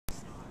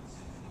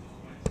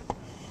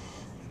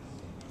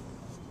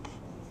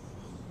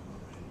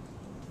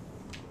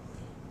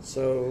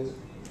So,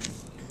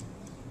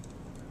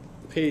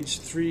 page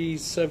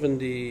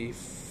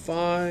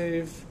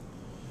 375,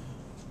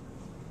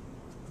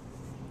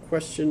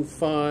 question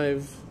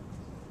 5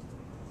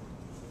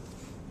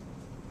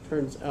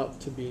 turns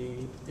out to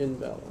be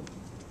invalid.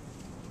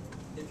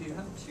 If you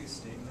have two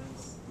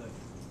statements that,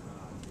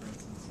 for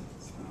instance,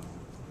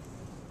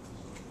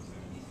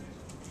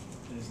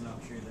 it is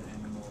not true that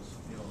animals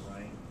feel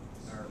right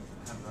or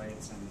have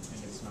rights, and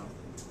it's not,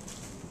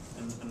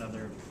 and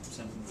another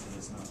sentence that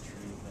it's not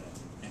true that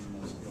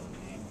animals feel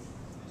pain.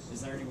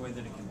 Is there any way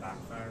that it can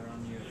backfire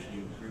on you if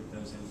you group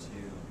those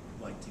into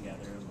like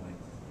together, like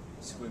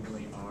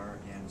squiggly R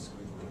and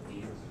squiggly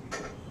P?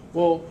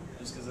 Well,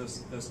 just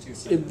because those two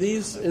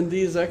sentences in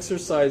these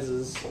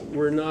exercises,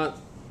 we're not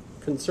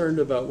concerned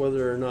about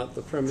whether or not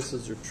the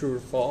premises are true or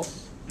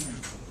false.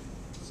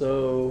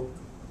 So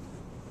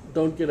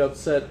don't get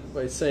upset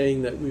by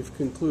saying that we've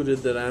concluded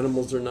that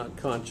animals are not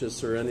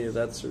conscious or any of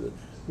that sort of.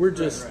 We're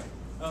just right.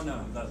 Oh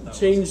no, that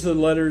change the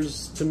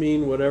letters to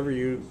mean whatever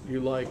you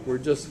like. We're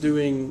just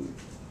doing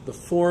the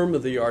form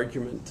of the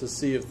argument to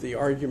see if the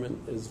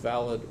argument is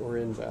valid or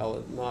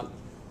invalid, not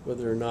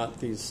whether or not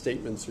these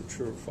statements are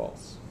true or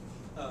false.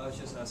 I was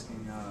just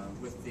asking,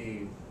 with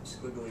the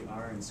squiggly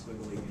R and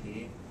squiggly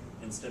P,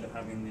 instead of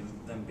having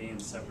them be in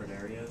separate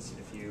areas,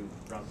 if you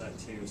brought that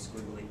to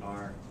squiggly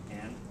R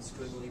and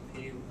squiggly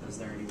P, is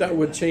there any that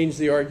would change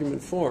the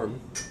argument form?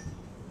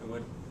 It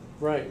would?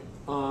 Right.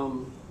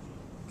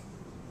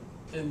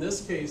 In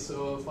this case,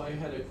 so if I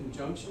had a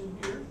conjunction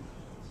here,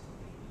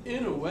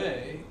 in a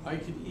way, I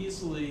could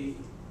easily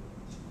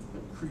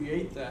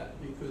create that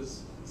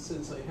because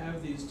since I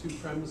have these two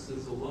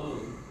premises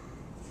alone,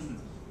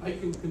 I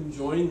can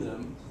conjoin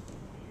them,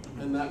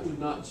 and that would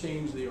not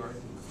change the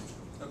argument.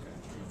 Okay.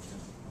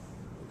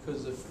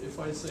 Because if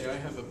I say I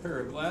have a pair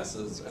of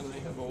glasses and I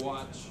have a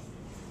watch,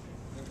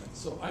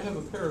 so I have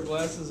a pair of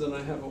glasses and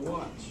I have a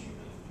watch,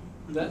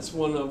 that's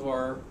one of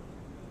our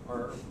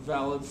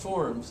valid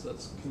forms.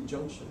 That's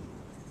conjunction.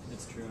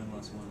 It's true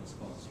unless one is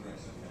false, right?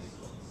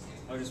 Okay.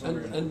 I was just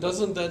wondering. And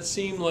doesn't that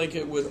seem like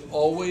it would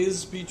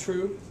always be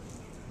true?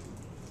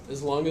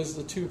 As long as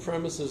the two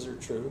premises are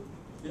true,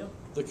 yeah,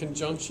 the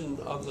conjunction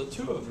of the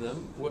two of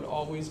them would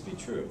always be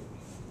true.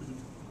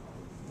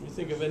 You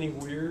think of any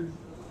weird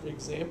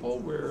example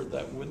where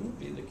that wouldn't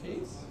be the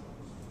case?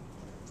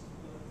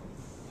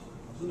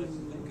 That I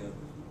can think of.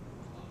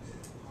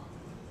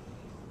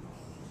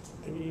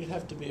 I mean, you'd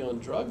have to be on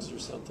drugs or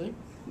something,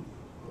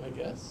 I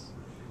guess,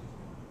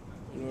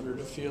 in order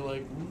to feel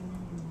like,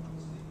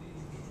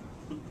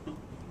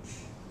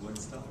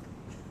 Woodstock?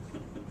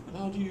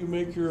 how do you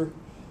make your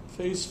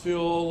face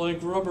feel like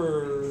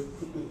rubber?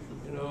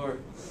 You know, or,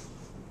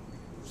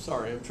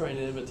 sorry, I'm trying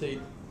to imitate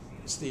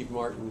Steve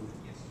Martin.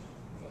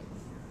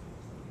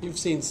 You've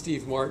seen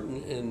Steve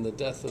Martin in The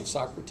Death of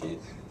Socrates?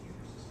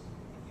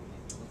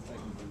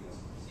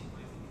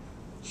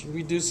 Should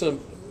we do some,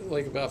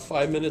 like about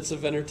 5 minutes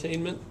of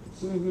entertainment?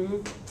 Mm-hmm.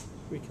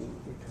 We can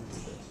do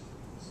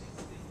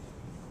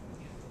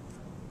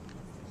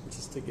that.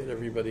 Just to get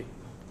everybody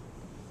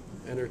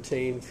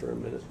entertained for a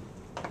minute.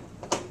 I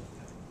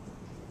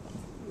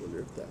wonder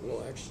if that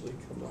will actually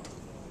come up.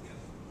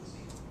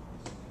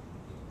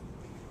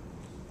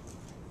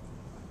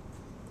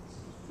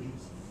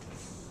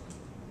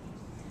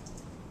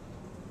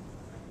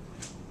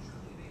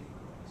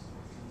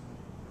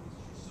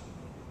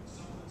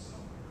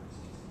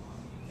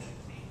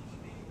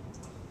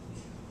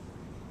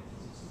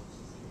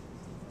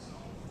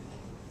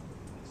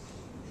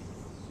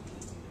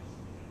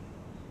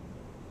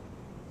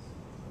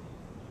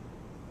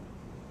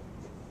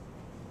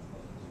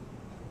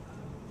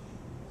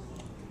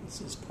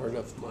 This is part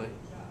of my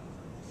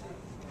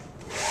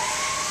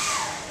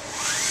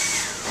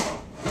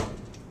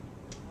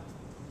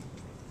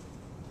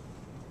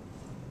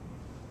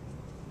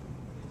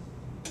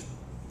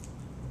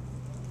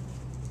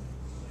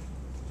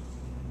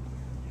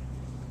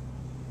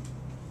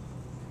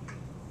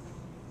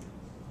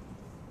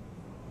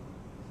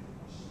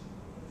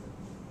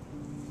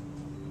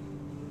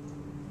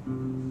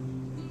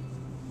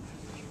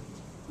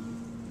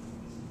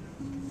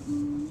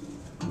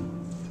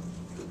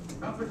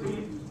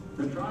Socrates,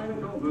 the trial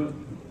is over.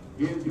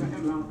 Here's your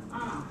hemlock.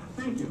 Ah,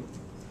 thank you.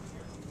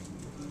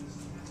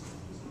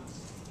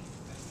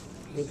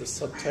 the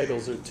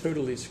subtitles are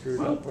totally screwed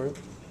up, aren't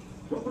they?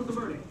 What was the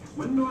verdict?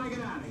 When do I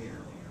get out of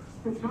here?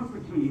 For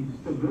Socrates,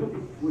 the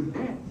verdict was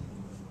death.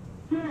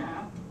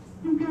 Death?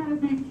 You gotta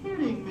be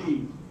kidding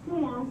me.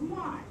 For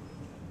what?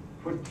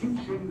 For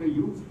teaching the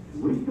youth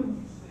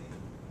wisdom.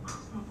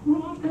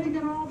 Well, I'll take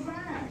it all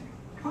back.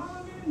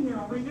 Come in here.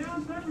 I'll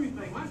renounce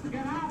everything. Let's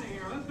get out of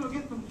here. Let's go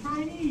get some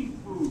Chinese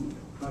food.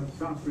 But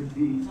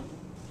Socrates,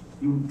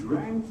 you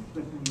drank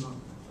the hemlock.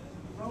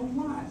 So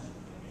what?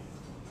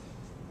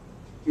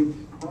 It's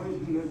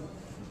poisonous.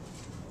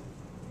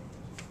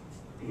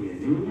 It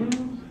is?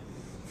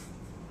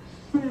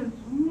 Since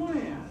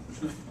when?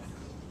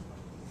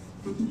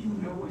 Didn't you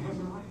know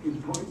hemlock is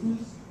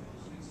poisonous?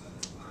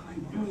 I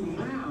do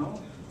now.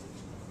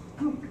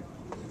 Look,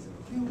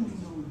 you know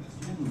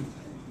everything.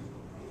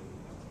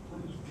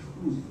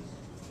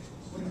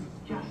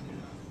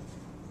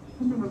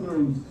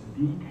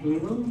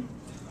 inhale.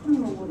 I don't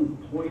know what is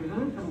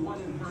poisonous and what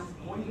is not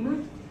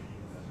poisonous.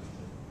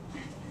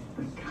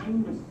 The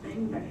kind of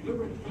thing that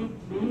irritates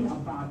me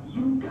about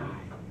you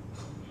guys.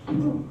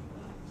 Oh.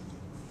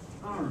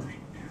 All right.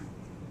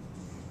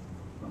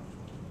 Look,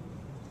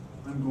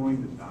 I'm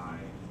going to die.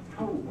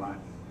 So what?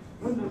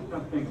 When does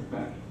stuff take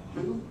effect?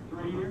 2,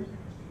 3 years?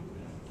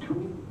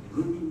 2,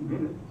 3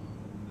 minutes?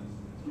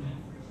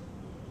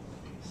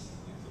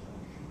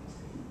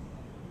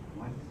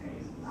 What a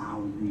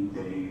lousy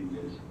day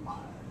this was.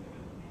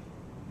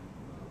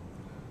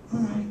 All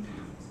right.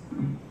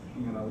 I'm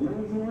gonna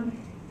live here, and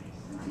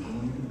I'm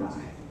going to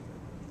die.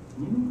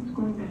 You know what's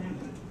going to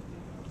happen?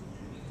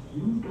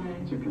 You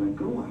guys are gonna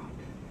go out,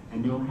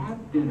 and you'll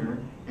have dinner,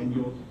 and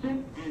you'll sit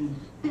and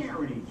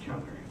stare at each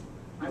other.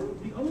 I was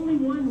the only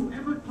one who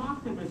ever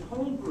talked in this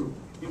whole group.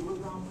 It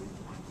was always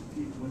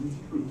Socrates, what is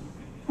truth?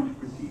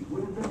 Socrates,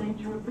 what is the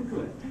nature of the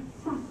good?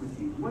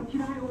 Socrates, what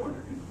should I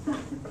order?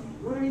 Socrates,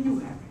 what are you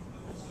having?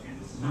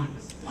 Not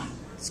one.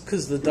 It's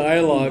because the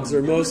dialogues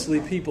are mostly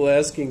people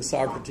asking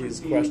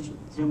Socrates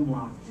questions.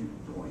 Hemlock is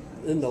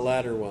poison. In the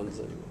latter ones,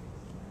 anyway.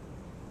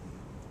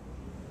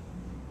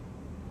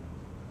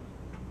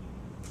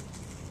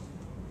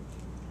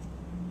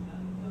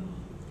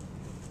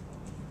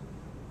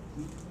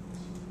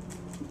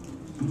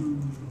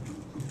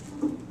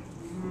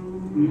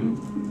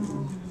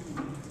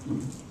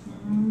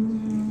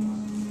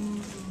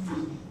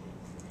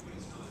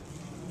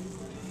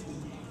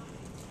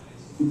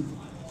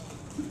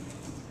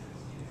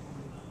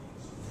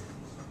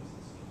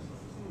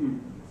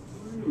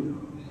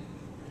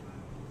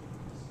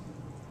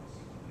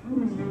 How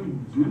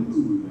do you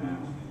do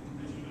that?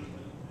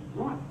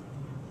 What?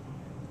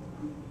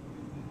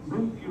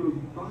 Make your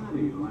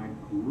body like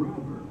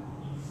rubber.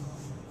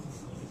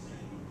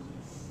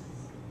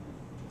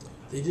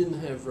 They didn't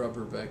have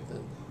rubber back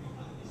then.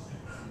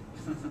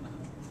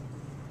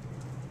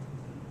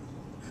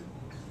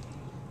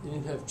 They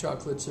didn't have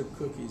chocolate chip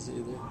cookies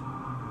either.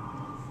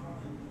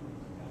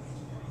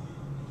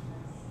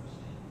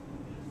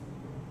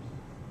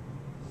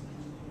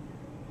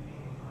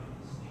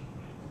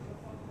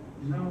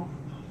 No.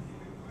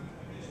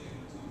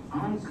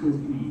 I could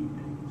eat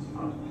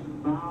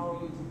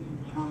 1,000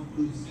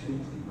 chocolate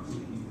chip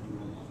cookies.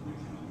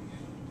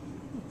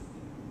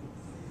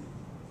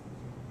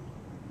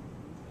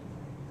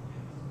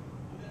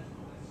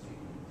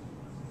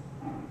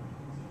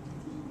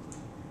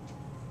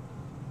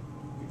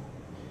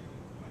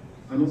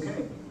 I'm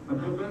okay. I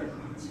feel better.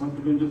 Must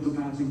have been just a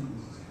passing.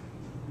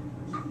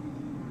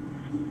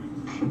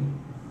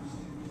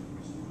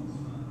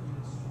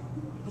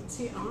 What's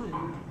he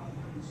on?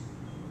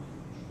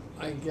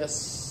 I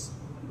guess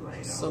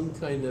some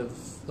kind of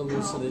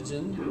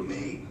hallucinogen. To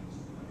me.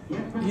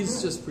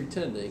 He's just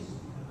pretending,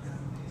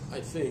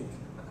 I think.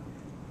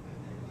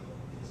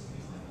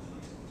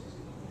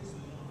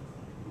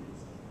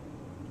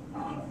 I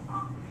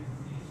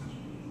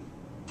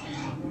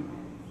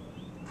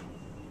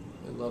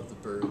love the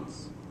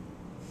birds.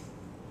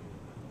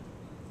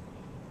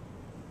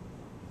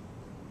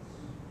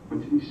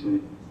 What did he say?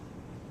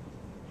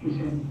 He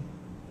said,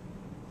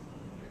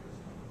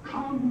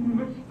 "Come,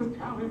 Mr.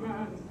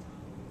 Tallyman,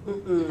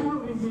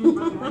 tally me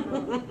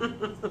banana.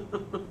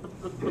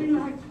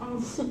 Daylight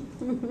comes, and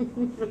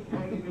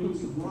me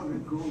wanna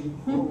go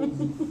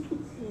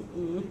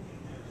home."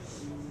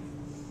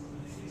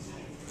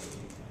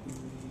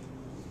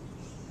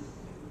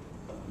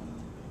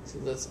 So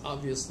that's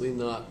obviously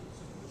not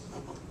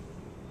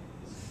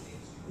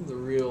the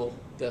real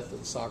death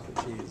of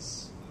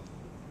Socrates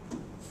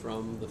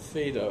from the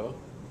Phaedo.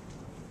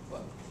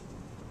 But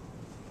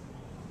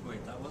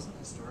Wait, that wasn't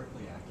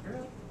historically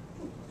accurate?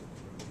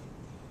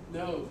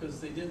 no, because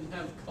they didn't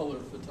have color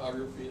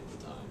photography at the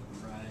time.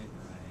 Right.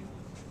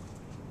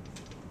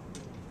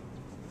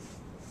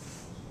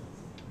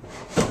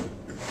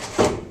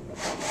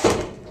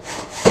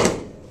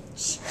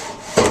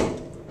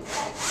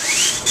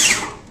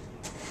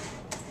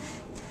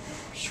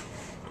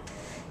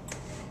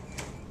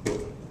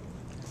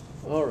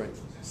 All right,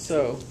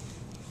 so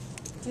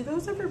Do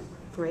those ever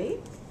break?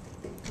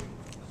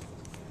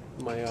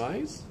 my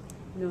eyes?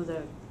 No,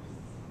 the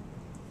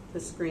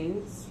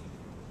screens.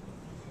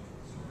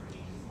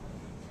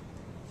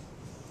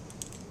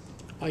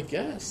 I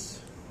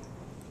guess.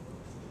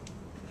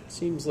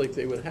 Seems like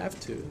they would have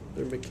to.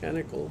 They're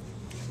mechanical.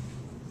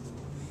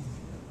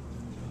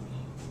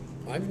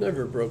 I've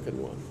never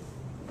broken one.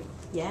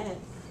 Yet.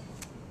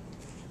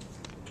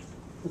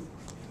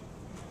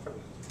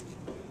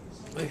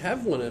 I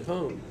have one at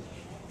home.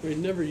 We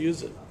never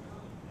use it.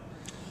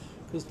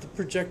 Because the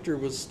projector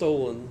was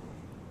stolen.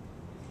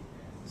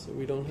 So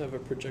we don't have a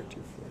projector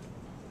for it.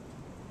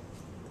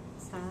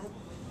 Sad.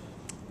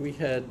 We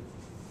had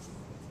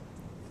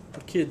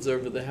the kids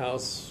over the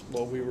house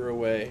while we were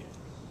away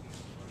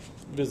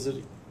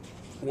visiting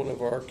one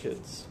of our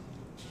kids.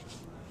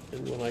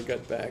 And when I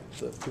got back,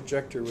 the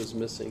projector was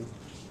missing.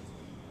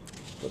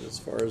 But as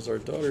far as our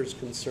daughter's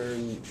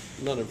concerned,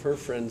 none of her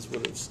friends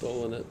would have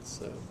stolen it,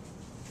 so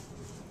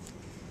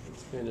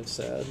it's kind of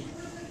sad.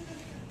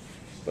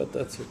 but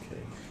that's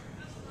okay.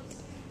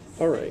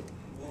 All right.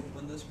 Well,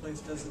 when this place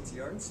does its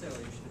yard sale, you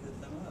should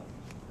hit them up.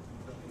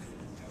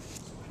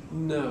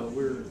 No,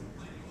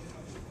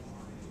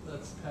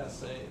 that's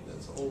passe,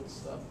 that's old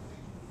stuff.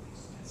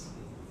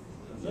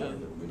 Yeah,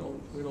 we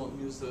don't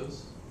use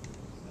those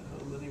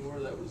anymore.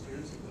 That was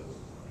years ago.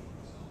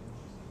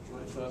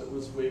 I thought it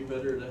was way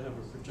better to have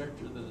a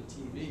projector than a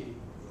TV.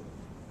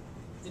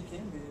 It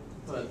can be.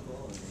 It's But- high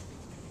quality.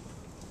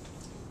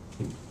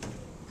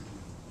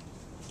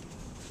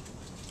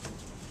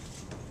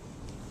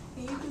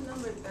 Can you do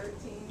number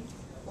 13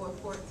 or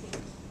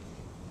 14?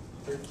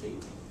 13.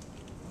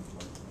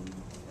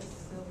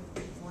 That's the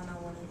one I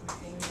wanted to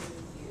sing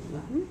with you.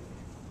 Mhm.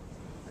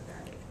 I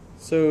got it.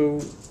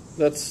 So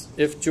that's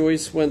if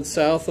Joyce went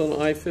south on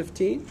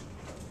I-15?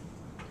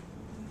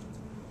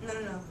 No.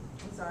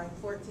 I'm sorry,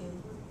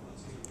 14.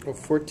 Or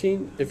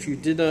 14? If you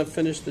did not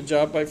finish the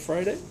job by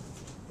Friday?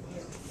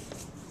 Yes.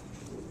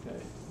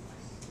 Okay.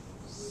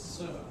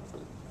 So,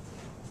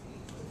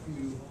 if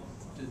you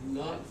did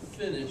not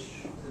finish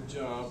the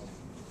job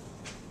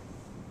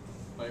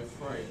by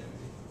Friday,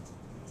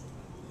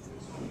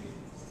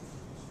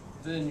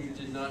 then you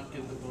did not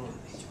get the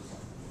bonus.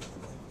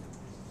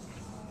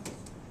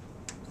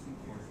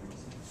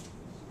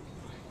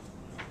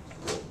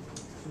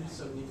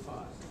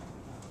 $375.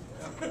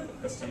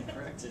 I stand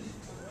corrected.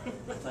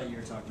 I thought you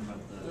were talking about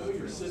the. No,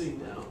 you're sitting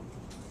down.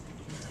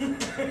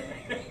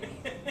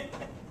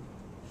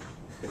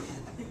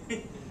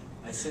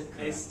 I sit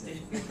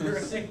corrected. You're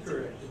sitting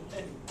corrected.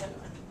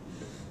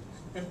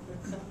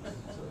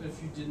 So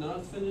if you did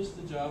not finish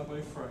the job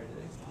by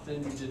Friday,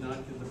 then you did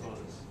not get the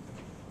bonus.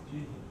 If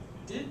you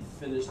did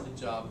finish the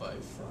job by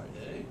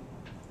Friday,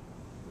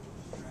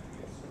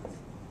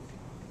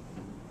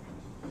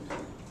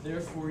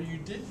 therefore you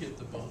did get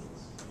the bonus.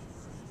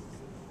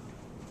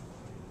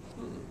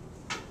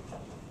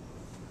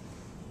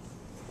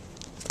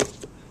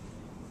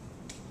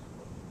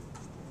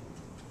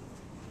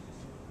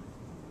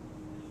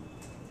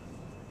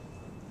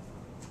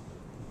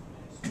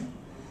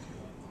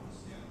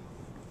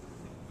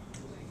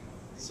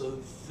 So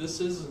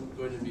this isn't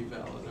going to be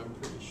valid, I'm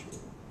pretty sure.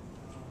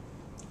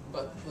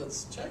 But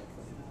let's check.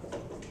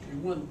 We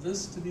want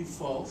this to be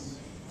false.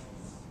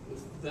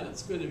 If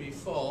that's going to be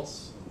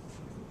false,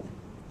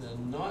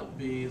 then not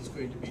B is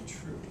going to be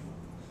true.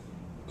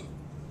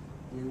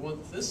 We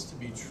want this to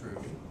be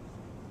true,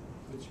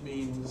 which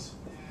means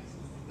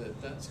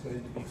that that's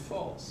going to be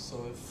false.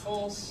 So if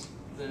false,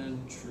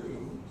 then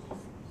true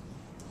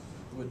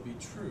would be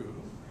true,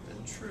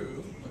 and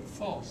true, but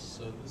false.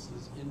 So this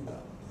is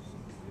invalid.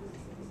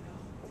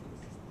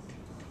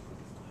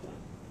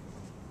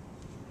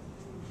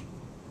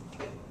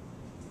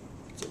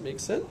 Does it make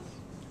sense?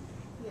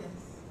 Yes,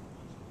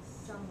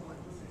 somewhat.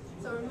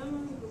 So remember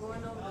we were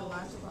going over the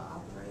logical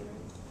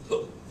operators?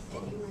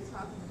 And you were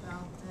talking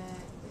about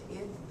that, the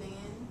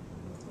if-then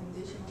with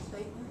conditional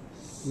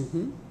statements?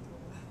 Mm-hmm.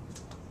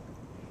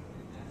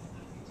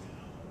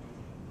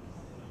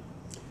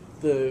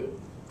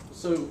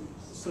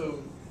 So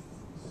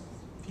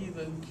P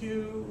then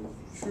Q,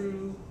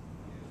 true.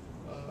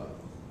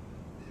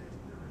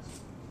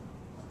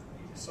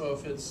 So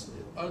if it's,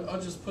 I'll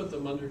just put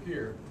them under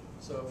here.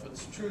 So if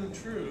it's true,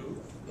 true,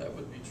 that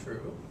would be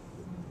true.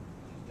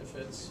 If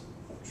it's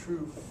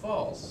true,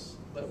 false,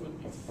 that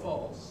would be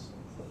false.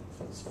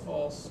 If it's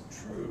false,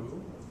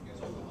 true,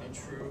 that would be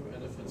true.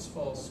 And if it's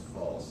false,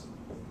 false,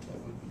 that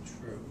would be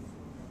true.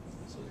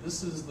 So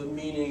this is the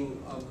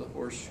meaning of the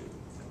horseshoe.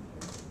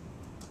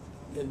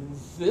 In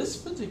this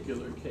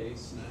particular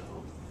case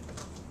now,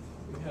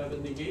 we have a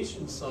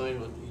negation sign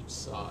on each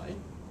side.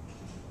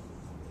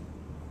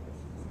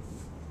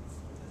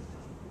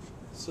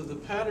 So the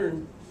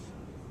pattern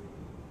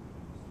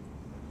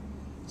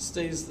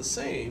stays the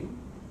same,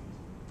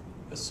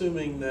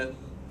 assuming that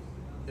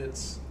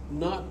it's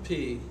not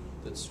P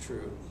that's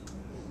true,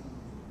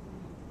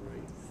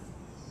 right?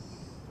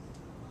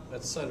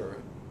 Etc.,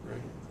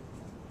 right?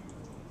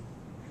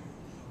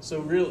 So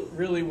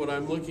really what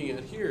I'm looking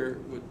at here,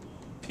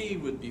 P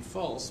would be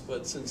false,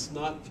 but since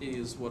not P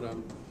is what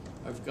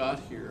I've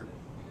got here,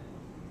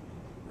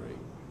 right?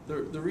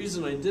 The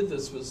reason I did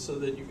this was so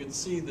that you could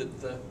see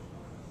that the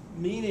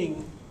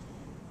meaning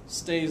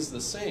stays the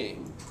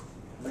same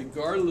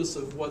regardless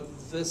of what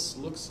this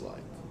looks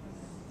like,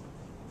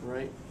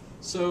 right?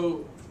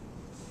 So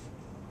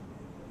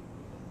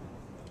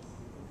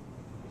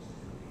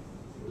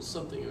it was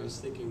something I was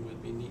thinking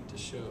would be neat to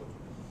show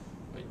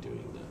by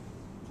doing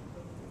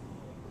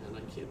that, and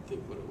I can't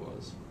think what it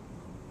was.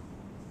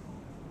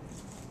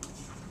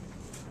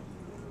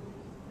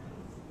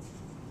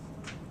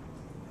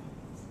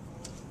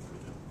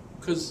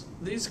 Because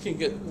these can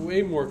get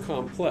way more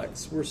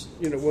complex.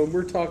 When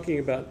we're talking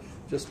about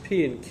just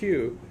P and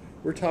Q,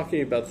 we're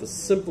talking about the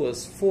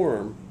simplest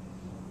form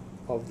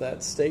of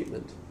that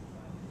statement.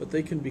 But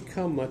they can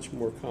become much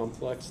more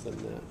complex than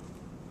that.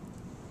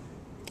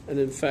 And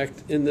in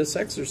fact, in this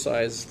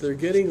exercise, they're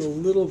getting a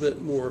little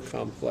bit more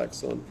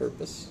complex on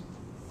purpose,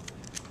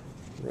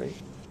 right?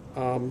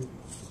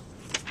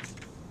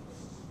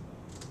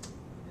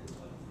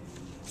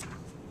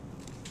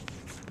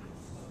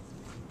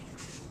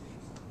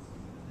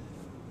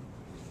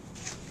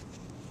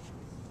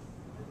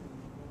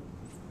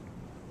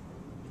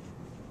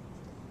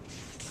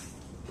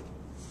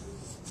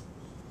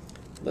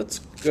 let's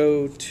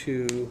go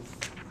to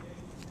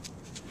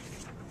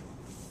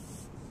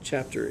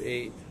Chapter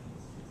 8,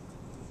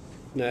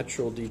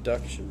 Natural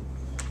Deduction.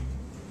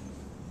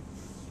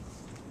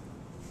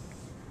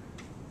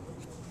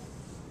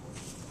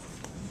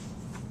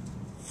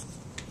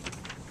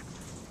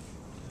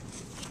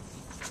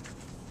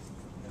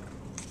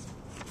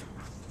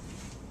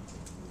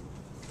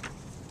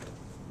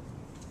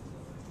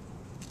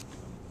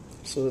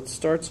 So it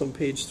starts on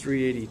page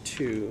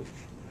 382.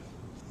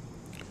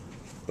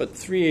 But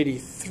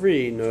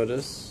 383,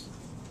 notice,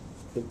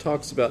 it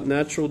talks about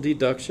natural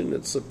deduction.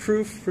 It's a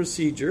proof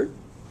procedure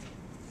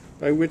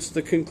by which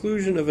the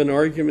conclusion of an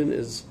argument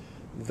is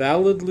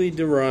validly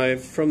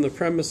derived from the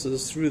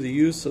premises through the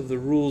use of the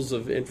rules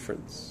of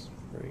inference.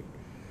 Right?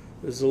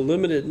 There's a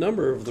limited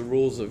number of the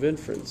rules of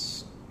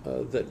inference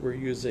that we're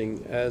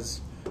using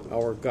as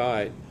our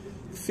guide.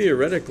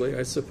 Theoretically,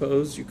 I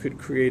suppose you could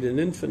create an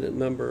infinite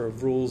number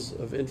of rules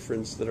of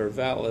inference that are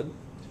valid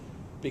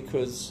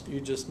because you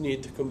just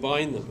need to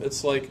combine them.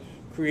 It's like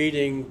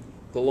creating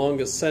the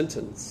longest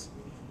sentence,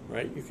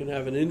 right? You can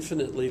have an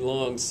infinitely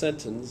long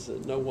sentence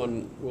that no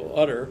one will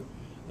utter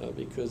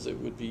because it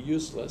would be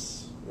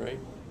useless, right?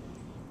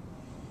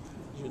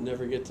 You'd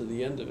never get to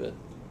the end of it,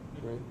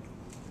 right?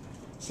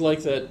 It's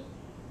like that,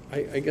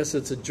 I guess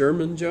it's a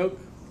German joke,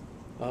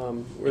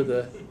 where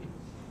the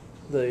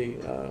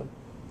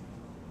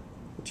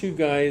two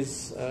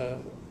guys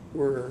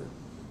were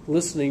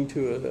listening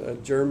to a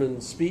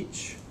German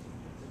speech,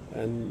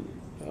 and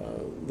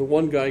the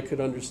one guy could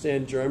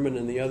understand German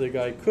and the other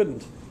guy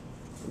couldn't.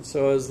 And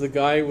so as the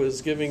guy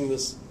was giving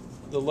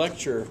the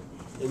lecture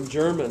in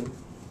German,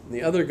 and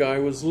the other guy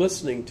was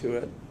listening to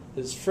it,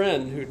 his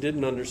friend, who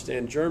didn't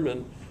understand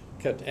German,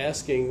 kept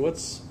asking,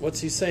 what's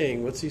he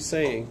saying? What's he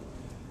saying?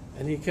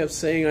 And he kept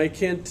saying, I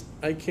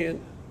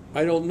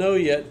don't know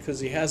yet,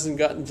 because he hasn't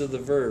gotten to the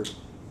verb.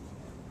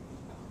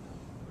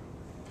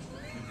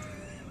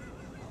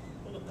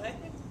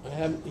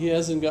 He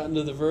hasn't gotten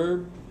to the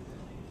verb.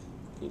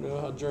 You know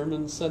how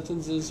German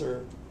sentences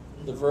are,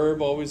 the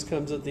verb always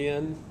comes at the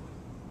end?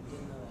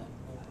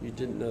 You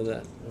didn't know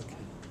that? Okay.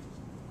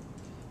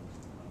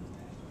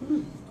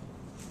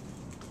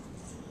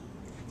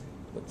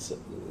 But,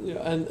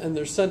 and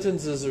their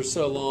sentences are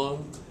so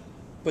long,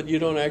 but you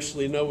don't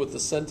actually know what the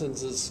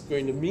sentence is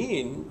going to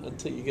mean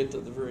until you get to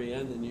the very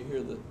end and you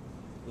hear the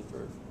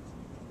verb.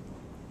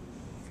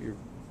 If you've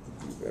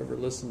ever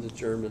listened to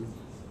German,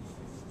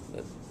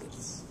 that's...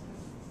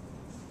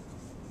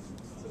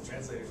 So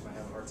translators might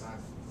have a hard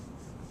time.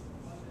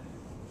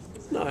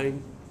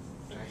 9.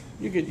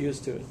 You get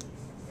used to it.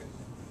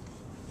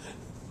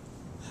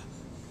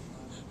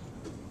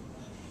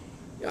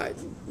 Yeah,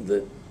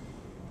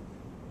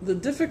 the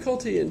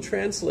difficulty in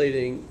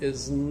translating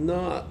is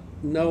not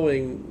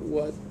knowing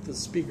what the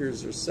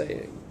speakers are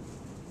saying.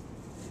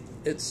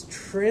 It's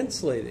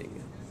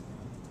translating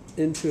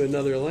into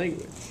another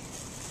language.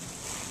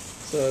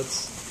 So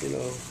it's,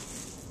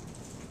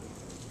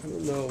 I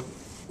don't know,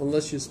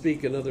 unless you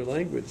speak another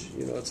language,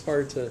 it's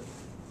hard to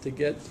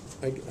get,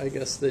 I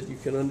guess, that you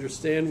can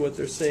understand what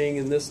they're saying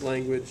in this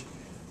language,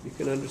 you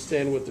can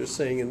understand what they're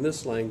saying in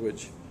this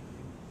language.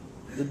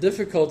 The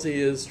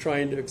difficulty is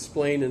trying to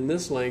explain in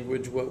this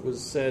language what was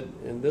said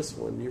in this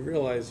one. You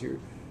realize you're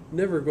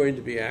never going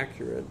to be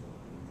accurate.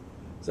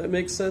 Does that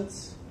make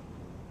sense?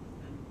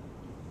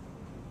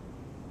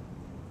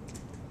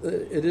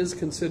 It is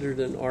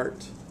considered an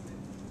art.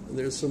 And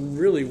there's some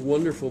really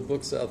wonderful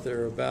books out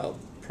there about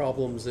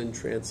problems in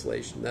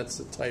translation. That's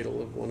the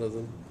title of one of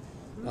them.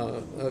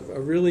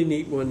 A really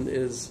neat one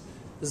is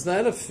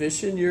that a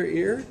fish in your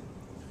ear?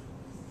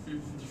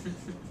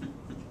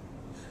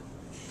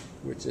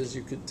 Which, as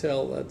you could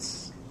tell,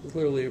 that's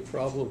clearly a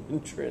problem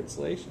in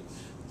translation.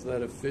 Is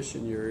that a fish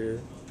in your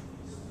ear?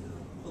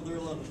 Well, there are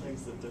a lot of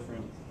things that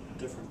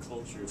different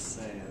cultures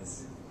say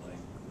as like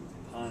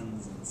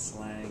puns and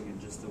slang and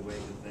just the way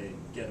that they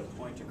get a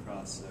point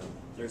across. So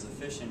there's a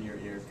fish in your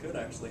ear could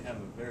actually have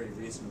a very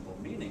reasonable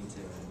meaning to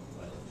it,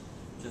 but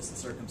just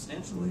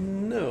circumstantially.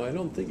 No, I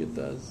don't think it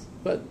does.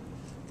 But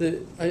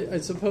I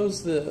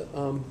suppose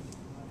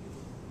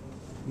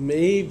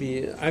maybe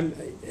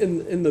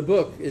in the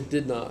book it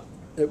did not.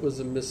 It was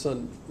a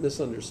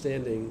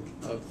misunderstanding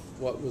of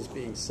what was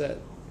being said.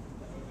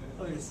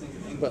 Oh, you're just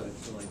thinking English, But,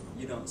 so like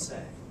you don't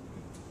say.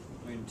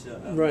 I mean, to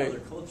Right. another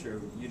culture,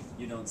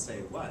 you don't say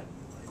what.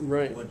 Like,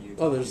 Right. What are you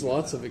Oh, there's talking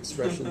lots about? of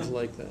expressions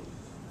like that.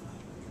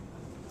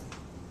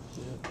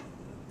 Yeah.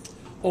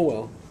 Oh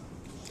well.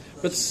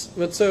 But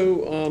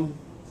so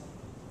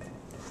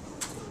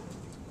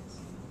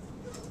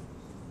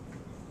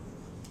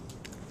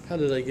how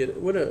did I get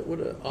it? What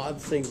an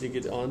odd thing to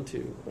get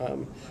onto.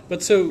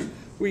 But so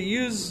we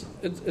use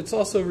it's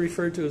also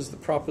referred to as the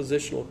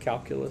propositional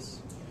calculus.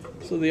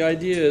 So the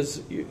idea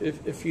is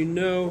if you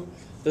know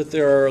that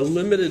there are a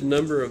limited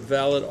number of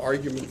valid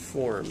argument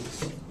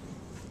forms,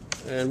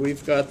 and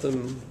we've got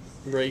them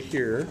right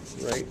here,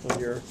 right on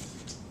your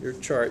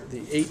chart,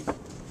 the 8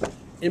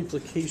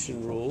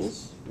 implication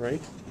rules,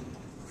 right?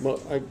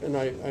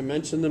 I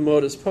mentioned the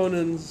modus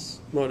ponens,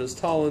 modus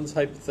tollens,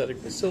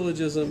 hypothetical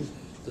syllogism,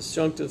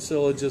 disjunctive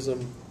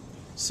syllogism,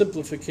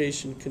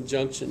 simplification,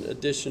 conjunction,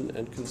 addition,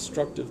 and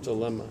constructive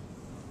dilemma.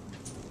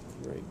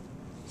 Right.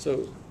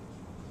 So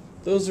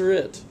those are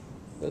it.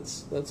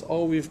 That's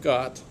all we've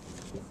got.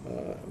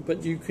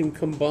 But you can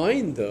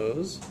combine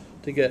those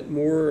to get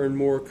more and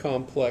more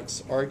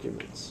complex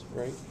arguments,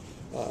 right?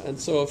 And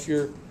so if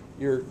you're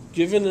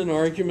given an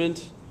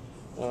argument,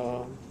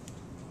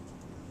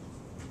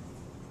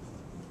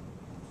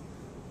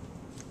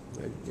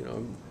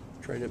 I'm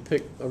trying to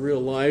pick a real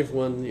live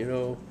one.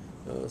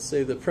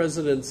 Say the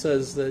president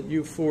says that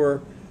you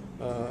four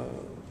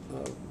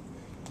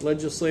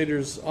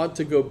legislators ought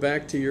to go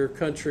back to your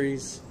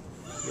countries,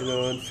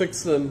 and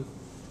fix them,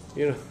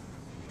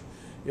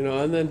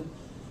 and then,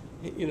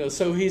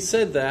 so he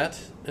said that,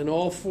 and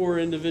all four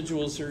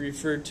individuals are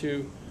referred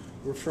to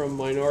were from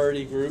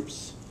minority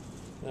groups,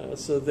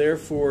 so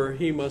therefore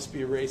he must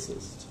be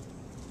racist.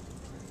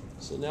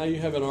 So now you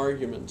have an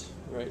argument,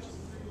 right?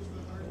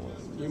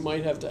 You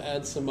might have to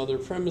add some other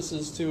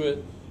premises to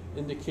it,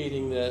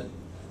 indicating that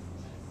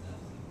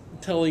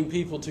telling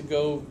people to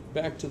go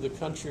back to the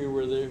country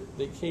where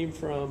they came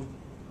from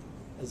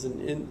is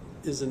an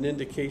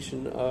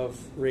indication of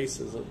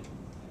racism.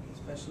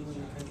 Especially when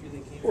the country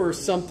they came from. Or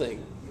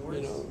something,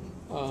 Yours.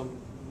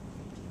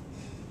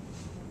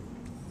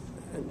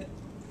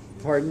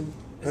 Pardon?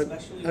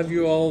 Especially Have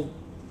you all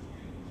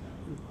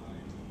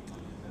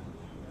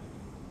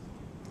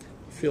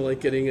feel like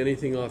getting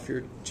anything off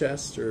your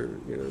chest, or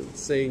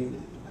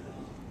saying,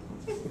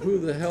 who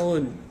the hell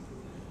and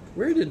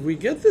where did we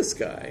get this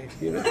guy?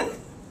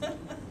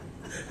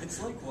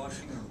 It's like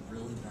watching a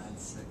really bad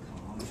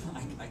sitcom.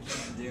 I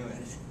can't do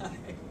it. I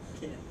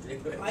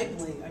can't do it. I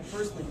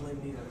personally blame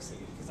New York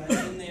City because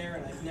I've been there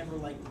and I've never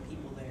liked the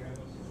people there.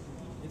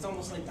 It's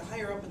almost like the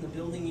higher up in the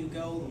building you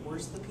go, the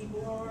worse the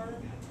people are.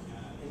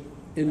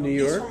 And, In New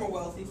York? He's from a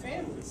wealthy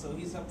family, so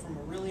he's up from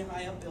a really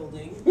high up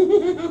building.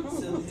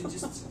 So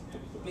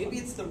maybe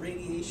it's the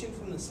radiation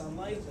from the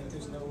sunlight, like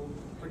there's no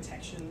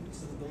protection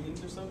because the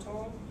buildings are so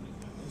tall.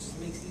 It just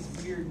makes these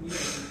weird people.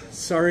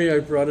 Sorry I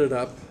brought it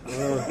up.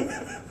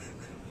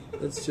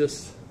 It's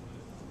just...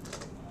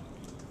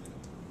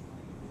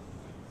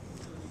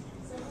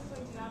 Someone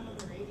pointed out on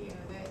the radio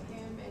that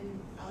him and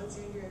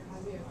Alexandria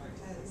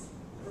Ocasio-Cortez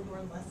were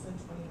born less than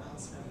 20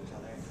 miles from each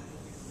other.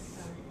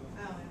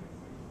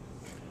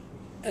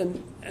 I don't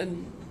know.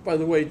 And by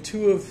the way,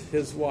 2 of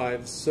his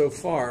wives so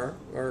far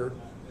are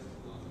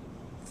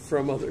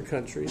from other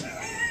countries.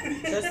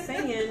 Just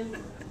saying.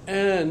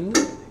 And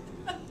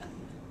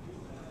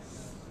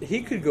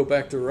he could go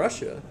back to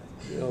Russia,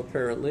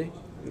 apparently.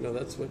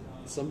 That's what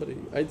somebody...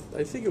 I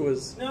think it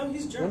was No,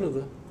 he's one German. of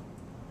the...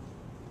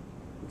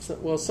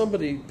 Well,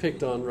 somebody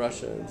picked on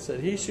Russia and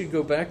said he should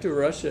go back to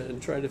Russia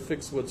and try to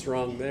fix what's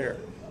wrong there,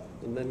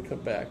 and then come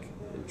back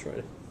and try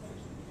to...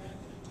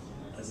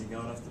 As he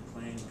got off the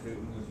plane,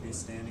 Putin would be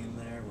standing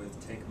there with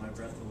 "Take My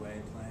Breath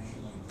Away"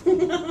 playing.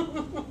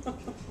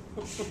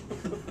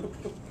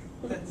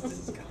 That's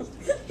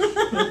disgusting.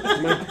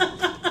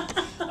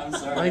 I'm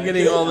sorry. Am I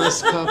getting all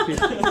this copy?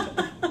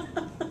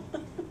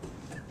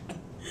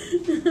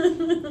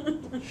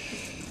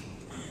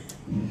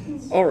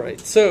 All right,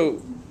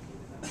 so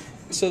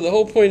the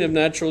whole point of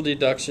natural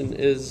deduction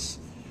is,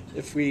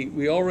 if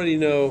we already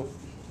know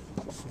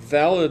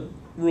valid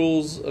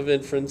rules of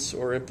inference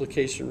or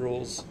implication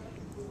rules,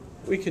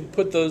 we can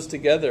put those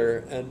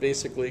together and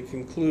basically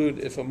conclude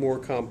if a more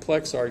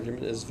complex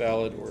argument is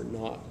valid or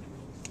not.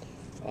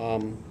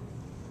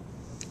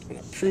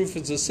 Proof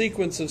is a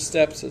sequence of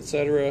steps,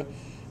 etc.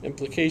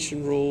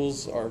 Implication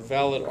rules are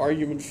valid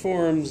argument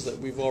forms that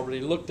we've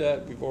already looked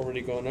at. We've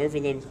already gone over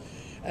them.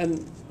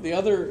 And the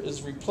other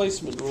is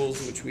replacement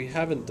rules, which we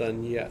haven't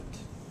done yet.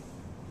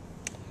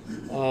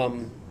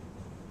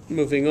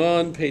 Moving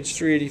on, page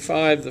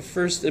 385, the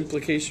first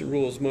implication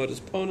rule is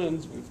modus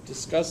ponens. We've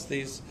discussed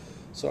these,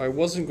 so I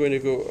wasn't going to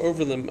go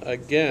over them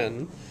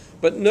again.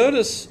 But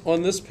notice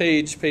on this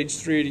page, page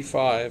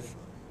 385,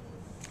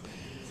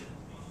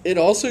 it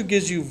also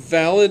gives you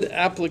valid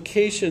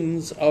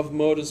applications of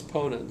modus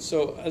ponens.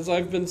 So as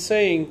I've been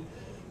saying,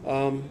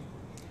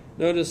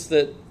 notice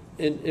that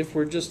if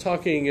we're just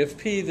talking if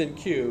P then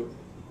Q,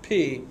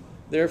 P,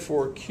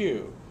 therefore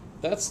Q.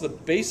 That's the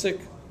basic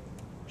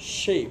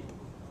shape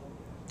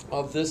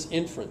of this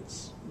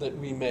inference that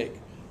we make.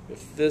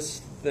 If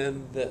this,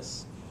 then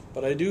this.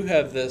 But I do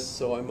have this,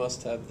 so I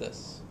must have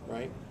this,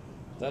 right?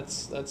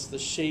 That's the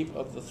shape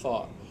of the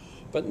thought.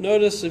 But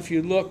notice if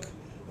you look,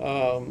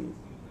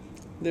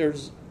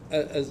 there's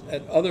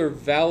at other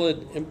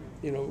valid,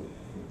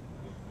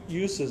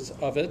 uses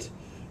of it.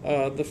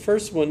 The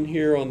first one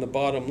here on the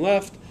bottom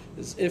left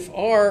is if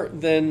R,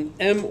 then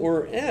M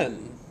or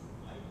N.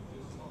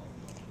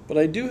 But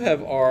I do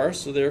have R,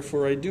 so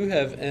therefore I do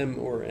have M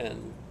or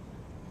N.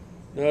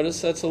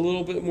 Notice that's a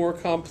little bit more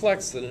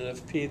complex than an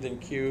if P, then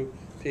Q,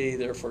 P,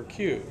 therefore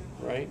Q,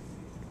 right?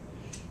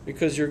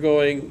 Because you're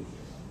going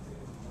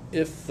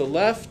if the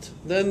left,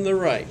 then the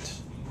right.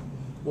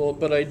 Well,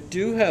 but I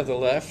do have the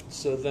left,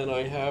 so then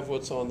I have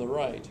what's on the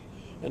right.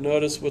 And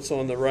notice what's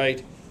on the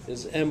right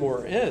is M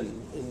or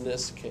N in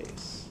this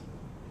case.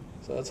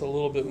 So that's a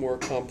little bit more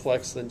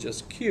complex than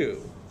just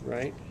Q,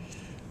 right?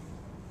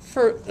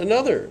 For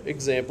another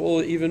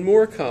example, even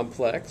more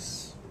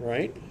complex,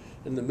 right,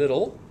 in the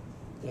middle,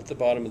 at the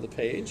bottom of the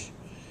page,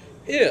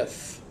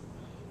 if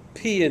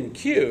P and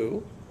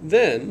Q,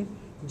 then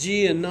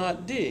G and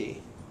not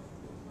D.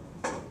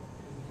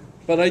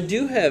 But I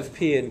do have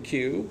P and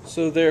Q,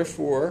 so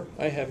therefore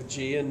I have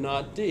G and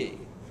not D,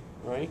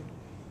 right?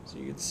 So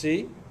you can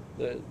see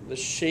the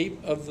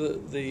shape of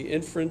the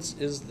inference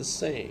is the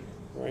same,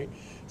 right?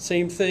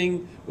 Same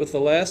thing with the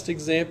last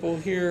example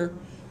here.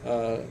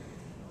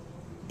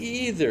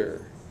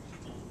 Either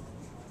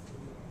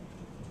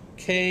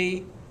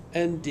K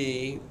and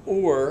D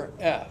or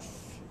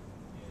F.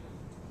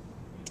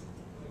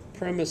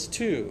 Premise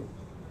 2.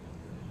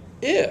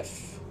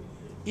 If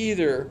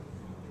either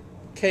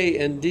K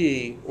and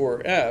D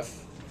or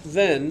F,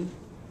 then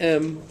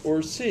M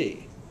or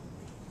C.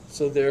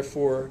 So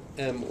therefore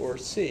M or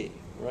C,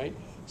 right?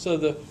 So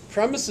the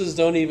premises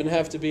don't even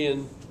have to be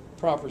in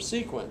proper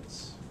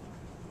sequence.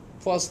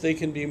 Plus they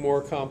can be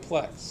more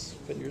complex.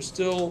 But you're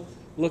still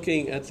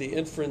looking at the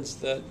inference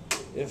that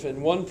if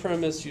in one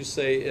premise you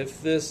say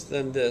if this,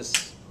 then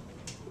this,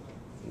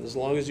 and as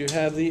long as you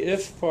have the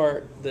if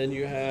part, then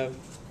you have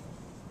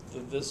the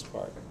this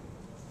part.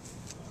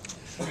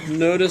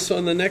 Notice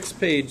on the next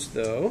page,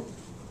 though,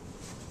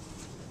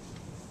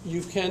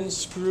 you can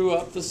screw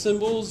up the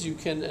symbols. You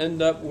can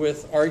end up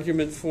with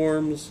argument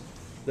forms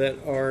that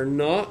are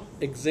not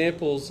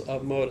examples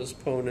of modus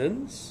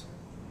ponens,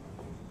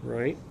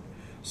 right?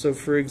 So,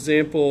 for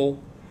example,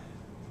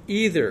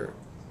 either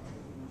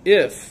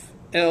if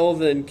L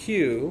then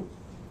Q,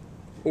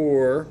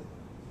 or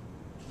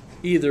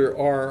either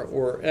R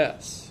or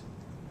S.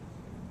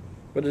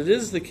 But it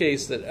is the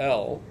case that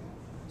L,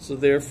 so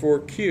therefore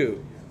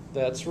Q.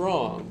 That's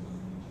wrong.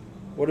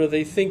 What are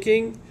they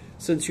thinking?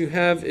 Since you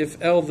have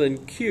if L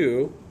then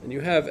Q, and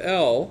you have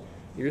L,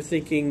 you're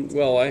thinking,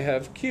 well, I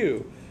have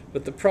Q.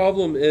 But the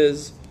problem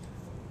is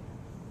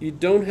you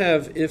don't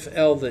have if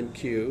L then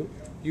Q.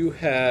 You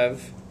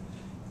have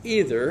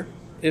either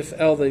if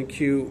L then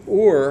Q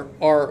or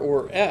R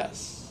or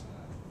S.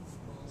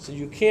 So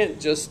you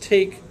can't just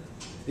take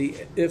the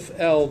if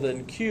L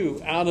then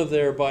Q out of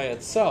there by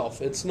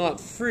itself. It's not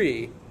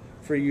free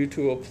for you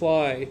to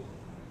apply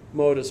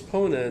modus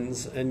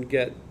ponens and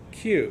get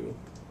Q.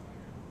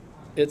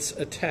 It's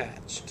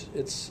attached.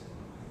 It's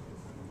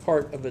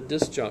part of a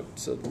disjunct.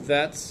 So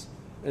that's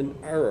an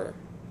error.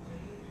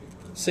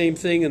 Same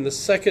thing in the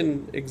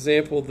second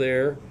example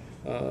there.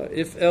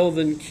 If L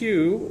then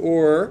Q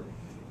or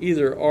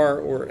either R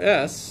or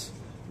S,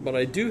 but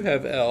I do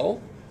have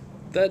L,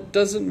 that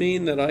doesn't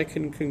mean that I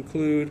can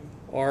conclude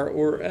R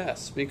or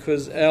S,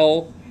 because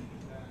L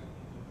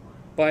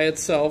by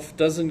itself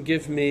doesn't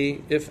give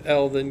me if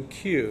L then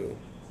Q.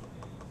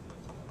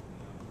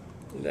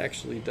 It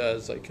actually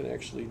does. I can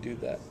actually do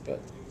that, but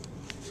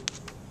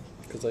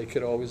because I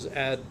could always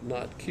add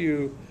not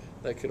Q,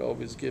 that could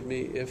always give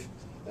me if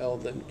L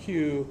then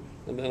Q,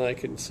 and then I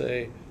can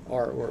say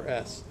R or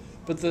S.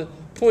 But the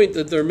point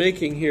that they're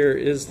making here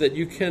is that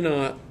you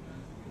cannot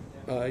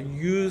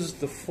use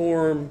the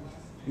form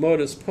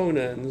modus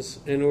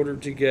ponens in order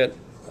to get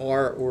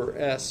R or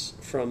S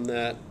from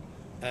that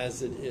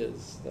as it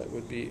is. That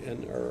would be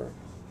an error.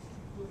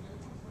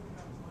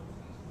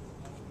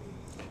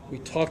 We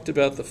talked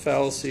about the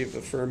fallacy of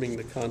affirming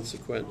the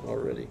consequent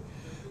already.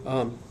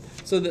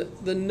 So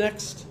the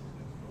next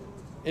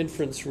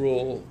inference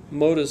rule,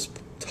 modus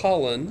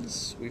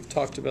tollens, we've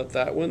talked about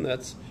that one.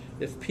 That's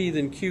if P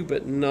then Q,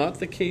 but not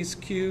the case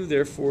Q,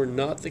 therefore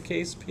not the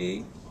case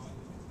P.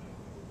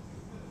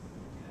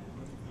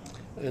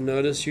 And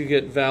notice you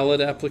get valid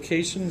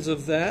applications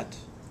of that.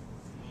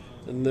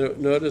 And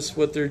notice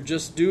what they're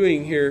just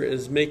doing here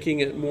is making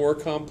it more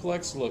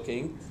complex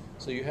looking.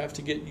 So you have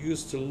to get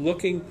used to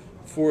looking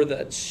for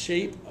that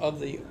shape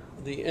of the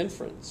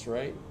inference,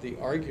 right? The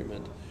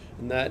argument.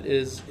 And that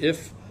is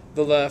if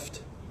the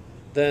left,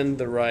 then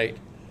the right,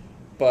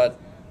 but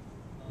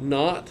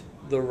not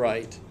the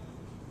right,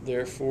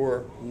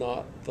 therefore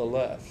not the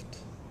left.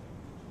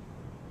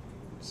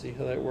 See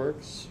how that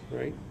works,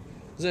 right?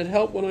 Does that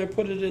help when I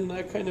put it in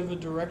that kind of a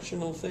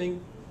directional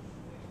thing?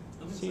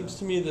 It seems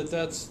to me that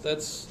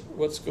that's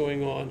what's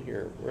going on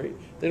here, right?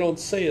 They don't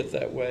say it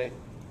that way,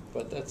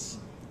 but that's,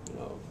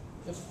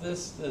 if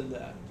this, then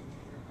that.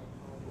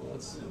 Well,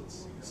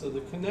 so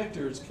the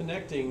connector is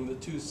connecting the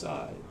two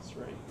sides,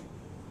 right?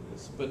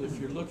 But if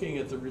you're looking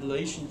at the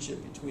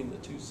relationship between the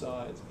two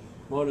sides,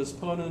 modus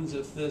ponens,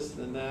 if this,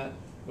 then that.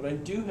 But I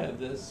do have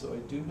this, so I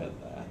do have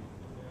that,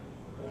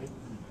 right?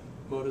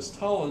 Modus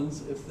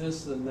tollens, if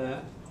this, then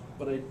that.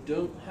 But I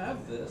don't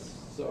have this,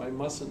 so I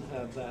mustn't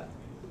have that.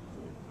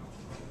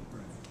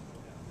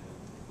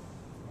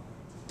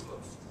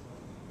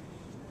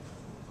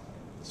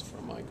 It's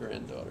from my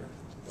granddaughter.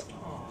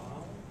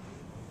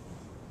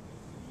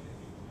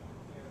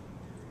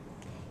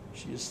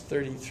 She is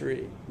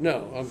 33.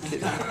 No, I'm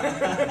kidding.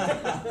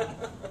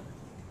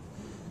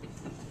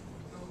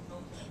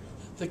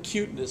 The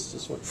cuteness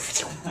just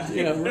went.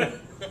 Yeah.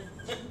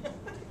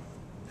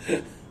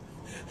 Right.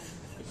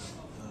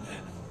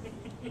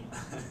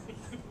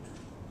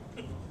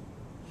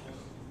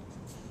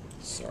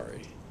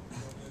 Sorry.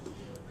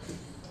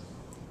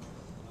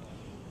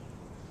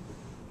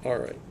 All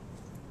right.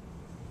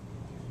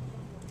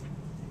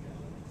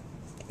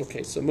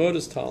 Okay, so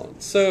modus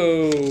tollens.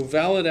 So,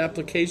 valid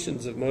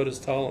applications of modus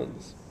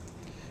tollens.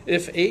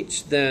 If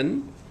H,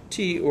 then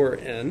T or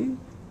N.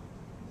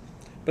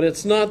 But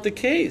it's not the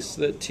case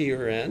that T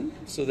or N,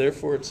 so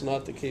therefore it's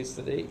not the case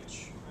that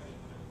H.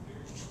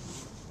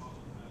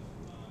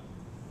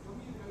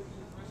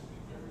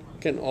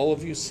 Can all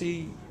of you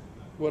see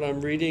what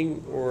I'm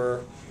reading,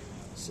 or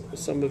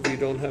some of you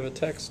don't have a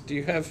text? Do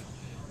you have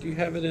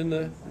it in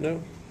the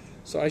no?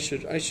 So I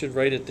should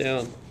write it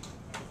down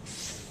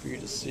for you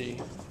to see.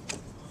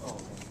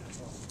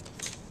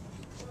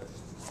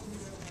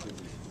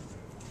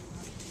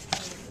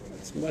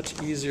 It's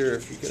much easier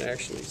if you can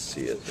actually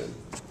see it then.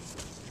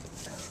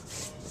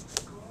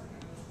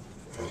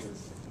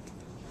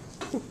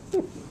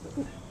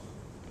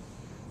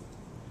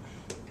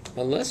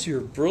 Unless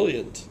you're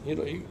brilliant, you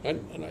know. I'm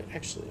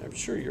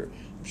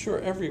sure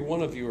every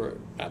one of you are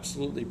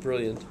absolutely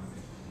brilliant.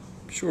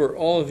 I'm sure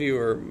all of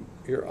you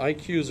your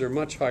IQs are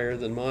much higher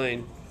than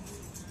mine,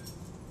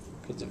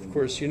 because of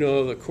course you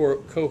know the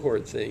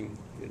cohort thing,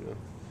 you know.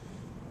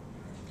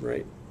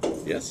 Right?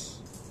 Yes,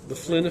 the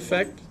Flynn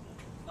effect.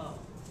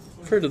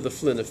 Heard of the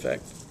Flynn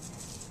effect?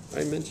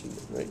 I mentioned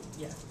it, right?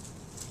 Yeah.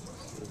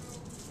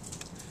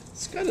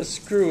 It's got to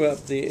screw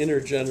up the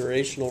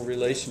intergenerational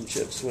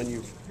relationships when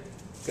you've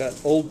got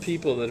old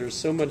people that are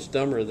so much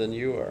dumber than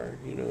you are,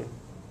 you know.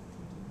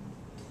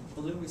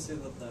 Well, didn't we say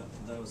that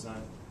those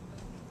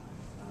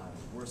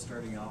we're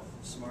starting off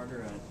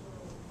smarter at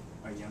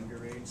a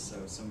younger age,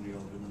 so somebody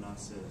older than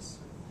us is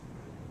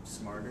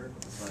smarter?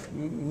 But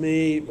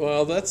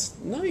Well, that's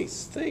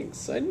nice.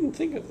 Thanks. I didn't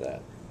think of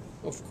that.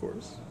 Of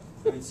course.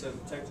 I mean, so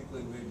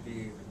technically we'd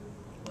be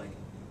like,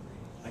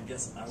 I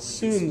guess I would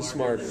Soon be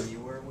smarter smarter. than you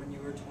were when you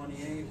were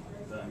 28.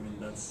 But I mean,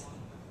 that's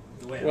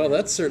the way. Well,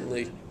 that's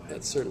certainly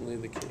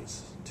the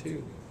case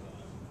too.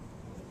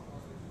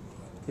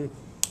 I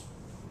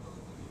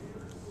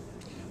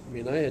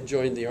mean, I had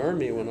joined the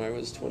Army when I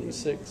was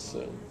 26,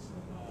 so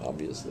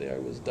obviously I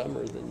was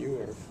dumber than you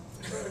are.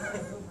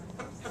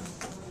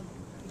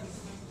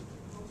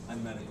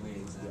 I'm medically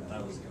exempt.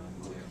 I was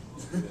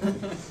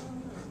going to.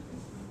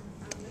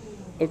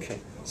 Okay,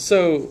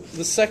 so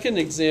the second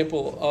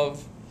example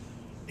of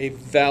a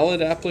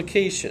valid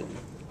application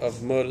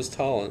of modus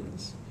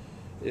tollens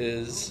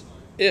is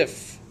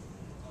if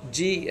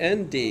G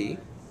and D,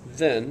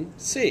 then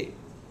C.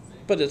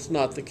 But it's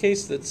not the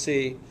case that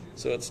C,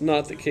 so it's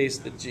not the case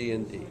that G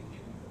and D.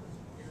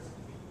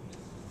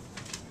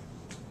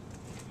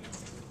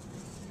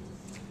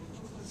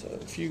 So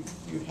if you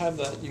have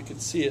that, you can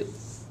see it.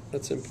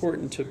 That's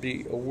important to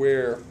be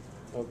aware.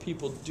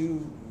 People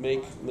do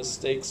make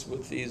mistakes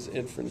with these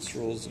inference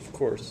rules, of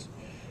course.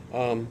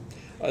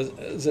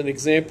 As an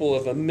example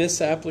of a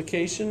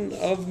misapplication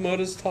of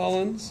modus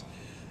tollens,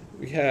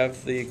 we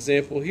have the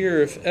example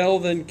here: if L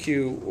then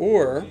Q,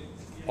 or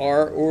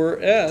R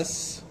or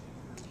S,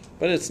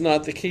 but it's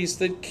not the case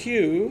that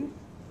Q,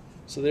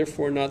 so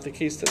therefore not the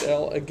case that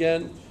L.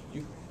 Again,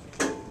 you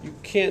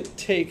can't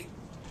take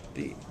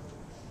the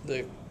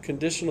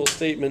conditional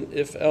statement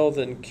if L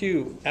then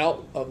Q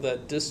out of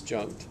that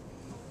disjunct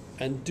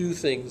and do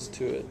things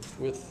to it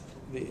with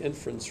the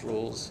inference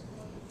rules.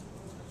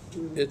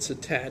 It's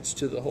attached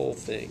to the whole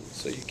thing.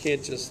 So you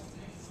can't just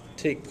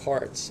take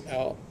parts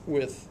out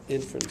with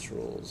inference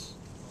rules,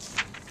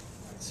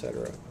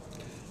 etc.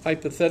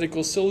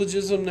 Hypothetical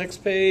syllogism,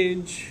 next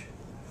page.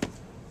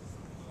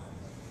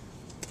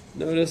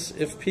 Notice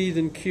if P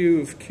then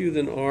Q, if Q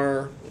then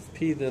R, if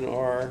P then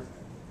R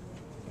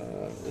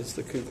is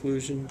the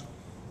conclusion.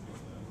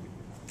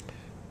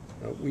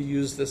 We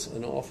use this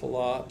an awful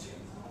lot.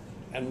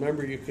 And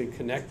remember, you can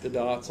connect the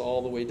dots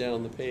all the way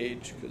down the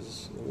page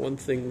because one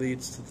thing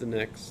leads to the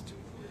next.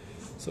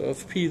 So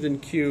if P then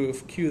Q,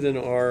 if Q then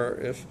R,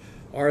 if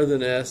R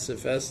then S,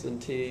 if S then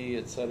T,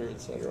 etc.,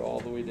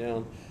 all the way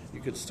down. You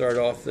could start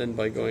off then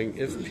by going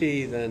if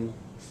P, then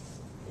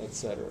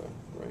etc.,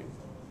 right?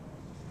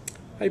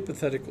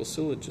 Hypothetical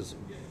syllogism.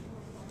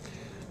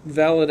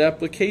 Valid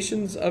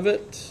applications of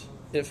it.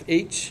 If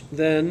H,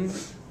 then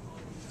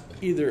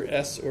either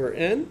S or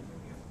N.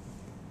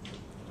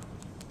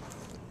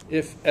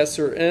 If S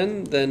or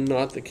N, then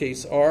not the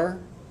case R.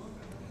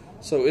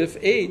 So if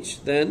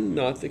H, then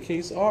not the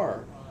case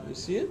R. You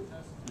see it?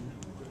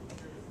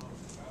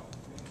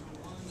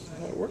 That's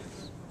how it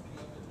works.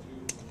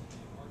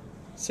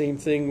 Same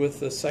thing with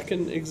the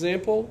second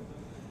example.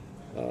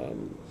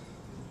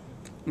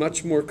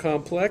 Much more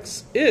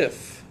complex.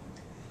 If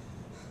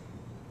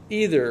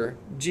either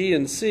G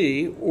and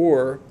C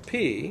or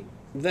P,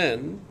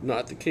 then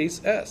not the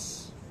case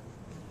S.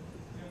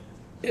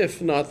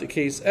 If not the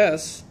case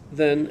S,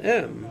 then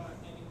M.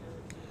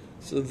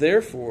 So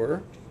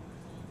therefore,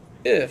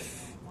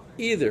 if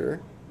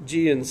either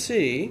G and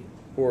C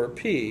or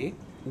P,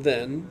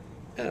 then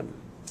M.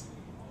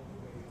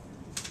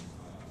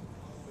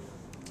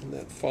 And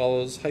that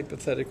follows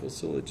hypothetical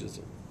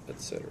syllogism,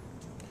 etc.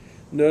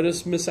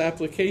 Notice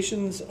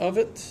misapplications of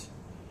it.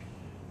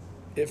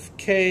 If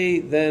K,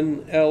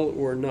 then L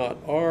or not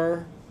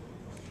R.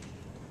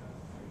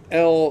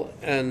 L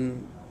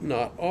and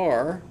not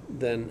R,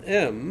 then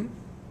M.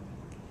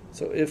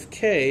 So if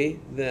K,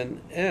 then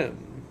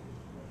M.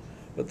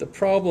 But the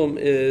problem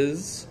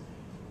is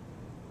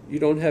you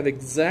don't have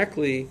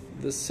exactly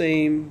the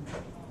same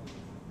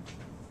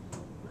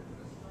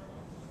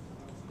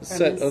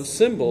set of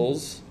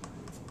symbols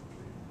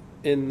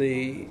in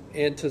the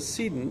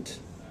antecedent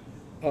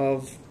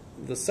of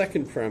the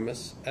second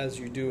premise as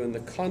you do in the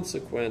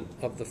consequent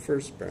of the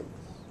first premise.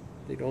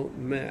 They don't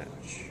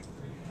match.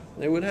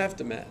 They would have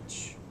to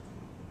match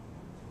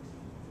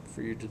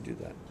for you to do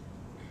that,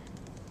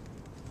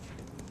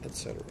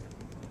 etc.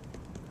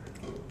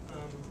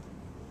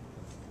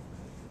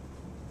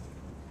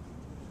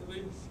 Could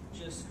we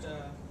just,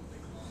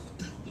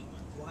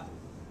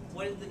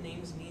 what did the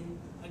names mean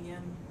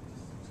again?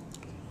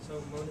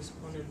 So modus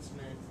ponens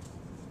meant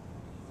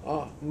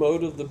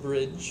Mode of the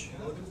bridge,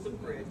 mode of the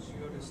bridge,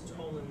 modus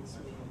tollens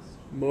means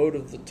mode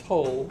of the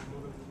toll,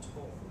 mode of the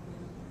toll.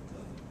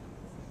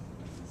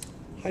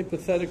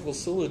 hypothetical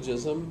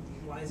syllogism.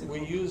 Why is it We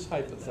called use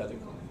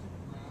hypothetical.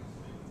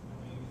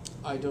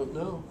 I don't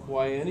know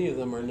why any of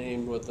them are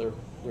named what their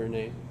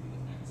name.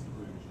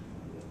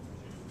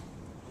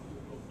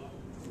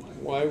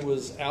 Why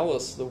was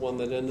Alice the one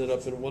that ended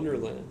up in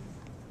Wonderland?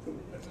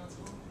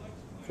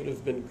 Could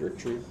have been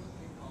Gertrude.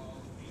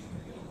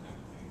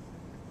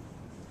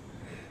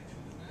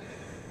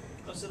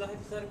 Oh, so the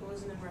hypothetical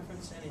isn't in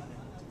reference to anything.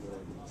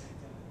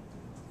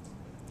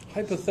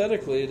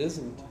 Hypothetically, it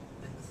isn't.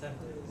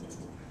 Hypothetically.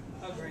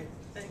 Oh, great.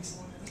 Thanks.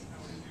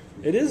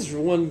 It is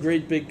one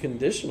great big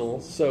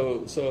conditional.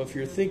 So if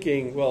you're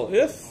thinking, well,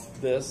 if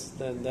this,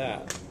 then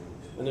that,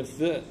 and if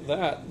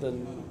that,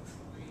 then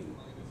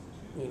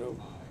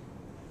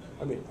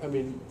I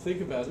mean,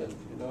 think about it.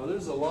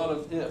 There's a lot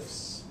of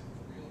ifs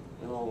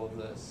in all of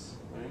this,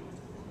 right?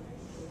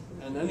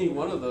 And any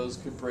one of those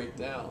could break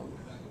down.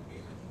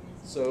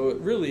 So it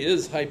really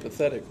is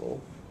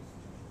hypothetical.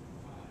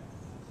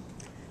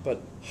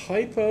 But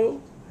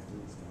hypothetical.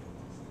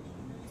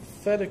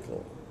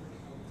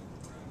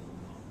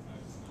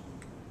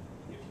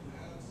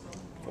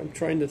 I'm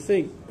trying to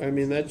think. I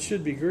mean, that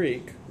should be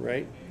Greek,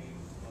 right?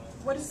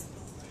 What is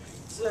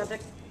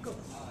thetical?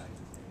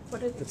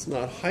 What is It's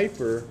not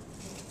hyper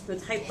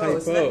with hypo?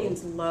 So that hypo.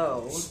 means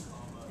low.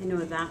 I know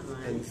that and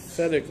one.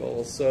 thetical.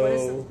 What is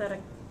So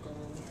thetical?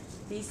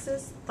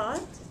 Thesis? Thought?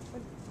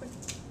 What?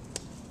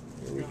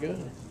 here we go.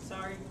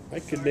 Sorry. I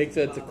could make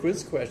that the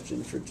quiz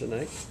question for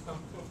tonight.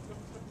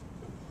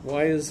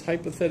 Why is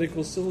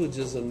hypothetical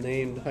syllogism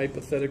named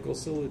hypothetical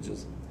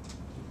syllogism?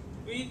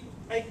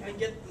 I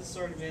get the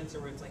sort of answer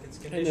where it's like it's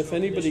conditional. And if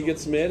anybody conditional.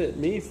 gets mad at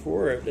me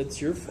for it,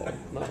 it's your fault.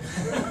 Not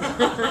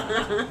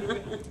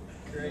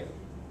Great.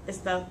 Is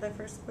that the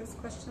first quiz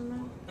question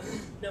then?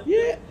 No.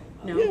 yeah.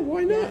 No? Yeah,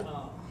 why not?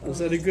 Oh. Was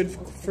that a good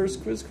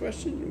first quiz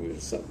question?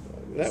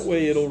 That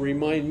way it'll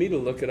remind me to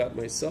look it up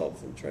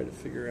myself and try to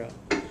figure out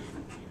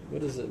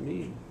what does it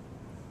mean.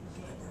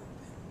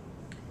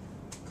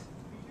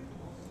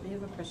 I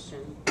have a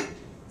question.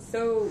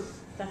 So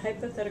the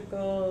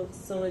hypothetical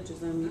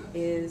syllogism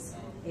is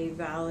a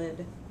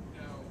valid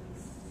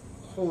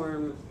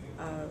form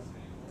of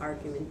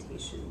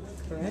argumentation,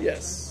 correct?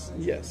 Yes,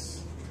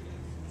 yes.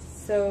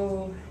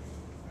 So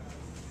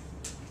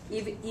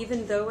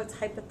even though it's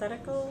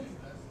hypothetical,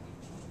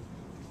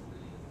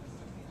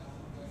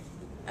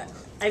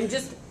 I'm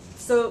just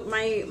so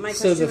my question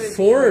So the would be,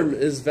 form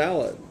is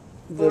valid.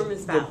 form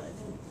is valid,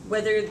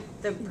 whether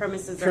the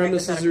premises The are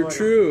premises hypothetical are or not.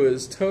 true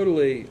is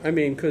totally. I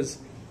mean, because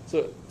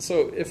so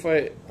if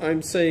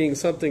I'm saying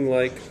something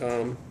like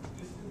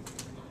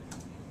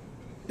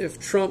if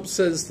Trump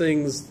says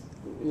things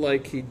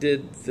like he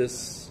did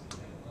this.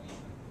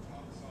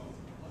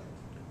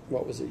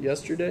 What was it,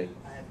 yesterday?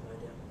 I have no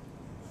idea.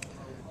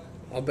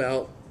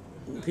 About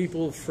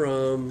people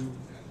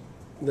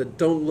that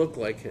don't look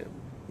like him.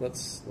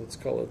 Let's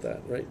call it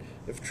that, right?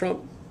 If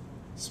Trump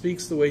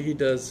speaks the way he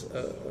does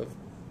of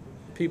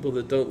people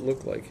that don't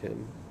look like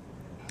him,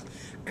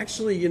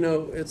 actually,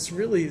 it's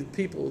really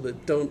people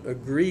that don't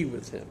agree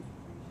with him.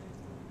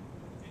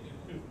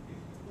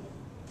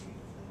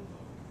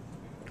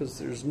 Because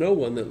there's no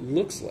one that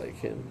looks like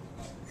him.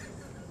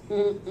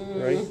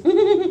 Right?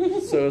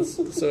 So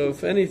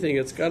if anything,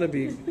 it's got to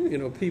be,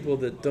 people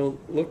that don't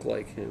look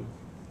like him.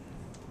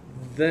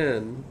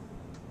 Then,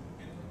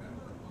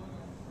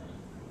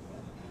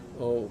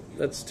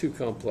 that's too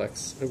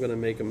complex. I'm going to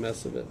make a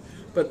mess of it.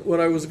 But what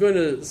I was going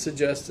to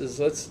suggest is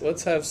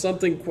let's have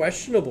something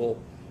questionable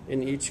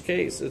in each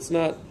case. It's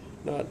not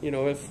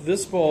if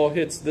this ball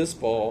hits this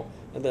ball,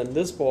 and then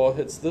this ball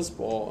hits this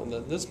ball, and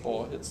then this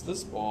ball hits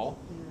this ball,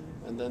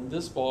 and then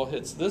this ball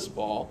hits this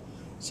ball.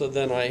 So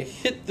then I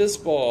hit this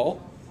ball,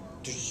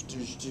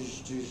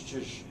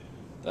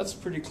 That's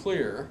pretty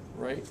clear,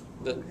 right?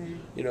 That, Okay.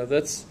 you know,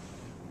 that's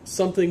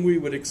something we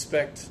would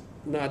expect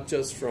not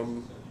just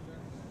from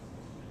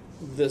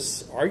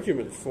this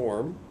argument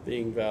form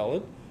being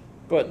valid,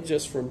 but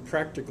just from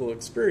practical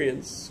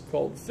experience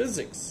called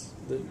physics.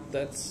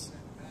 That's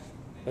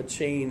a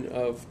chain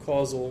of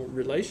causal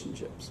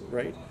relationships,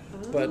 right?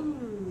 But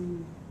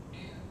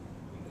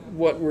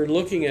what we're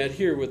looking at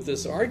here with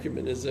this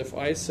argument is if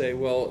I say,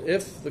 well,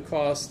 if the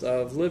cost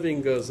of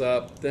living goes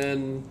up,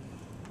 then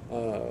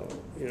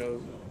you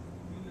know,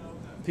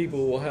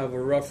 people will have a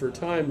rougher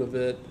time of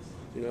it.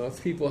 You know,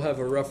 if people have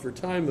a rougher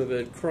time of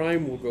it,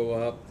 crime will go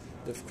up.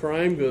 If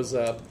crime goes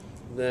up,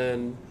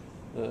 then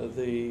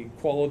the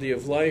quality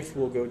of life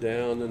will go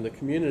down in the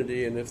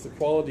community. And if the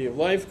quality of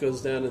life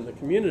goes down in the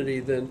community,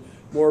 then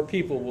more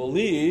people will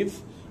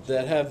leave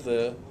that have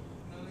the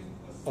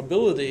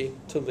ability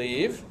to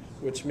leave,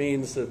 which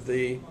means that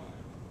the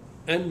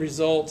end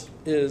result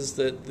is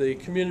that the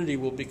community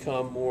will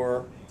become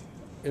more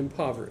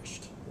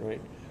impoverished,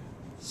 right?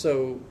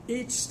 So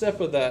each step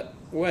of that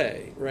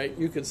way, right,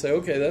 you could say,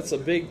 okay, that's a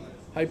big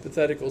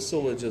hypothetical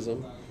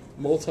syllogism,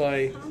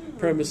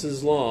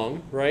 multi-premises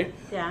long, right?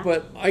 Yeah.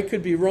 But I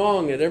could be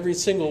wrong at every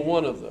single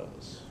one of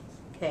those.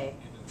 Okay.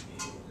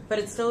 But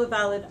it's still a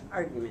valid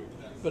argument.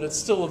 But it's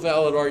still a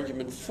valid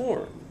argument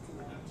form.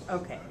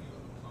 Okay.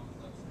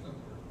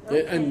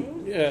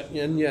 And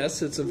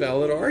yes, it's a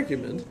valid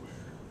argument.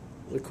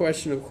 The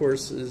question, of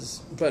course,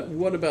 is, but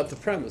what about the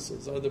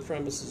premises? Are the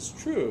premises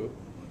true?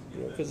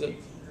 You know, because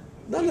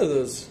none of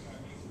those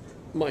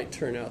might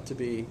turn out to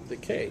be the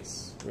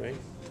case, right?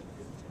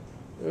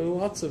 There are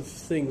lots of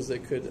things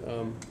that could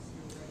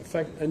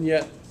affect, and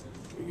yet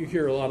you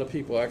hear a lot of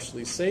people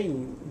actually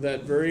saying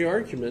that very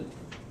argument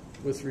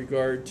with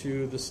regard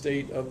to the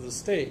state of the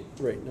state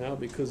right now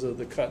because of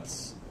the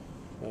cuts,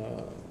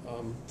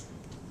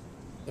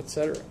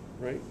 etc.,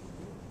 right?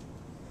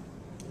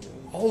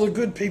 All the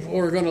good people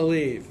are going to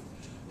leave.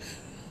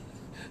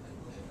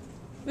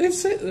 They're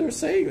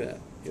saying that.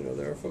 You know,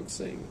 there are folks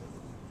saying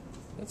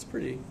that. That's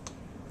pretty,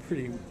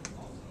 you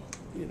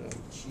know.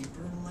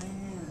 Cheaper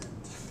land.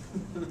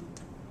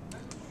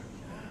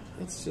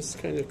 That's just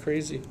kind of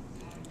crazy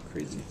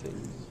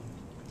things.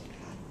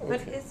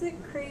 But Okay. is it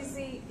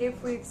crazy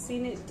if we've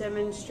seen it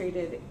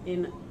demonstrated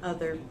in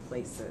other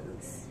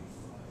places?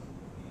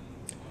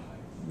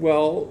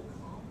 Well,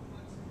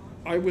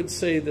 I would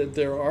say that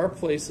there are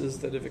places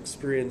that have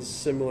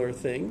experienced similar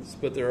things,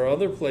 but there are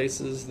other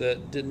places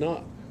that did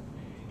not.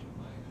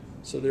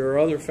 So there are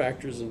other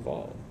factors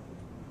involved.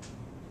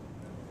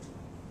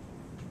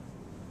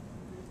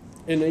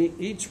 In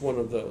each one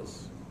of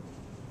those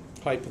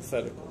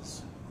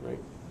hypotheticals, right?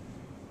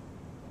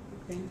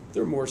 Okay.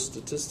 They're more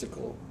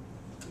statistical,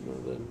 you know,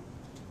 than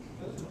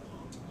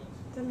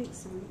That makes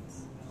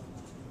sense.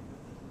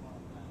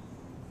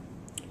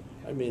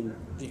 I mean,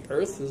 the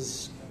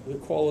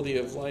quality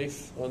of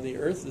life on the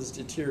earth is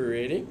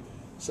deteriorating.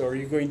 So are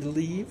you going to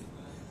leave?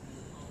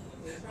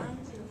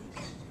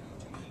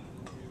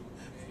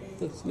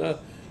 It's not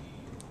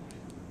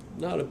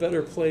a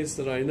better place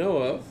that I know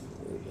of,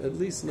 at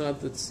least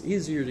not that's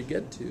easier to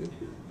get to,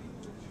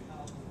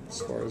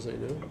 as far as I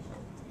know.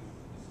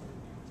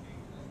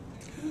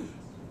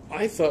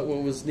 I thought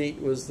what was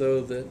neat was,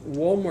 though, that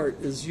Walmart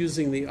is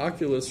using the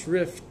Oculus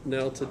Rift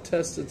now to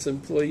test its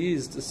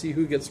employees to see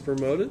who gets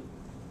promoted.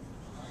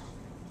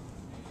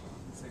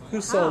 Who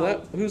saw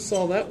that? Who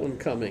saw that one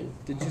coming?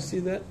 Did you see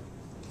that?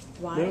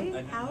 Why? No? I don't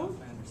know How? if I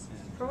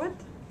understand. For what?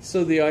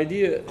 So the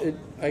idea,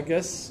 I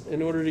guess,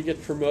 in order to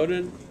get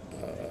promoted,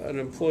 an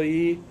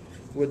employee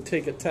would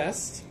take a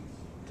test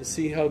to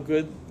see how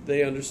good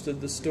they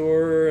understood the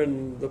store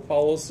and the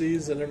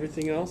policies and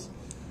everything else.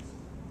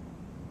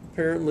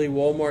 Apparently,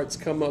 Walmart's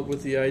come up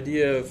with the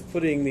idea of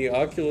putting the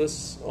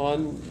Oculus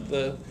on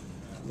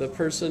the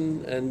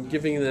person and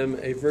giving them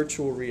a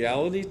virtual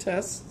reality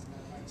test.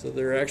 So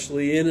they're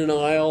actually in an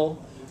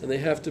aisle and they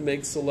have to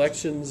make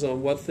selections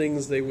on what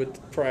things they would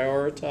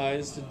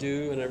prioritize to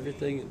do and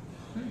everything.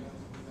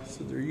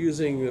 So they're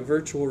using a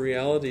virtual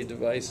reality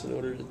device in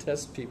order to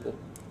test people.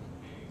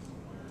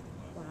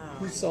 Wow.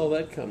 Who saw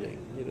that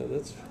coming? You know,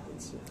 that's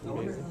I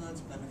wonder amazing. how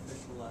that's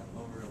beneficial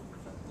over,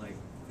 like,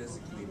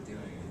 physically doing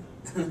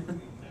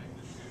it.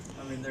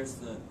 I mean, there's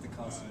the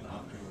cost of the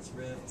Oculus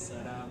Rift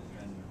set up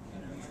and,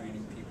 you know,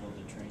 training people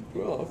to train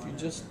people. Well, if you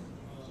just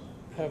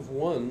have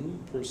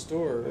one per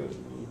store,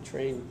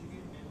 you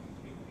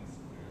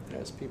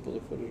ask people to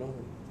put it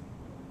on.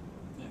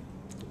 Yeah.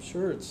 I'm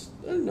sure it's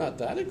not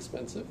that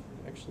expensive,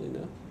 actually,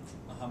 no.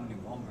 Well, how many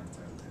Walmarts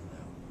are there,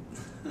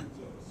 though?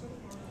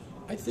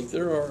 I think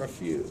there are a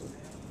few.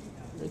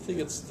 I think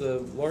it's the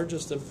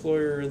largest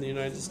employer in the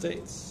United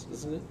States,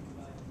 isn't it?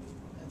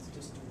 That's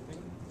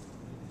disturbing.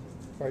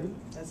 Pardon?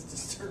 That's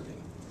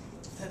disturbing.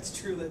 If that's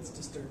true, that's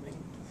disturbing.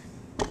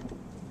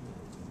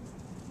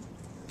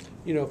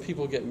 You know,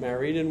 people get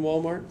married in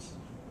Walmarts.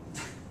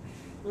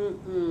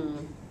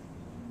 Mm-mm.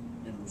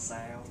 In the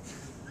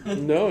South?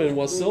 No, in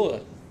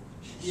Wasilla.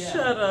 Yeah.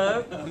 Shut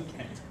up.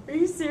 Okay. Are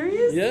you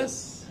serious?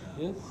 Yes.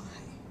 Yes.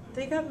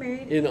 They got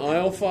married. in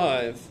aisle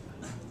 5.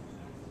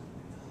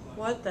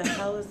 What the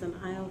hell is an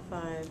aisle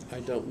 5? I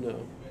don't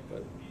know,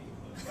 but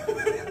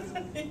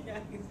Yeah.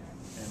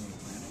 Family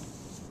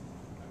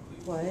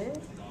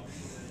planning. What?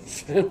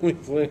 family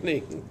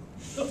planning.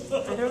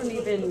 I don't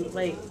even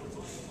like.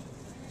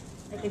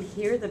 I can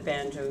hear the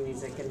banjo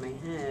music in my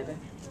head.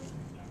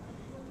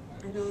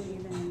 I don't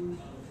even.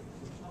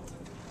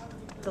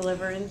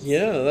 Deliverance.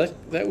 Yeah,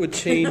 that would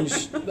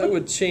change that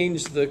would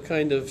change the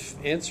kind of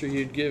answer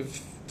you'd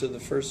give to the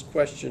first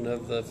question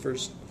of the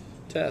first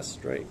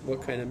test, right?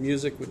 What kind of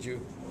music would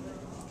you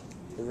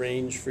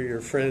arrange for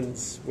your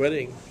friend's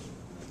wedding?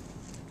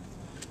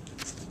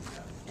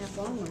 At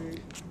Walmart.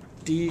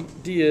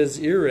 Dies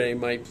Irae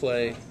might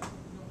play,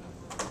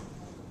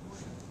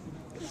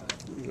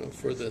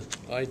 for the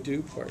I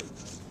do part.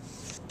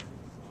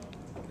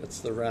 That's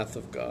the wrath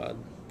of God,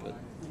 but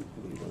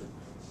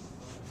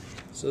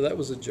so that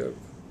was a joke,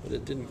 but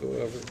it didn't go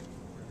over.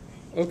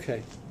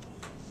 Okay,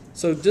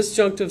 so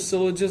disjunctive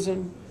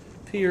syllogism,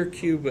 P or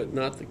Q, but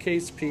not the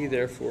case P,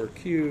 therefore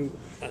Q,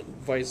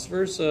 vice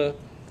versa.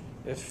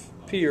 If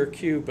P or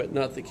Q, but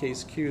not the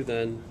case Q,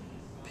 then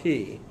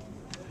P.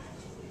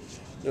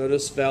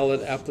 Notice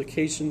valid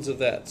applications of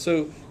that.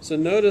 So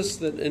notice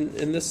that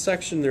in this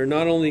section, they're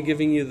not only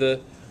giving you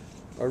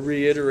a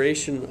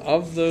reiteration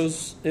of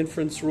those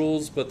inference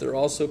rules, but they're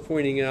also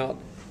pointing out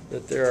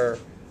that there are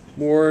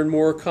more and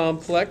more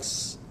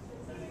complex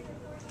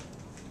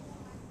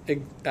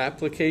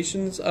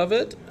applications of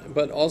it,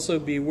 but also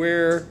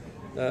beware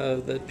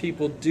that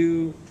people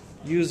do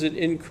use it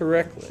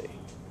incorrectly.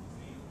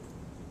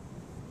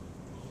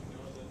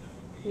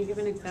 Can you give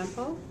an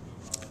example?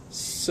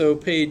 So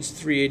page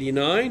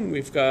 389,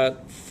 we've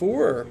got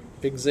 4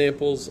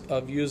 examples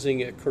of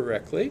using it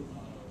correctly.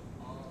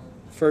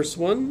 First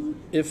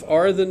one, if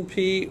R then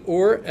P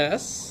or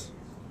S,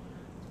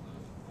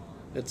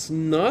 it's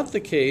not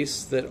the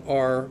case that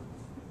R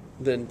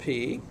then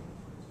P,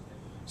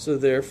 so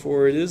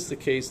therefore it is the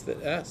case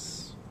that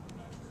S.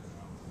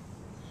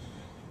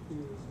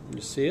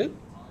 You see it?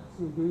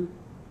 Mm-hmm.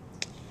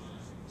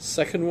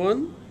 Second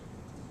one,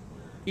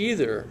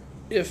 either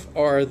if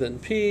R then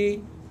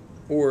P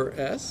or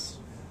S,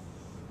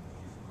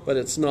 but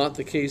it's not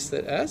the case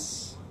that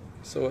S,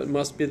 so it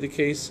must be the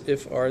case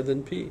if R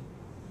then P.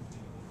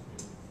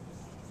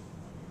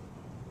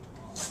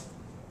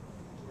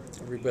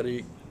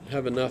 Everybody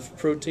have enough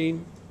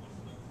protein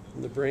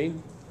in the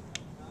brain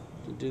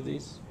to do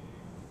these?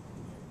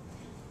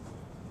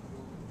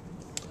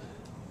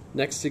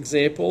 Next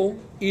example,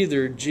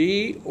 either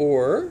G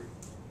or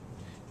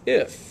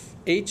if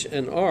H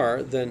and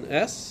R, then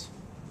S.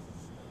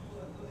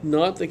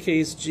 Not the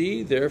case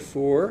G,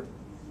 therefore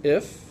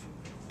if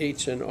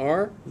H and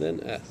R,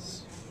 then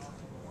S,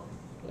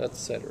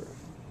 etc.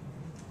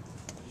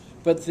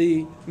 But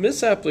the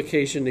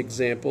misapplication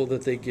example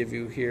that they give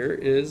you here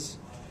is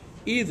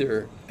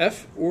either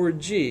F or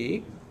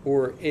G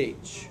or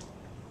H.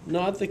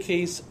 Not the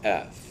case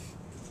F,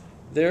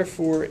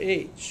 therefore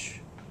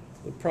H.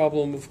 The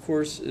problem, of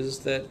course, is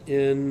that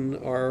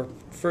in our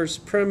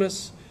first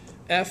premise,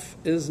 F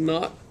is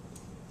not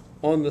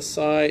on the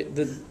side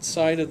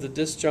of the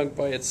disjunct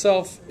by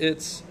itself.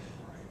 It's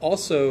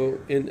also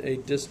in a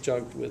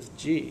disjunct with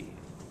G.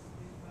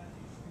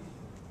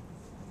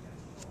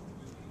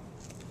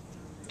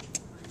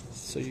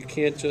 So you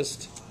can't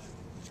just...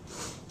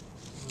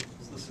 So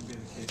this would be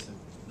the case of,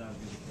 that would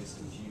be the case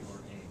of G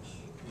or H.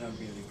 That would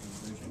be the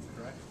conclusion,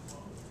 correct?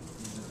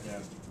 If you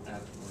have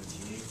F or G,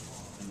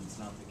 and it's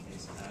not the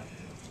case of F.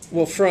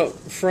 Well,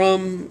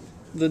 from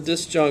the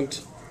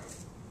disjunct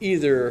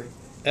either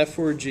F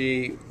or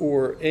G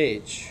or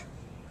H,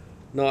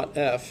 not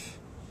F,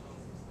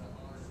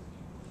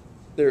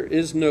 there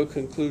is no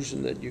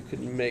conclusion that you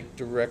can make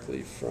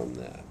directly from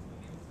that.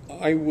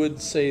 I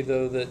would say,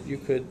 though, that you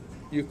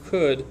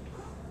could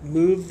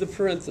move the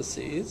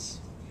parentheses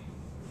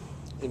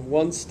in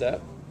one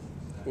step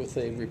with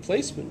a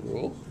replacement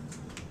rule,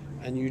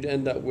 and you'd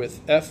end up with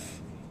F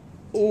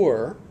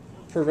or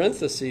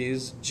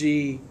parentheses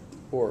G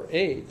or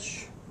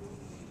H.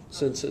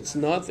 Since it's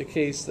not the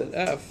case that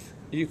F,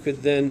 you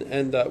could then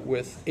end up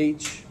with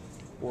H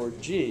or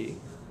G,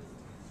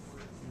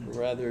 or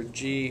rather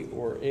G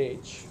or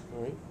H,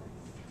 right?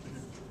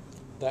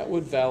 That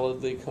would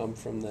validly come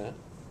from that.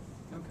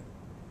 Okay.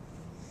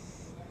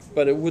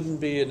 But it wouldn't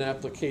be an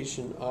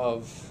application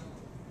of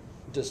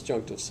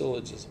disjunctive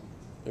syllogism.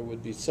 There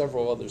would be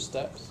several other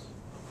steps.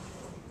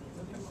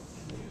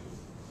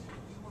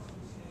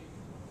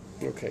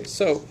 Okay,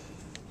 so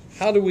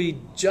how do we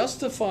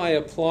justify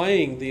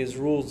applying these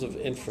rules of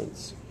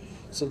inference?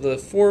 So the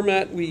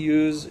format we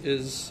use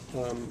is,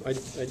 I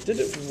did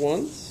it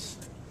once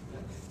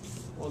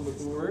on the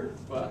board,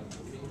 but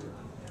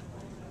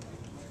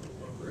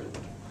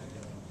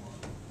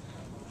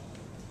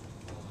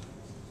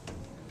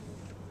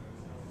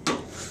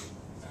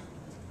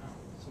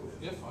so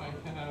if I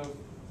have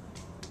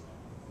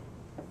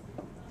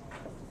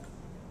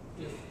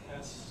if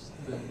S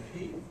then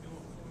P,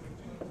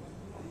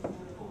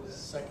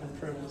 second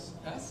premise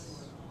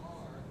S,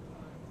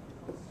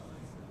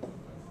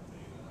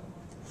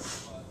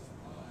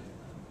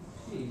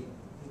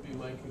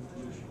 my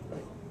conclusion,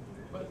 right?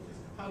 But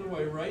how do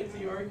I write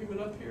the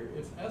argument up here?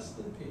 If S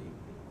then P,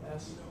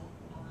 S,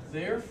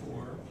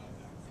 therefore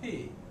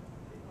P.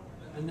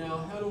 And now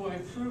how do I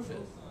prove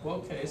it? Well,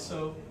 okay,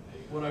 so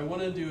what I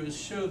want to do is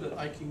show that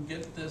I can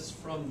get this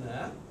from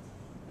that,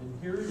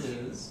 and here it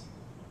is,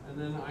 and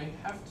then I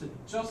have to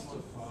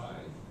justify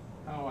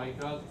how I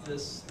got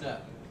this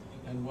step.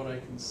 And what I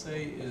can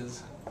say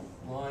is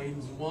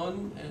lines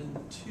 1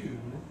 and 2,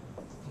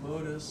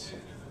 modus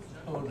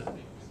ponens.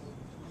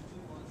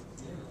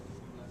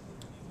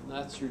 And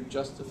that's your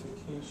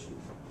justification.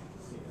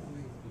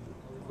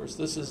 Of course,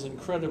 this is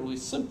incredibly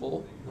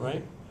simple,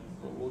 right?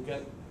 But we'll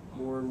get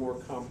more and more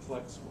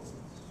complex ones.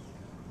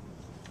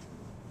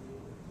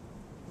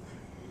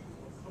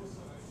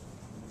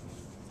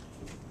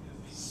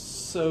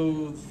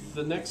 So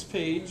the next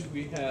page,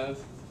 we have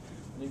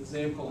an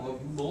example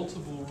of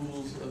multiple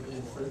rules of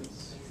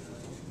inference.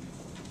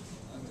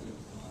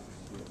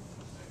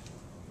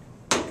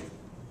 This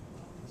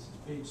is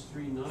page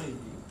 390.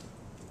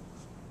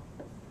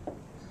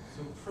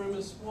 So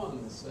premise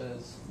 1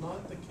 says,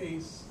 not the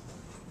case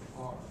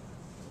R.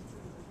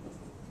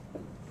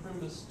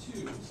 Premise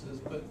 2 says,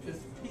 but if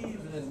P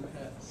then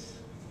S.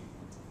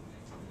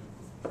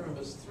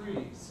 Premise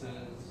 3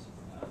 says,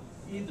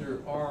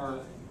 either R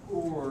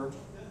or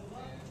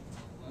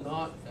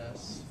not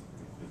S.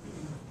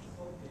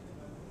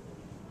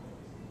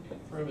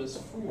 Premise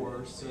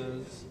 4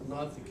 says,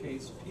 not the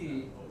case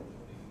P,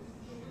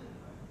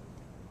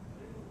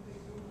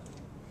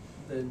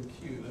 then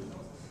Q.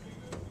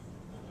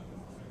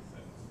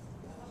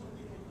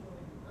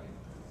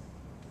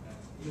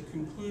 The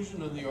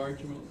conclusion of the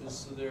argument is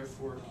so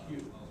therefore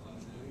Q.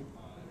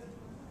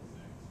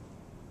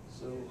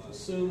 So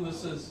assume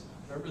this is,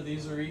 remember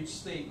these are each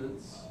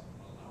statements,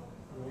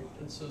 right?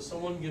 And so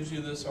someone gives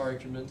you this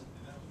argument,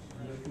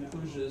 and the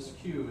conclusion is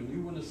Q, and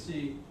you want to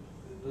see,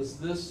 does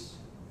this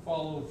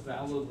follow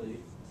validly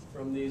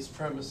from these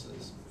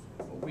premises?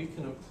 Well, we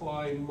can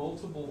apply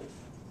multiple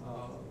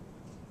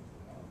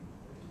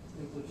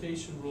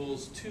implication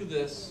rules to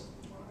this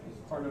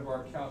as part of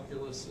our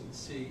calculus and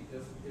see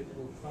if it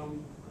will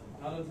come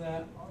out of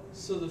that.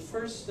 So the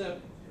first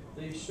step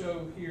they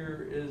show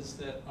here is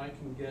that I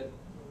can get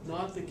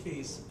not the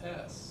case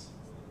S.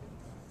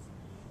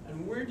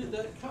 And where did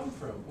that come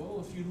from?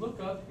 Well, if you look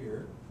up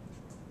here,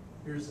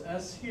 here's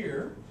S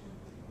here,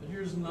 but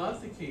here's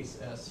not the case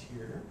S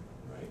here,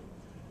 right?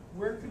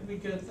 Where could we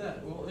get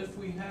that? Well, if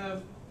we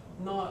have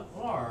not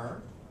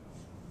R,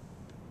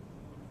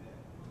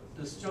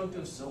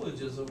 disjunctive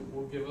syllogism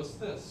will give us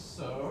this.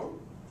 So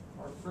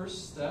our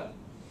first step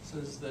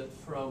says that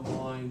from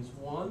lines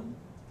 1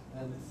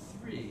 and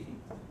 3,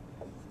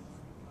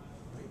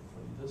 right,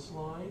 from this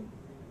line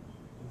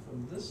and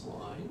from this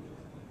line,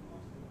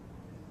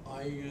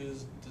 I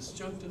used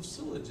disjunctive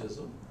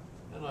syllogism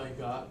and I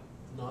got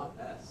not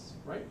S,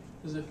 right?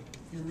 Because if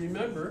you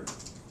remember,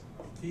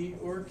 P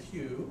or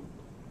Q,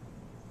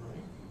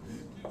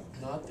 right,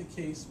 not the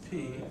case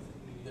P,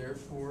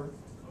 therefore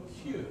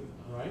Q,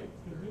 right?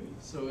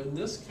 So in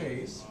this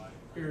case,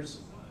 here's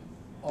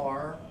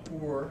R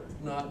or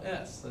not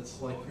S.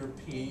 That's like your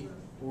P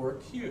or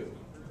Q,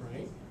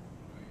 right?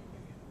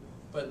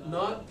 But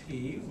not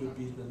P would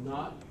be the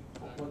not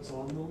what's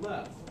on the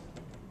left.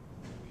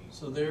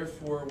 So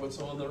therefore, what's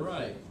on the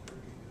right?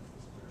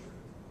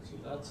 So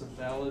that's a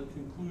valid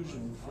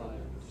conclusion from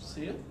it.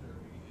 See it?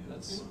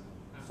 That's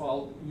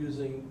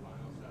using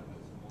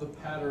the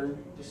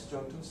pattern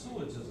disjunctive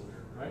syllogism,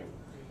 right?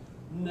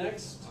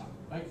 Next,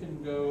 I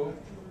can go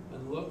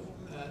and look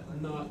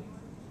at not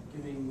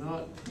getting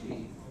not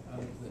P out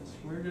of this.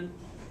 Where did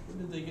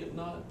they get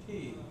not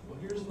P? Well,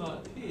 here's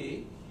not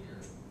P,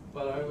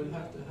 but I would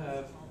have to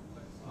have,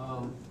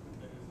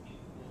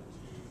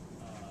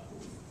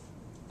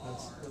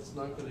 that's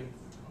not going to,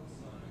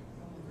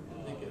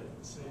 where did they get it?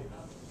 Let's see.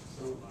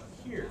 So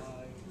here,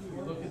 if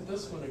you look at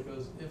this one, it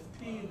goes, if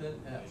P, then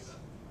S.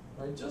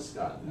 I just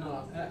got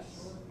not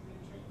S.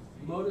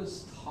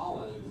 Modus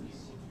tollens,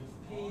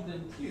 if P,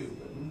 then Q,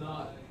 but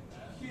not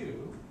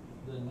Q,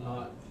 then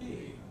not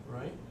P,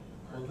 right?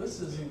 Well, this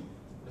isn't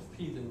if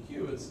P then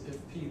Q, it's if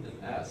P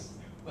then S,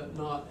 but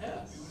not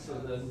S, so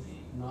then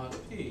not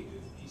P.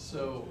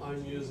 So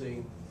I'm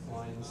using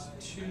lines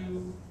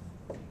 2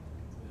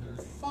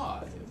 and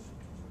 5,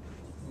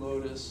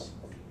 modus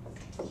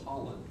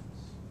tollens.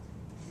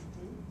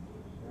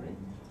 Right?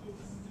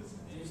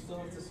 You still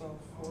have to solve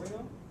 4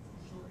 though?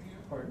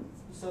 Pardon?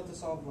 You still have to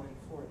solve line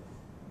 4.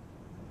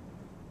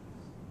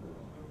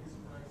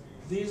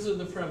 These are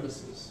the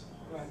premises.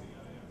 Right.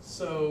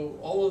 So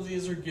all of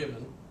these are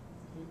given,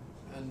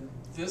 and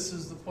this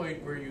is the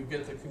point where you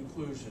get the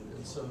conclusion.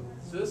 And so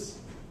this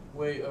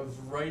way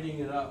of writing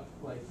it up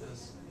like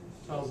this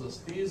tells us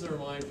these are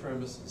my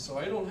premises. So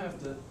I don't have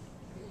to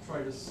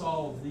try to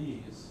solve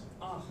these.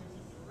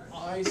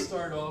 I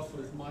start off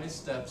with my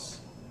steps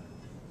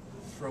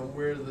from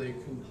where the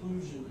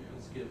conclusion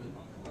is given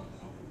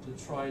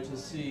to try to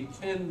see,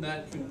 can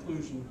that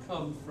conclusion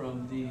come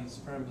from these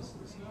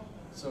premises?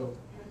 So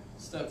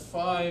step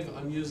 5,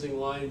 I'm using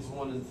lines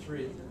 1 and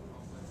 3.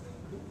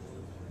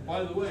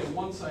 by the way,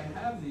 once I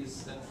have these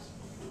steps,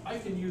 I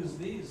can use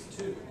these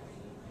too,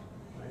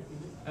 right?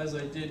 As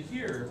I did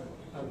here,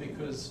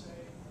 because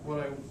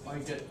what I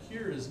get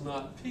here is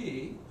not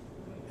P,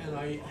 and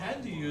I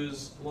had to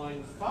use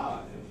line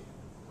 5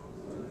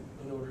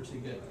 in order to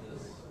get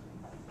this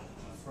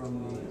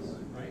from these,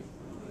 right?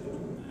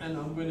 And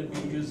I'm going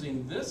to be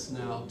using this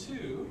now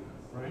too,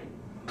 right?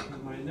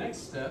 And my next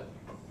step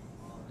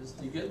is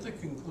to get the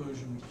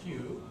conclusion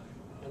Q,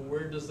 and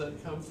where does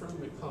that come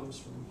from? It comes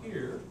from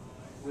here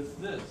with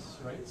this,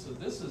 right? So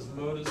this is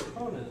modus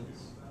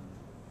ponens.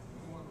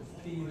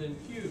 If P then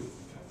Q,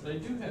 but I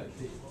do have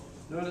P.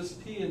 Notice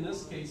P in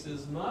this case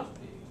is not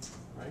P,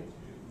 right?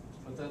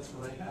 But that's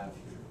what I have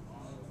here.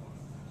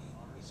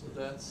 So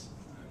that's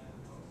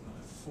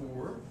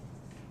 4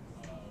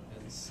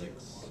 and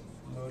 6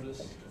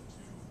 modus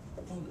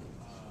ponens.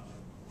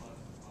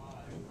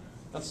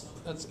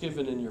 That's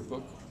given in your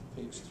book,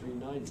 page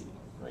 390,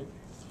 right?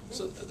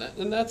 So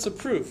and that's a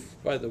proof,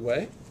 by the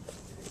way.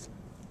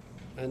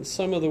 And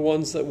some of the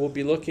ones that we'll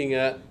be looking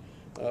at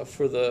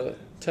for the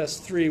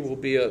test 3 will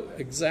be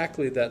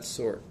exactly that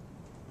sort.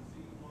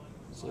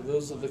 So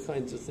those are the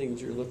kinds of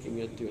things you're looking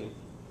at doing.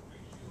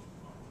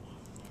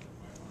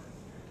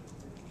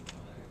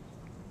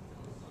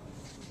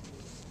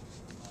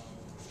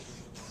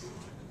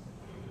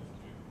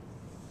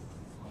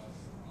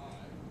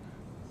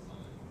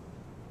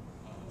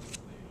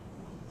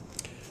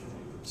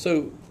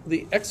 So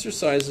the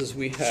exercises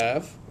we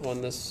have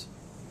on this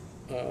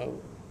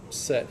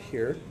set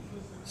here,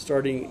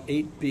 starting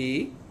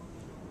 8B,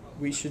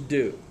 we should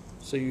do.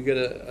 So you get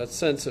a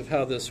sense of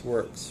how this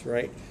works,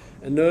 right?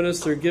 And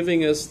notice they're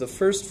giving us the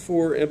first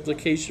 4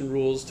 implication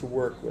rules to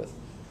work with.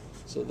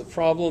 So the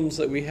problems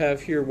that we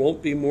have here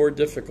won't be more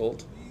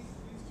difficult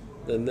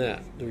than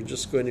that. They're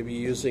just going to be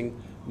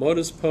using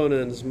modus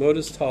ponens,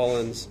 modus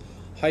tollens,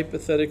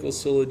 hypothetical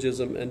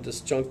syllogism, and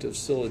disjunctive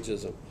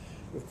syllogism.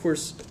 Of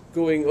course,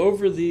 going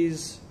over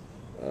these,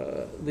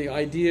 the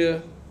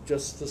idea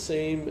just the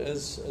same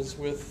as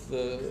with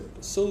the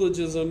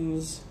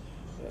syllogisms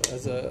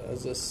as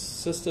a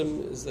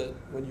system is that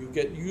when you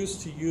get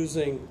used to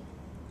using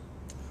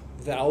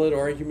valid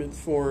argument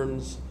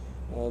forms,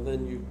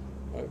 then you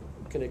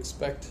can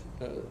expect,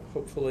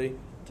 hopefully,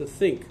 to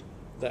think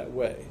that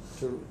way,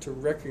 to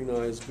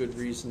recognize good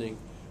reasoning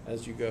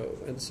as you go.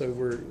 And so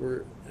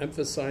we're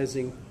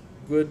emphasizing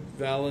good,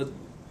 valid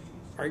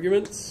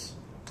arguments.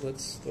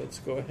 Let's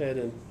go ahead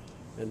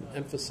and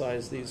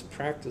emphasize these,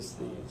 practice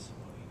these.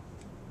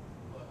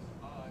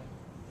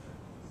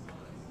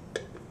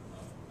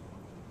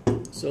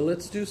 So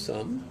let's do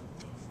some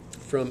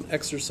from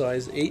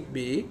exercise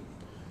 8B.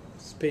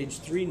 It's page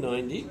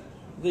 390.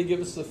 They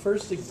give us the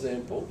first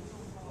example.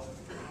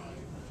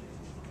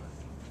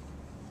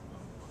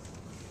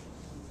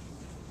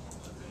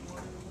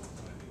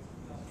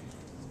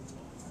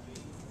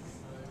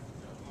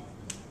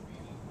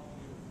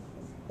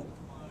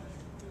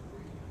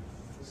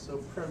 So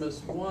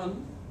premise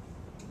 1,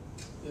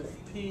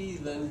 if P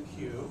then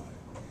Q.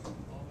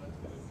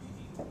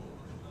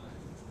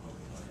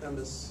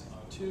 Premise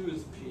 2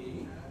 is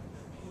P.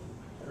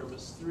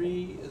 Premise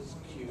 3 is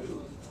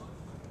Q.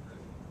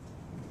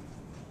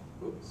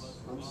 Oops,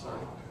 I'm sorry.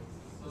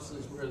 This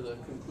is where the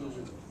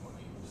conclusion.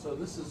 So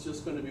this is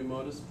just going to be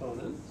modus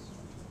ponens.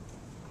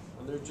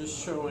 And they're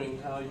just showing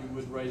how you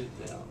would write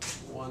it down.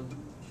 1,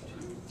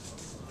 2, and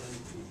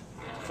P.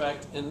 In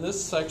fact, in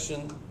this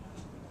section,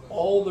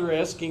 all they're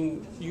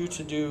asking you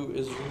to do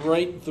is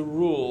write the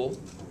rule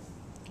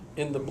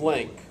in the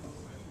blank.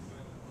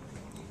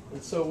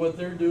 And so what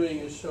they're doing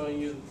is showing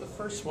you that the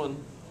first one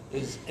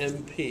is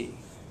MP,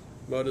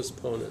 modus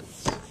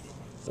ponens.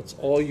 That's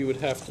all you would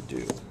have to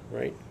do,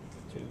 right,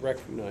 to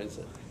recognize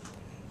it.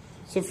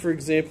 So for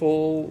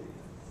example,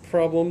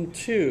 problem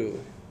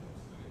 2.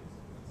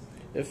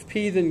 If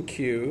P then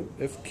Q,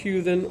 if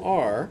Q then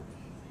R,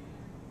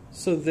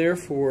 so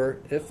therefore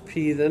if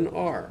P then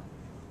R.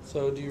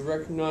 So do you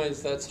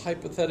recognize that's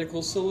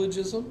hypothetical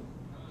syllogism?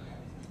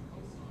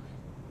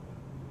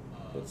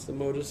 That's the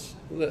modus.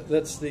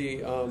 That's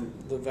the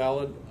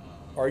valid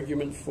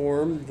argument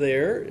form.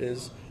 There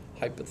is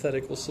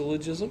hypothetical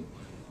syllogism.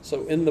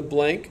 So in the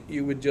blank,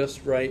 you would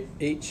just write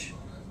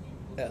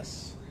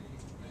HS.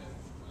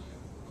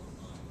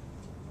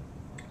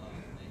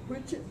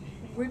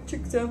 Which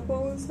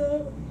example was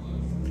that?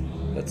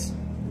 That's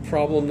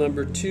problem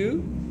number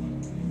 2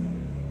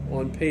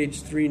 on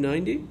page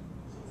 390.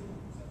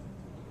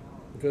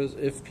 It goes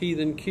if P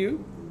then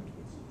Q,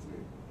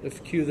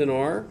 if Q then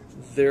R,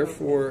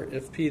 therefore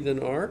if P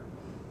then R.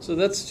 So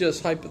that's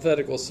just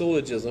hypothetical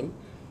syllogism.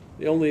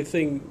 The only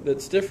thing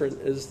that's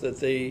different is that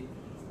they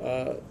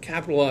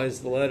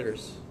capitalize the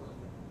letters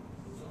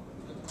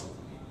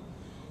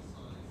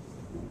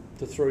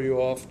to throw you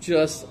off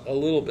just a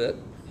little bit.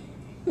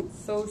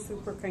 So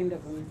super kind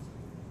of them.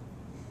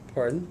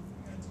 Pardon?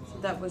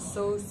 That was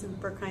so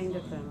super kind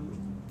of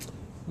them.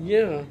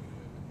 Yeah.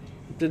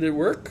 Did it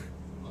work?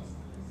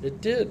 It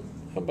did.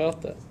 How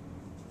about that?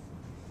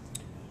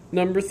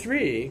 Number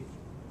 3,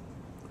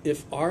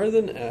 if R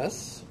then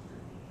S,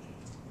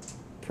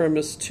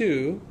 Premise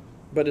 2,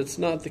 but it's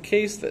not the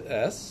case that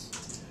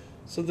S.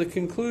 So the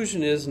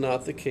conclusion is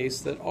not the case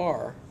that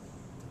R.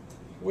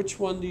 Which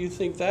one do you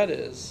think that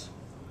is?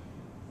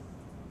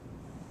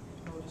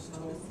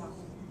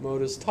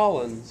 Modus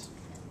tollens.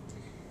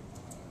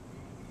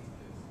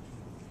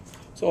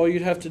 So all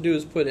you'd have to do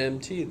is put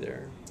MT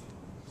there.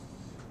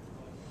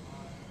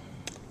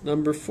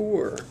 Number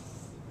 4.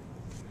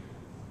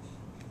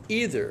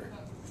 Either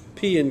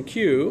P and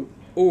Q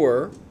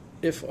or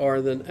if R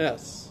then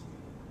S.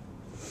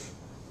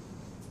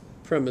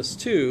 Premise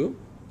 2.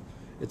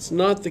 It's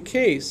not the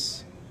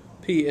case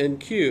P and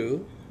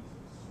Q,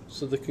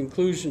 so the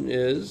conclusion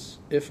is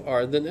if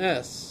R then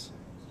S.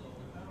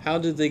 How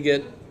did they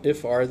get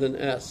if R then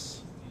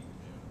S?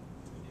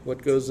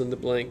 What goes in the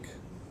blank?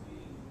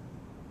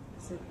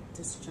 Is it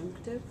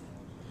disjunctive?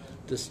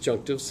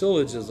 Disjunctive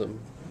syllogism.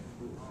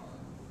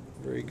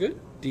 Very good.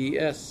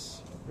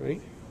 DS,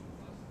 right?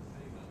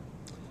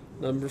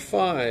 Number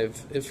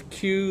 5. If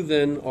Q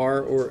then R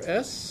or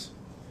S,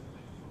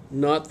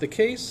 not the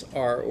case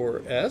R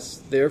or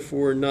S,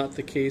 therefore not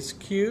the case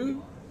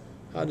Q.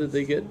 How did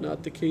they get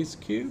not the case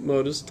Q?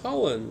 Modus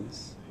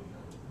tollens.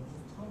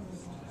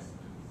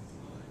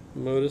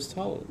 Modus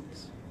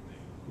tollens.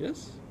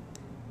 Yes?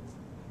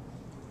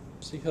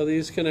 See how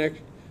these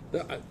connect?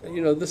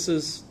 You know, this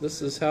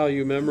is how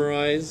you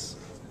memorize.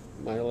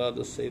 Am I allowed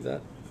to say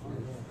that?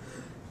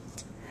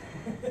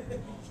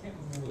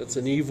 That's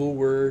an evil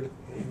word.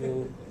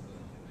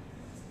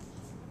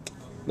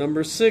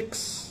 Number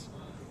 6.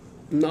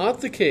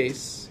 Not the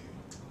case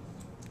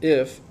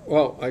if,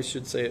 well, I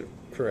should say it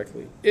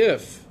correctly.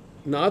 If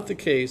not the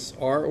case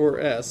R or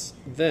S,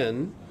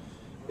 then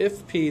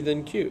if P,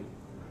 then Q.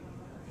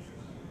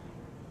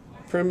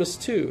 Premise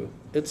 2.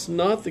 It's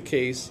not the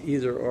case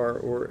either R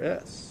or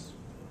S.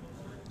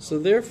 So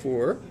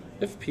therefore,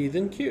 if P,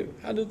 then Q.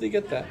 How did they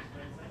get that?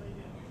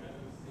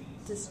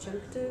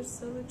 Disjunctive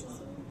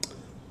syllogism?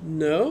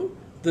 No,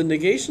 the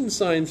negation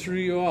sign threw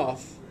you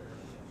off.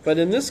 But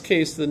in this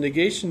case, the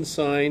negation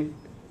sign,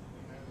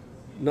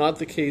 not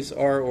the case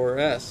R or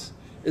S,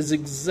 is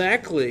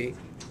exactly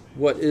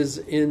what is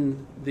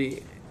in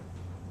the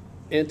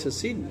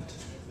antecedent.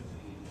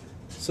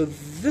 So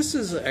this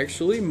is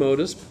actually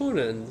modus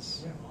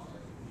ponens,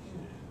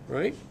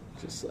 right?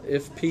 Just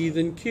if P,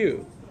 then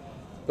Q.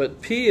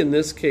 But P in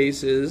this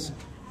case is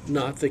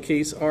not the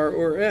case R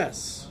or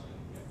S.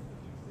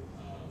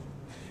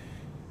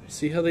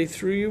 See how they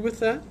threw you with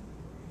that?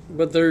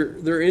 But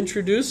they're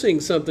introducing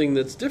something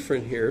that's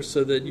different here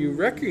so that you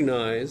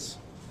recognize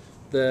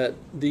that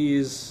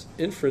these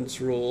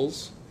inference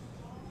rules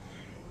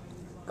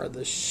are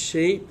the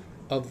shape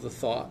of the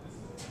thought,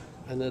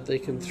 and that they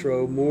can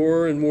throw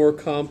more and more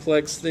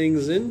complex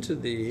things into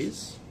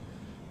these,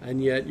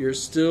 and yet you're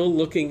still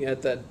looking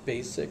at that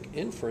basic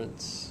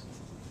inference,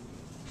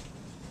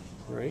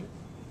 right?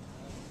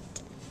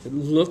 It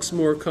looks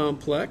more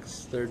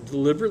complex. They're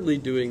deliberately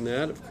doing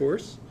that, of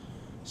course,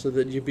 so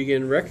that you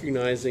begin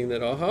recognizing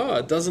that, aha,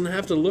 it doesn't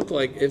have to look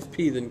like if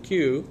P then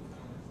Q,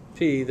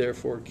 P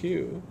therefore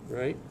Q,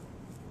 right?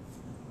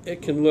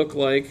 It can look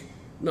like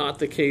not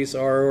the case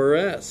R or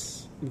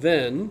S,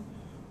 then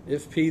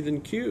if P then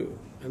Q.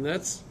 And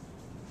that's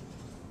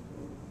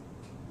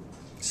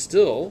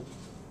still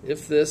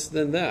if this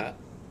then that.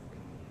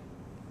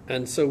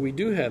 And so we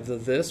do have the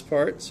this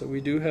part, so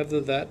we do have the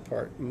that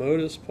part,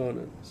 modus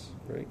ponens,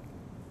 right?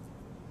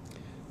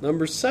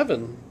 Number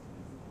 7,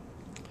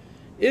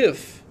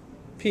 if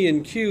P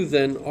and Q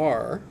then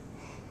R,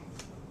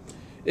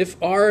 if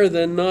R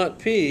then not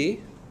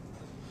P,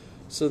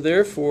 so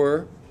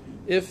therefore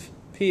if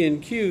P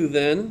and Q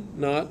then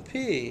not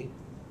P.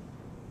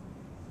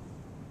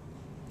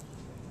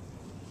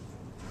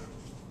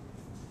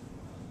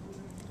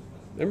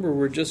 Remember,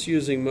 we're just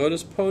using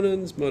modus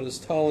ponens, modus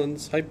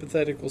tollens,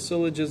 hypothetical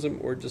syllogism,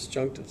 or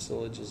disjunctive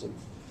syllogism.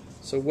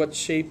 So what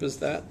shape is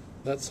that?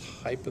 That's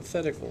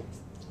hypothetical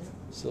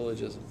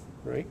syllogism,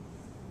 right?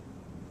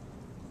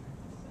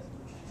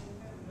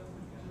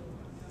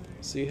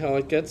 See how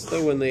it gets,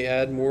 though, when they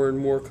add more and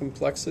more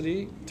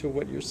complexity to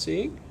what you're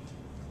seeing?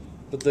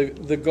 But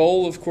the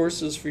goal, of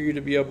course, is for you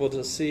to be able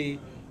to see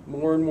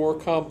more and more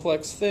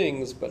complex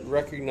things, but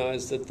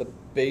recognize that the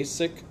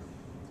basic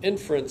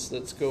inference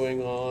that's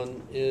going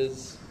on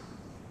is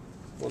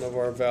one of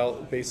our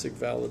basic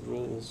valid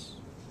rules,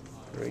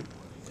 right?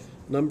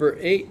 Number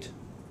 8,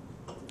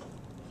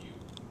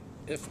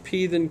 if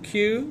P then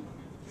Q,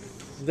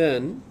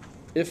 then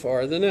if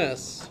R then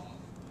S.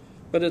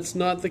 But it's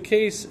not the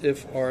case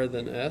if R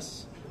then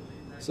S,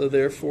 so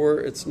therefore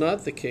it's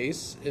not the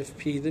case if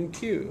P then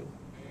Q.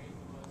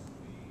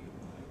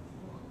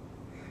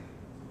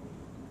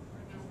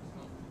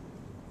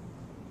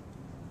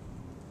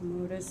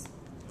 Modus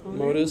ponens?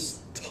 Modus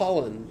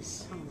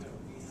tollens.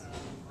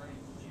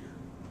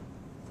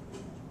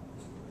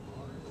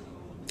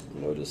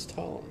 Modus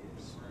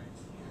tollens.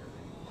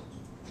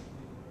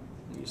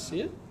 You see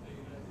it?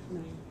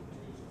 No.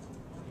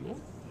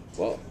 No?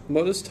 Well,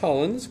 modus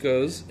tollens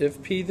goes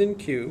if P then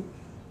Q,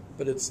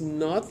 but it's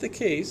not the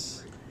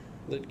case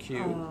that Q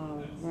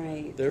Oh.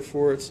 Right,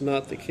 Therefore, it's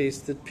not the case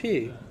that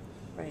P.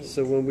 right.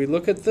 So when we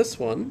look at this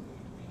one,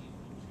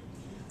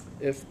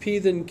 if P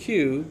then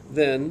Q,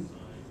 then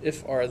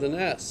if R then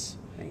S.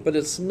 Right. But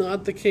it's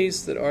not the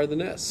case that R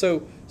then S.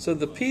 So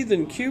the P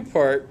then Q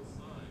part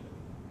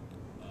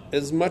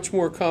is much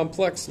more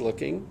complex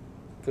looking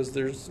because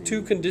there's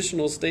two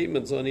conditional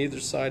statements on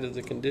either side of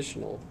the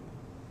conditional.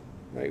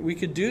 Right? We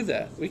could do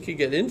that. We could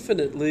get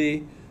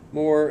infinitely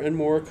more and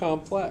more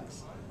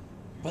complex.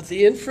 But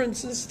the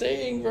inference is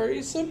staying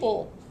very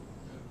simple.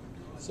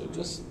 So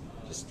just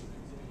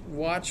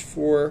watch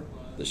for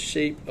the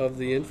shape of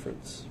the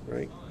inference,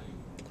 right?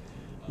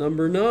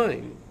 Number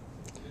 9.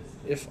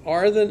 If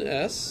R then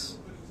S,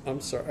 I'm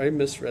sorry, I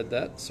misread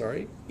that,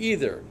 sorry.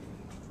 Either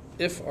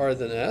if R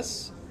then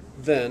S,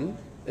 then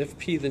if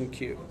P then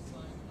Q.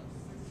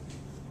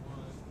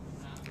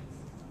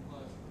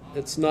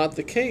 It's not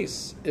the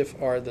case if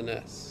R then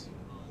S.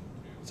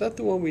 Is that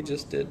the one we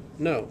just did?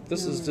 No,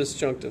 this is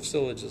disjunctive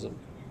syllogism.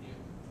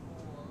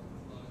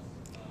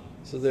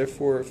 So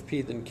therefore, if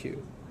P then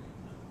Q.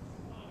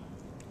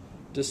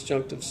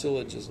 Disjunctive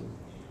syllogism.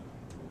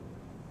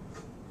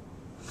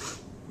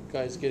 You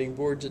guys getting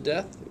bored to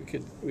death?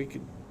 We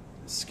could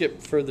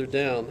skip further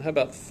down. How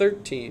about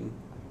 13?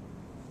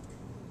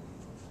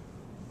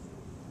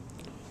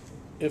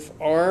 If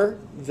R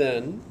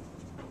then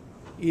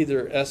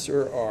either S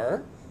or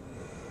R.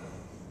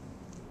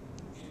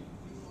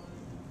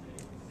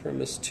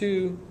 Premise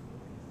 2.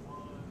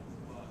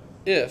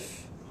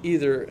 If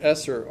either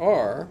S or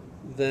R,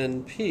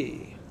 then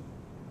P.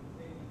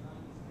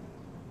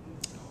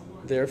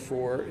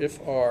 Therefore, if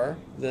R,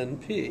 then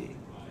P.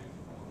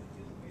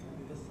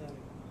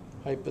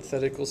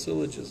 Hypothetical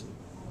syllogism.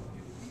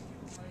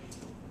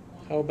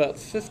 How about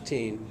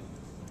 15?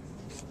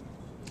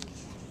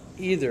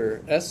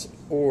 Either S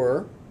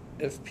or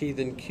if P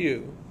then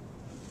Q.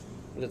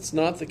 But it's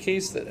not the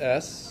case that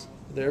S,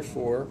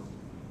 therefore,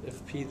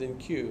 if P then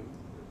Q.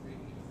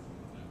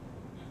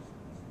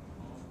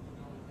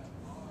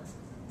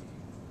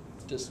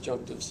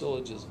 Disjunctive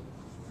syllogism.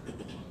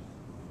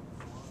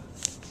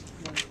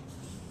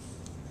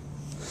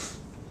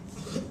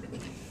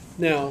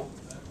 Now,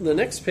 the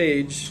next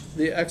page,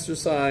 the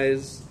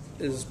exercise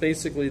is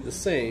basically the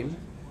same,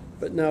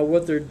 but now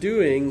what they're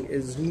doing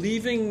is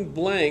leaving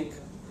blank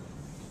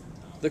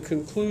the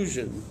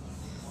conclusion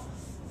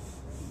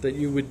that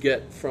you would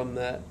get from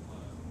that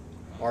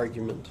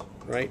argument,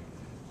 right?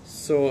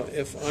 So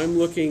if I'm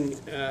looking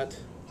at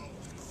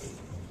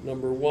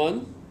number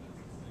 1,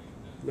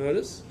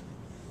 notice,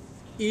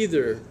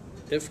 either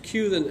if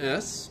Q then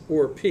S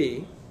or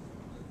P,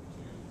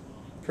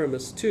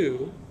 premise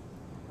 2,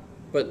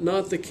 but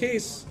not the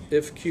case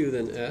if Q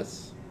then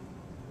S.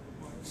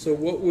 So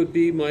what would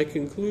be my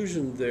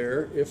conclusion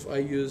there if I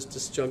use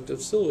disjunctive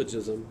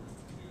syllogism?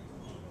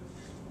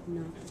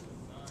 No.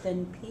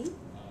 Then P?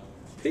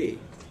 P.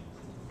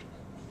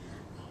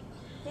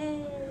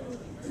 Yay.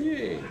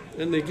 Yay.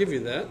 And they give you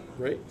that,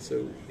 right?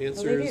 So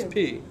answer Well, they is do.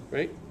 P,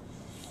 right?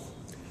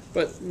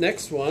 But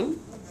next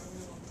one,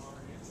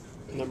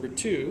 number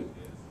 2,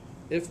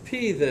 if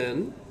P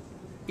then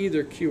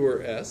either Q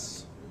or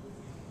S,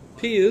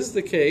 P is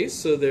the case,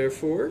 so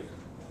therefore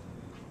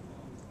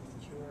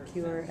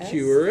Q or S?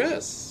 Q or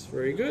S.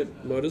 Very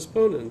good. Modus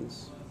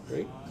ponens,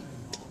 right?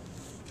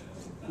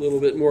 A little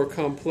bit more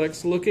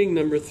complex looking.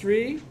 Number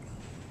 3,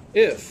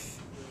 if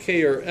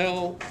K or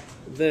L,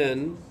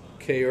 then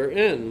K or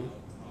N.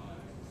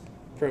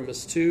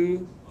 Premise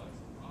 2,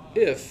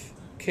 if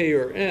K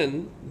or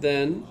N,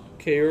 then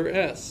K or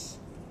S.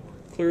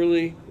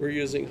 Clearly, we're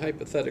using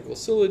hypothetical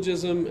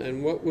syllogism,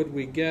 and what would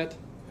we get?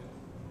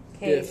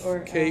 K If or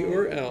K L,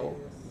 or L,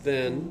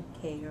 then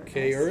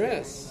K or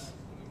S.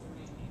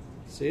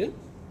 See it?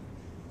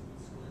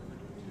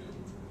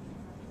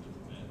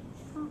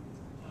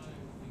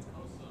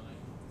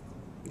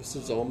 This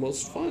is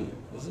almost fun,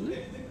 isn't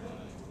it?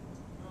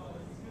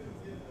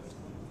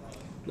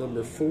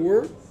 Number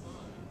 4,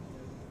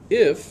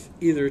 if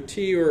either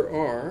T or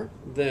R,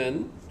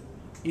 then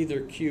either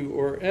Q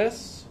or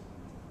S.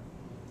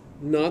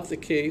 Not the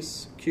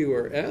case Q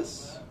or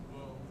S.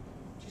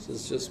 This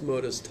is just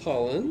modus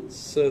tollens,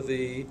 so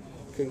the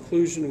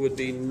conclusion would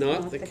be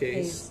not the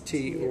case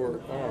T or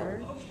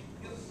R.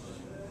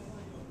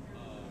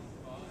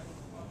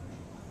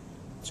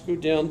 Let's go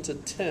down to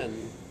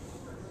 10.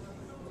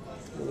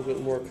 A little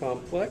bit more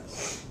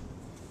complex.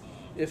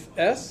 If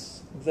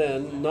S,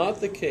 then not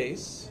the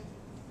case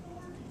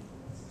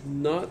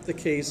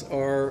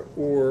R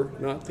or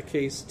not the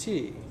case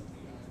T.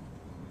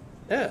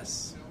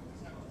 S.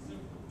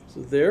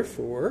 So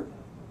therefore,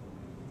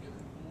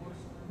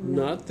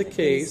 not the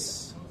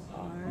case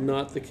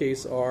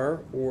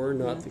R or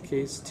not the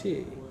case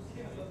T.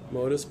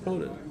 Modus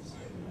ponens,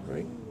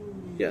 right?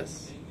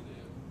 Yes.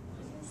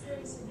 Is there a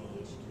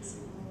negation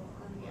symbol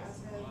on the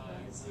outside of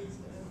parentheses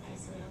of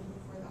S1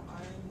 before the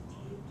R and the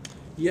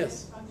T? Yes.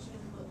 Does this function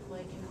look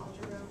like an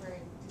algebra where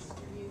it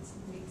distributes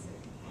and makes it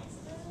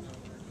positive?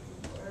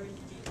 Or is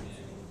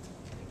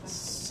it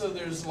So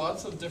there's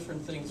lots of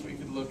different things we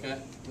could look at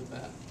with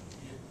that.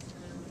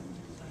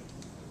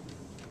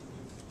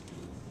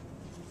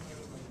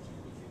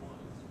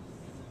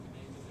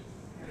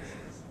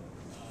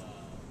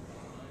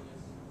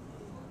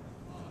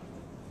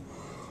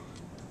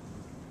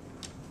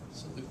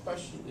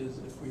 question is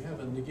if we have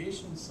a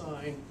negation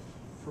sign,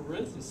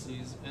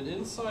 parentheses, and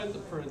inside the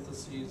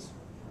parentheses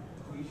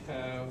we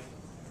have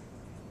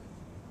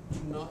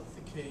not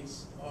the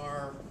case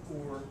R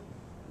or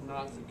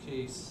not the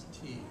case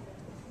T.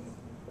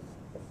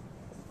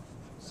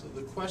 So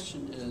the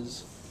question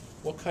is,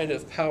 what kind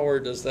of power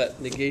does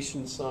that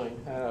negation sign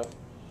have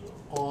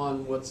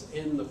on what's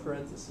in the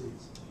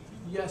parentheses?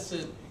 Yes,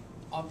 it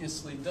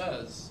obviously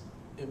does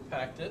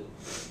impact it.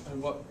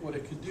 And what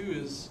it could do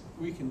is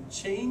we can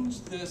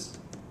change this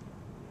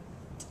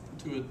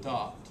to a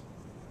dot.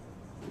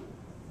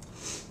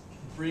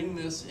 Bring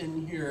this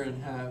in here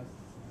and have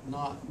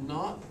not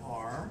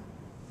R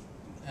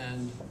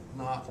and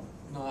not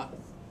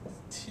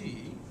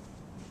T.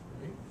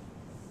 Right?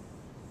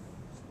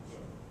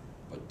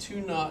 But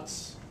two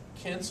knots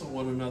cancel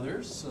one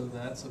another, so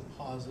that's a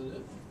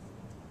positive.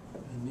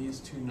 And these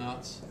two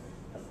knots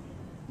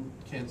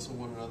cancel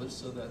one another,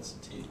 so that's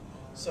T.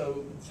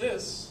 So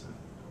this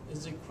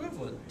is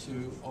equivalent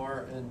to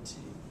R and T.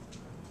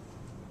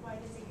 Why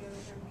does it go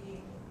from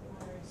being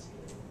or to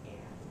and?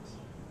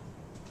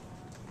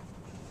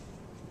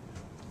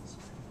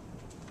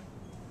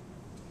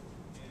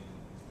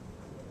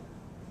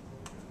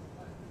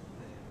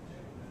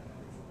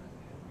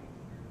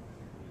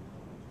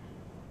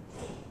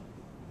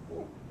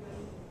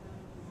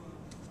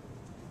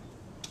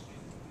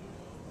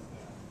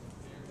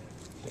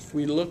 If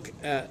we look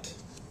at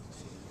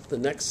the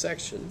next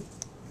section,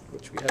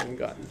 which we haven't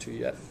gotten to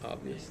yet,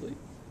 obviously,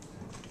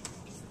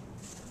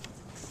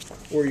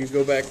 or you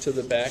go back to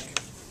the back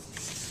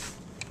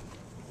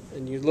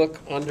and you look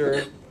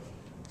under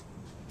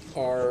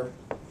our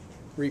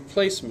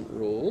replacement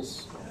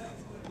rules,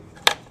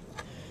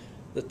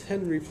 the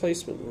 10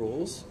 replacement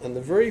rules, and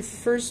the very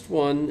first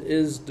one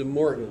is De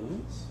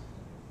Morgan's.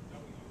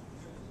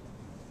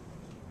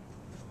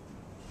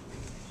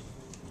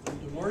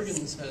 De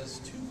Morgan's has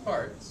two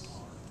parts.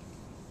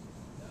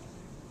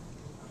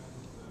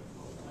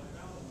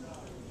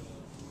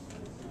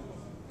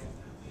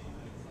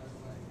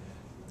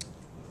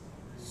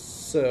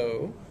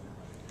 So,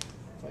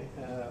 if I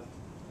have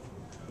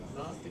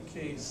not the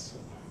case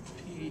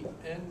P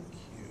and Q,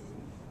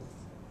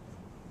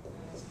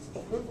 it's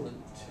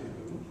equivalent to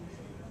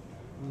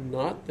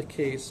not the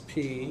case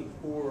P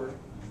or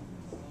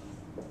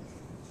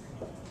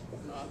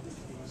not the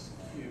case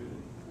Q,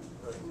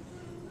 right?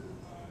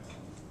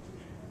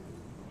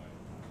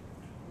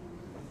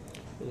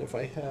 And if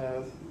I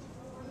have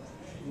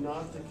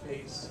not the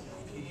case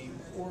P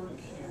or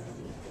Q,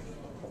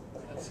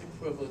 that's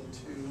equivalent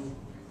to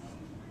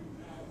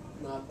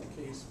not the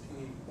case P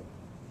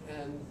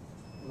and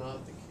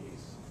not the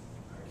case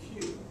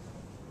Q.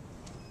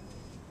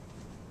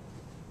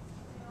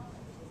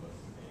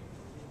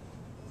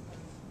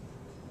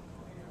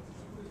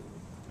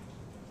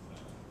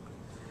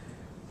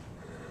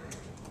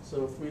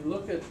 So if we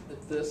look at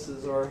this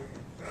as our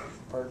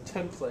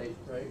template,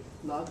 right?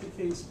 Not the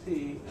case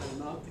P and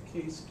not the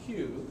case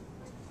Q.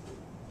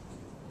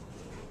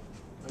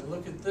 I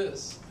look at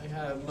this, I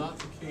have not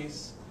the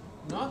case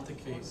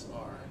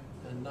R,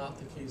 and not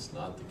the case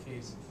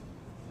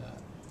that.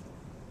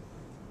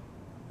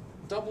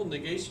 Double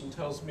negation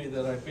tells me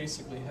that I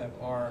basically have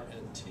R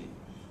and T.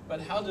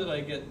 But how did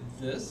I get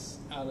this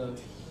out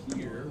of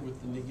here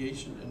with the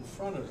negation in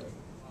front of it?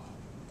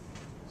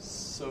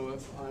 So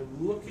if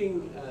I'm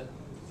looking at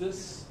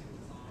this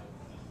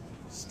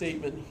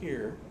statement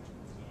here,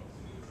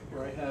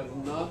 where I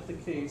have not the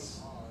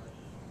case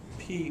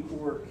P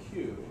or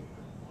Q,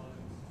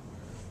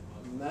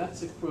 and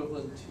that's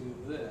equivalent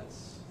to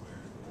this.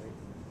 Right?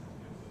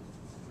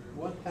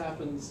 What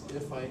happens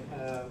if I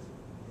have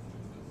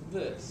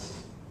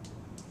this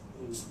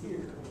in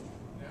here,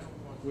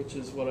 which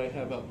is what I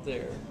have up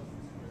there?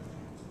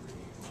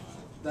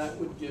 That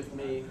would give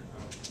me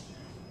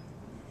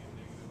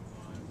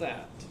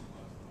that.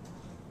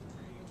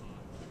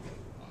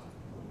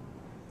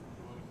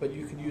 But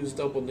you could use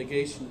double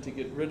negation to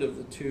get rid of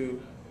the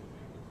two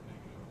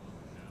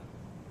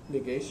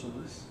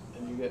negations,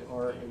 and you get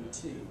R and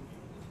T.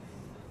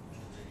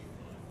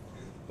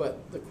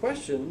 But the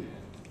question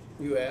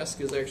you ask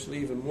is actually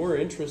even more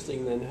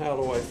interesting than how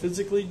do I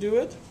physically do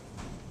it?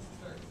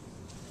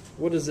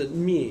 What does it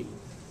mean?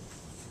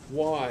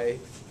 Why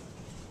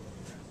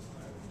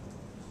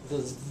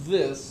does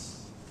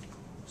this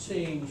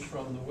change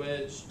from the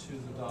wedge to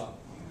the dot?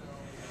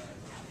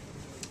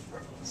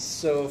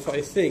 So if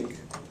I think,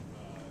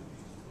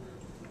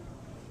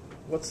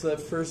 what's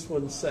that first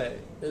one say?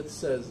 It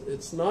says,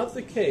 it's not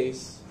the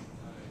case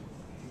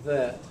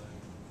that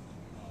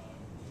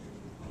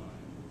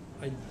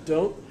I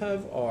don't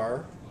have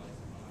R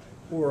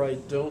or I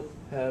don't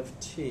have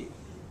T.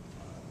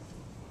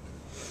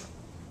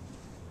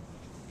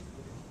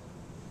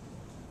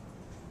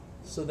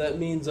 So that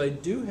means I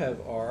do have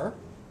R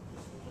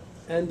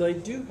and I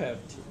do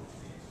have T.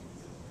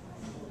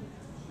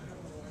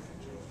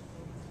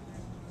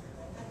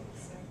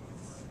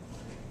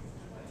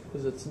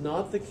 Because it's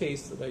not the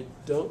case that I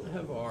don't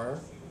have R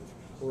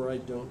or I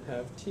don't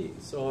have T.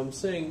 So I'm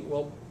saying,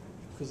 well,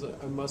 because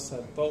I must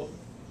have both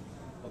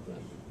of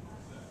them.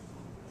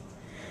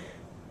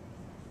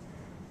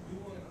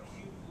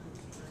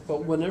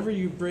 But whenever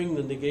you bring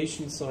the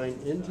negation sign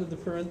into the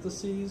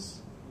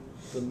parentheses,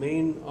 the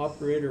main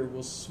operator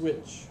will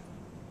switch.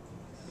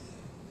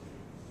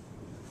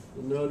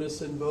 You'll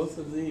notice in both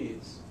of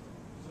these.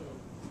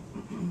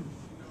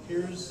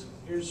 Here's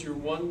your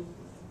one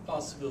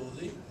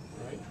possibility,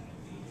 right?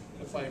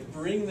 If I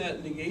bring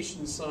that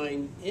negation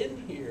sign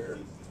in here,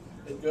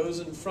 it goes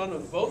in front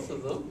of both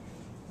of them,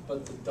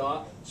 but the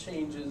dot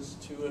changes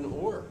to an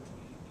or.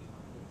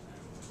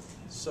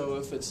 So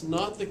if it's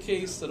not the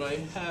case that I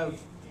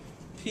have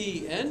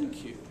P and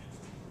Q,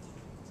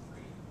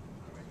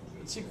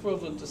 it's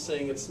equivalent to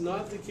saying it's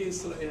not the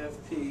case that I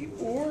have P,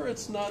 or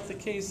it's not the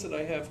case that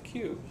I have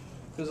Q,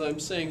 because I'm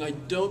saying I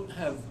don't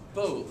have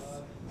both.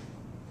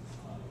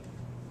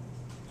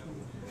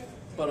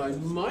 But I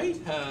might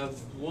have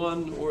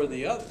one or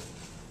the other. Do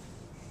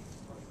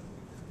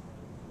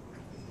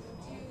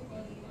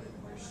the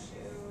horseshoe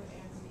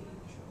and the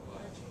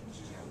change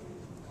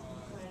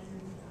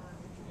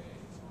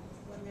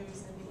when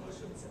there's a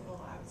negation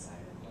symbol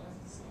outside of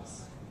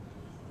parentheses?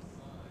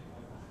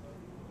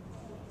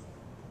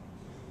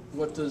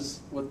 What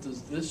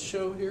does this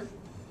show here?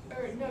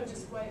 Or no,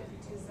 just what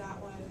is that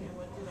one and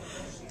what do the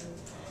horseshoe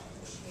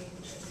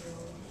change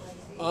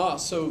to? Ah,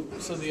 so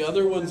the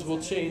other ones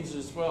will change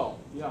as well.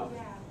 Yeah.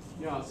 Yeah.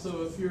 Yeah,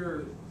 so if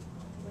you're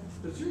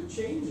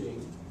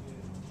changing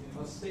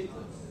a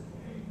statement,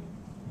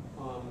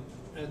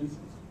 and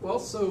well,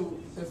 so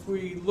if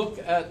we look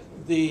at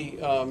the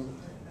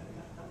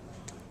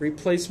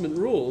replacement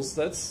rules,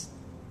 that's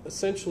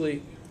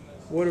essentially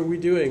what are we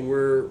doing?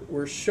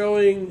 We're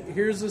showing,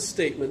 here's a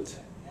statement,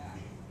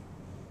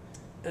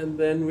 and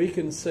then we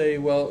can say,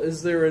 well,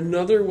 is there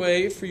another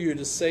way for you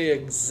to say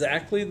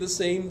exactly the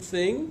same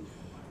thing,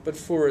 but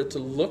for it to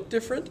look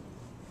different?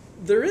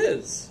 There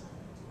is.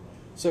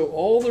 So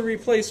all the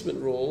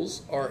replacement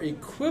rules are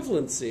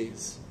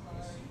equivalencies.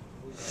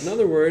 In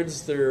other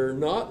words, they're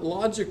not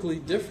logically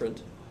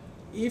different,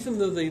 even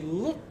though they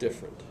look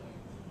different.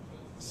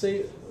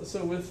 So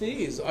with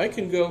these, I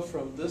can go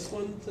from this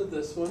one to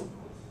this one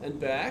and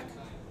back.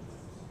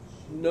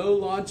 No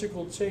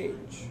logical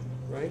change,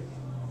 right?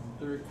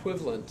 They're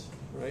equivalent,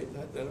 right?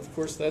 And of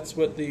course, that's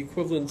what the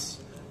equivalence,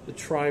 the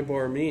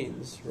tri-bar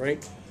means,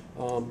 right?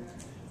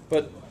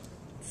 But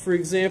for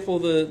example,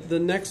 the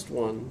next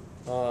one,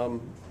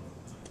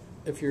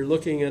 if you're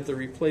looking at the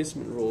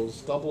replacement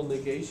rules, double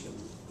negation,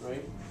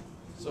 right?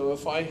 So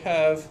if I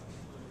have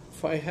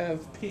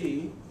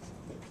P,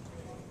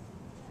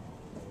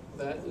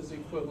 that is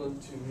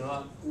equivalent to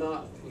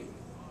not P.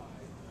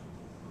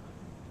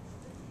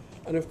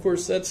 And of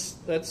course,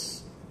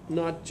 that's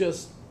not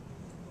just,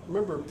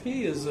 remember,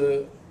 P is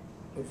a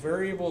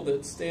variable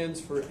that stands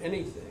for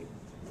anything.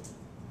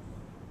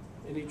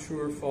 Any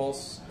true or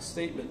false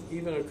statement,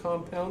 even a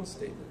compound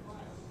statement,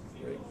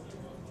 right?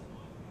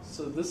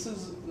 So this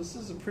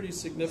is a pretty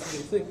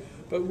significant thing,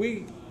 but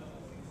we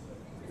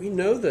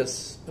know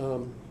this.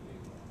 In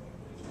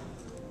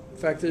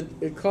fact,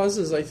 it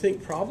causes, I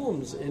think,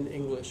 problems in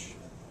English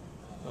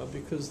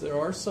because there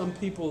are some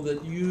people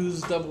that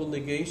use double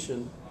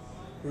negation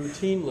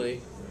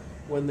routinely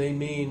when they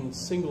mean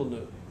single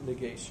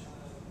negation,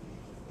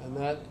 and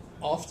that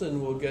often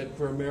will get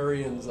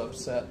grammarians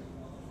upset,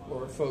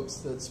 or folks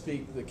that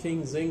speak the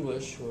King's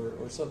English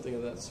or something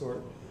of that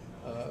sort.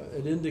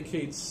 It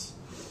indicates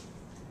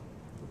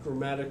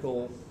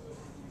grammatical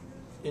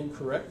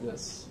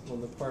incorrectness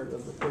on the part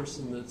of the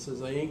person that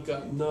says, I ain't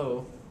got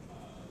no,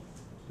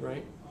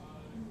 right?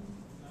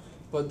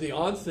 But the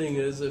odd thing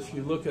is, if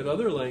you look at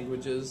other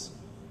languages,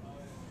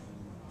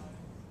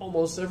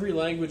 almost every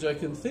language I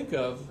can think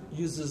of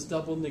uses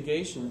double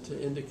negation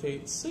to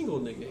indicate single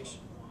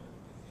negation,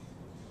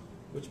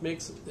 which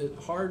makes it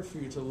hard for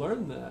you to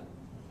learn that.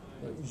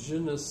 Like, je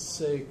ne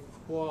sais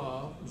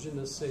quoi, je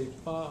ne sais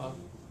pas.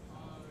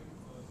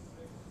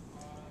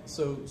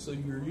 So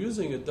you're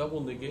using a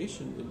double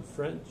negation in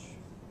French.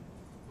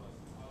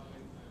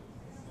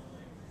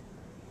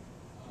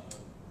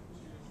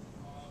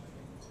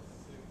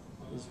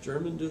 Does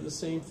German do the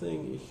same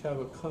thing? Ich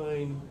habe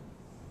kein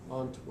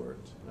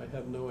Antwort. I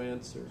have no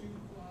answer.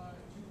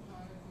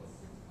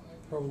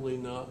 Probably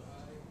not.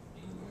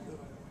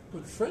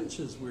 But French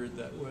is weird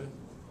that way.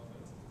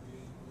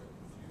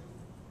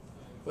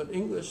 But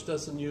English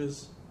doesn't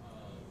use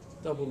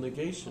double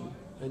negation,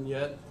 and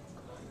yet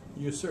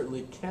you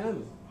certainly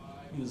can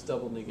use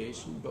double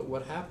negation. But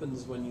what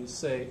happens when you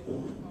say,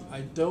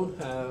 I don't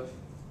have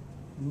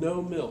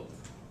no milk?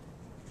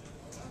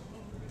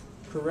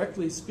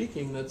 Correctly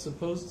speaking, that's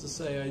supposed to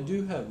say, I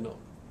do have milk.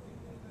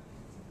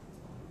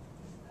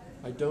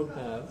 I don't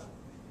have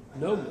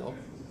no milk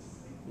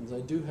means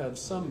I do have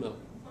some milk.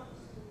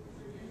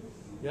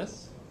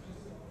 Yes?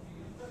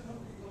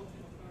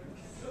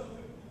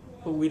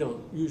 But we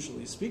don't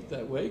usually speak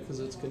that way because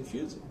it's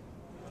confusing.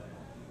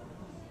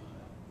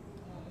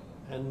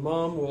 And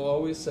Mom will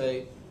always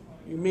say,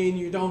 you mean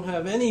you don't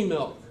have any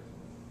milk?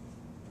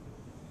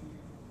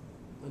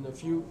 And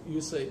if you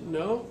say,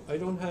 no, I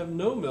don't have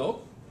no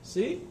milk,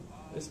 see,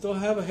 I still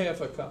have a half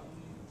a cup.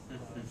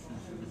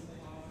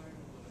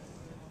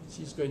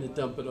 She's going to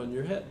dump it on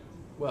your head,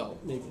 Well,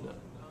 maybe not.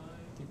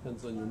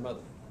 Depends on your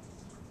mother,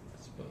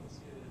 I suppose.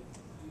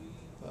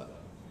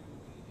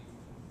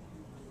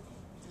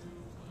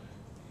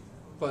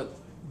 But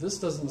this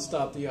doesn't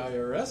stop the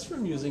IRS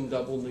from using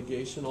double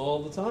negation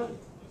all the time.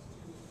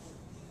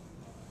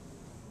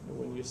 And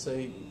when you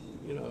say,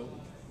 you know,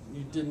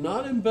 you did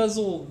not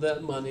embezzle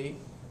that money,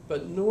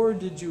 but nor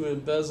did you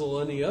embezzle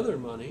any other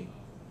money.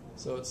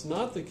 So it's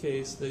not the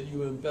case that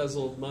you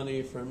embezzled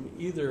money from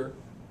either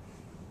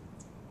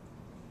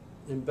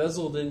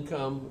embezzled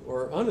income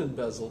or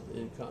unembezzled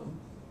income.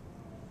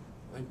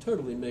 I'm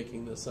totally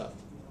making this up,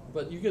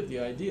 but you get the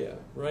idea,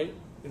 right?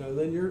 You know,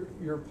 then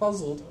you're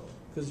puzzled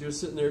because you're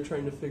sitting there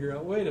trying to figure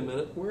out, wait a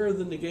minute, where are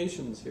the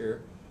negations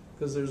here?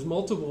 Because there's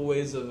multiple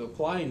ways of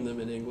applying them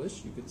in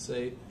English. You could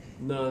say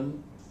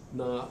none,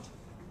 not,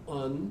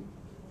 un,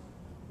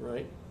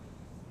 right?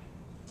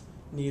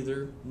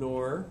 Neither,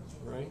 nor,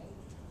 right?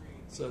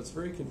 So it's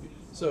very confusing.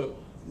 So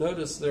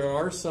notice there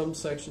are some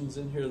sections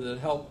in here that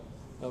help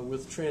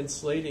with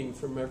translating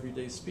from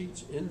everyday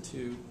speech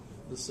into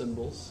the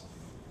symbols.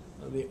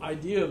 The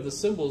idea of the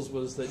symbols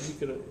was that you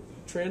could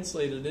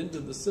translate it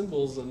into the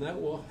symbols, and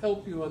that will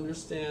help you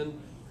understand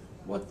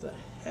what the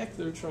heck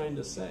they're trying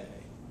to say,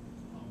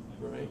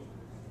 right?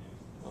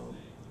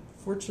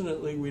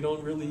 Fortunately, we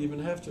don't really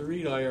even have to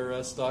read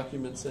IRS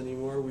documents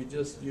anymore. We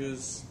just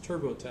use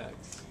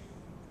TurboTax.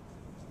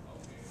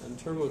 And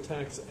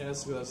TurboTax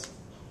asks us,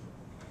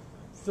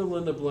 fill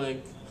in the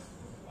blank.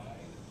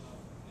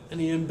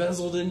 Any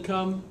embezzled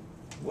income?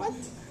 What?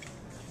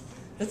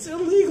 It's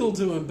illegal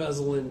to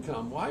embezzle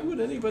income. Why would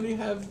anybody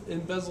have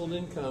embezzled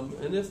income?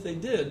 And if they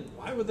did,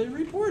 why would they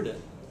report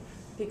it?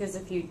 Because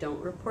if you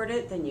don't report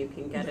it, then you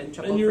can get in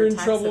trouble And you're for in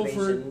tax trouble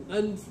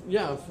evasion.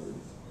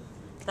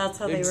 That's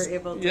how they were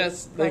able to.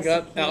 Yes, they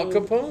got Al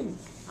prosecute Capone.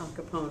 Al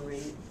Capone,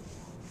 right?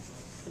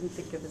 Couldn't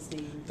think of his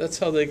name. That's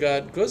how they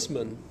got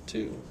Guzman,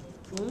 too.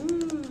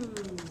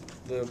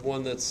 The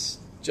one that's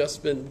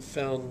just been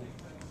found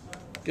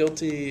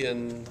guilty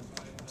and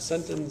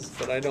sentenced,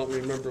 but I don't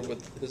remember what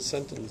his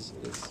sentence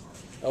is.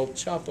 El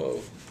Chapo,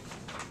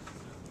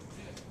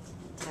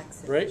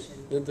 Tax right?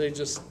 evasion. Didn't they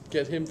just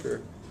get him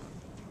for...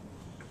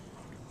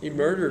 He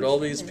murdered all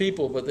these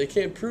people, but they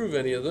can't prove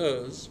any of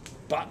those.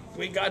 But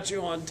we got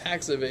you on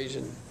tax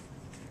evasion.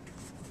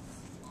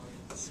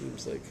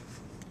 Seems like...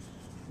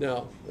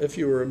 Now, if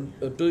you were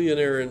a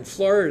billionaire in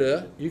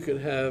Florida, you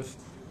could have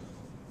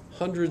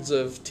hundreds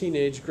of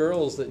teenage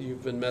girls that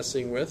you've been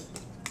messing with.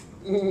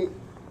 And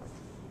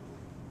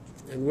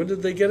what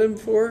did they get him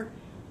for?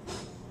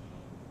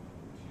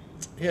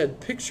 He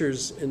had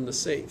pictures in the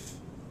safe.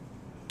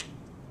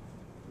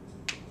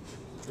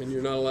 And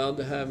you're not allowed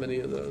to have any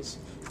of those.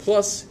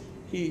 Plus,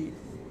 he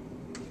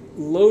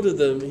loaded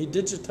them, he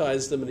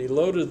digitized them, and he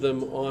loaded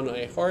them on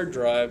a hard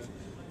drive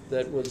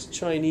that was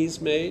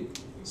Chinese made,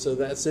 so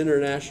that's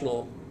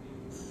international.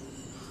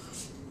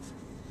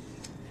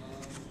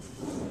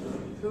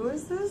 Who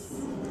is this?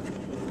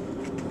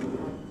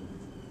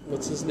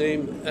 What's his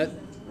name?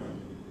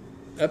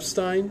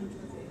 Epstein?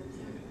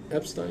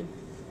 Epstein?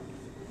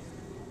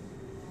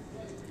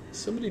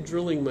 Somebody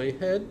drilling my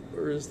head,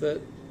 or is that...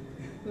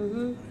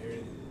 Mm-hmm.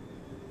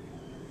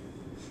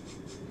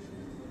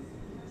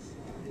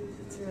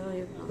 It's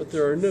really But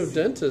there are no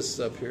dentists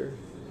up here.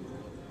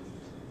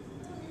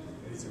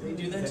 They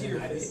do that to your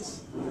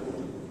face? I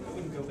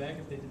wouldn't go back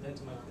if they did that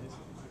to my face.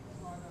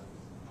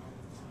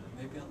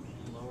 Maybe on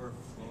the lower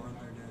floor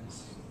they're doing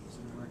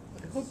some work.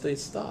 I hope they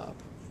stop.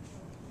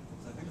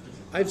 I think there's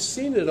I've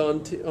seen it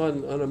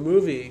on a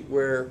movie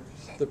where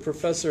the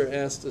professor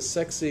asked a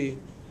sexy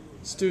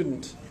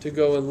student to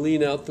go and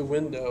lean out the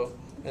window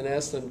and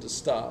ask them to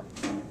stop.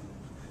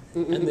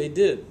 And they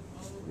did,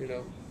 you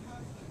know.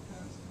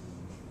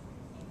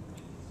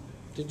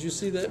 Did you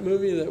see that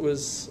movie? That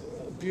was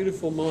A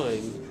Beautiful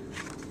Mind.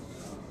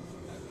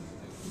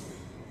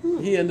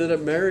 He ended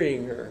up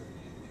marrying her.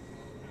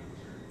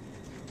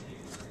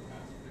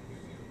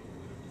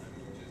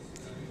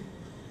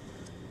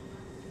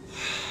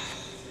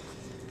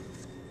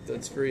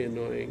 That's very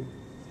annoying.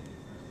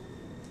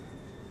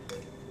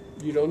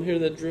 You don't hear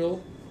that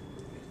drill?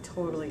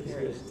 totally hear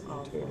it. It's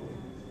Totally. awful.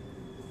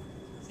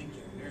 I think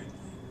you're hearing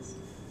things.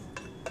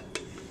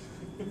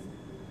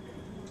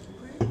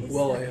 Where is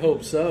Well, that? I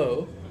hope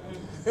so.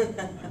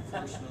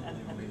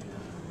 Unfortunately,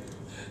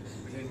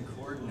 we didn't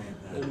coordinate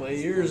that. And my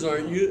ears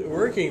aren't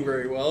working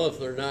very well if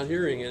they're not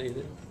hearing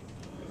anything.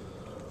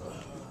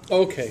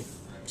 Okay,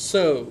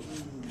 so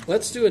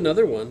let's do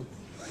another one.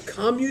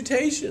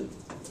 Commutation.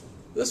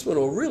 This one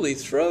will really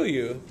throw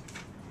you.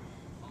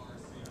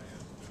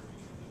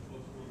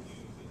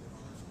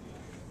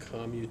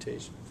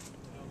 Commutation.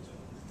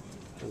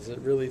 Does it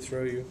really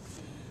throw you?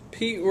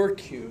 P or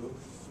Q?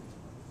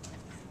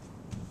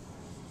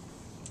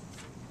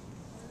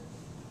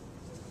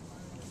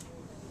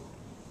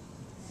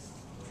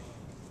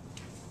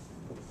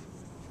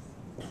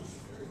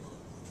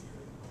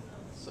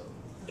 So,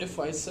 if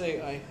I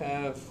say I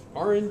have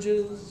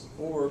oranges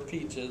or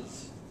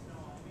peaches,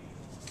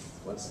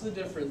 what's the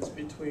difference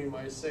between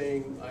my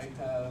saying I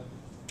have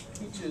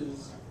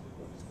peaches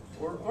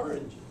or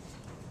oranges.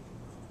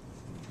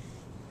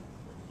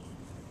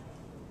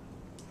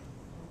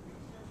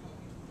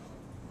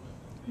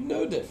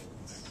 No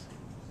difference.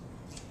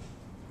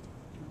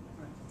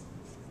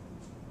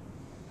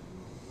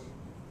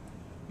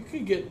 You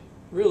could get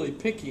really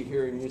picky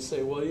here and you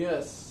say, well,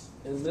 yes,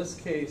 in this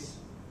case,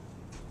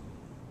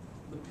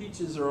 the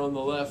peaches are on the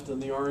left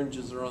and the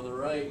oranges are on the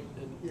right,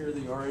 and here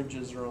the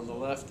oranges are on the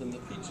left and the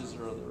peaches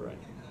are on the right.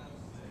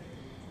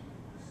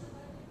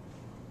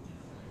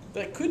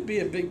 That could be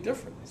a big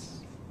difference,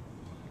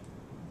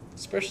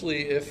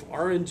 especially if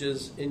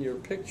oranges in your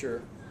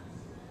picture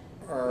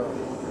are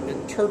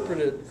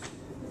interpreted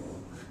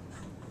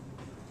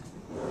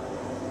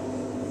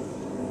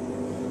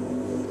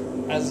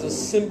as a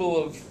symbol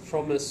of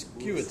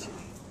promiscuity.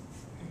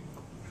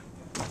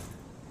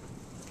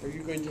 Are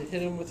you going to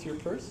hit him with your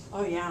purse?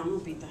 Oh yeah, I'm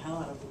gonna beat the hell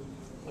out of him.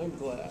 I'm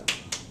glad.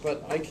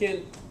 But I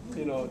can't,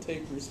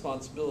 take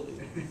responsibility,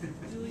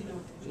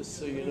 just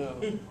so you know.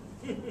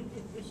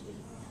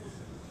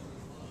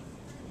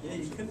 Yeah,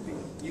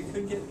 you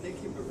could get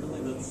picky, but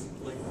really that's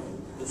like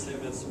the same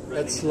as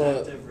That's, writing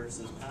active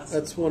versus passive.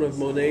 That's one of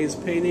Monet's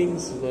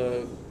paintings,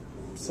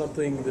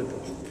 something that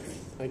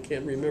I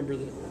can't remember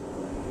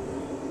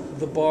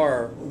the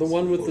bar, the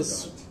one with the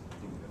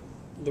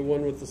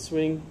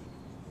swing.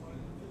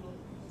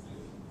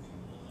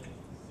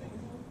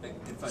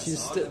 If I She's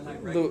saw it, I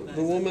might the recognize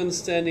it. woman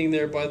standing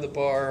there by the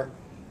bar,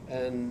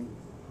 and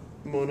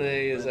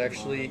Monet is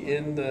actually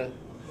in the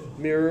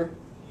mirror.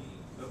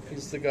 Okay.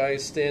 He's the guy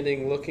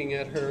standing looking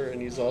at her,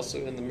 and he's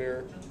also in the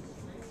mirror.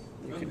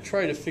 You can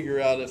try to figure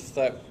out if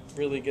that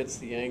really gets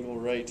the angle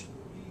right. So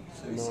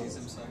he No. sees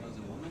himself as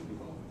a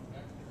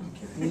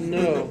woman?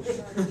 No.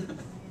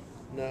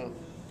 No.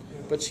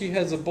 But she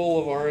has a bowl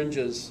of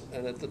oranges,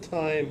 and at the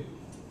time,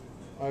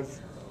 I've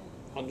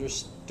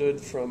understood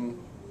from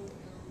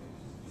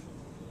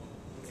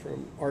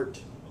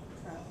art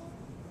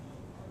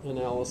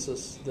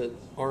analysis that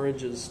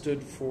oranges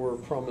stood for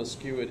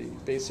promiscuity.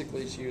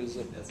 Basically, she was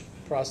a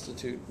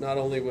prostitute. Not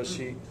only was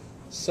she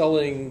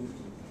selling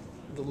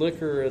the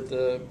liquor at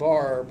the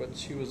bar, but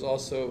she was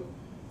also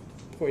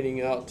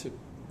pointing out to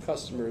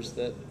customers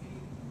that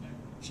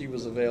she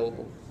was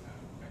available.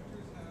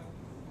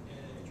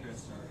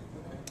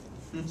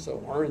 Interesting.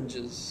 So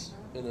oranges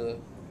in a...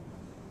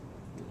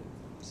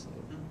 So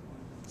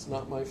it's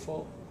not my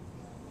fault.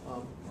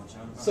 Watch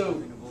out about So,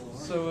 having a bowl of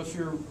so if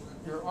your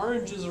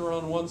oranges are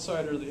on one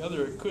side or the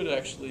other, it could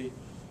actually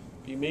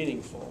be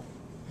meaningful.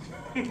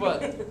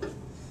 But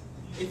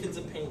If it's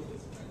a paint.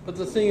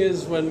 the thing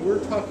is, when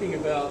we're talking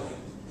about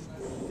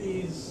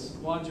these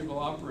logical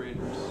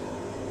operators,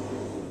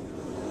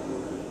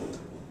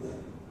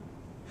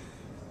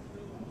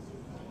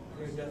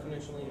 They're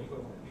definitionally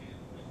equivalent.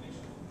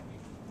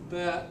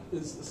 that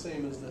is the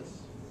same as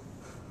this.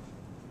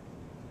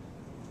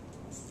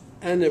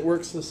 And it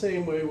works the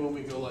same way when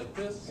we go like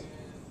this.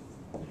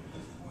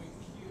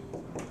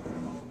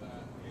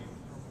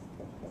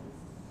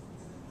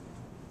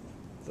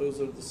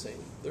 Those are the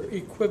same. They're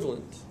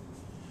equivalent.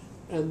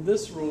 And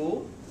this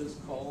rule is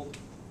called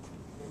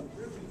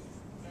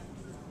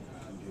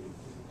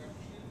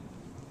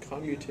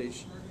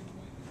commutation.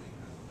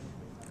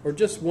 Or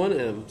just one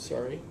M,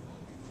 sorry.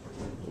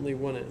 Only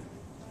one M.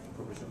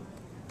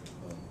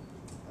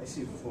 I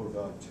see 4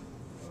 dots.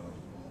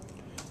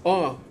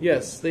 Ah,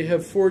 yes, they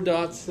have 4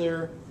 dots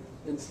there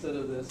instead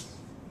of this.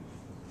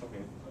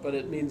 Okay. But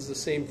it means the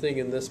same thing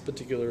in this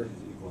particular.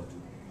 Equal to.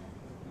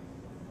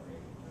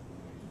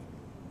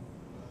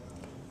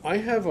 I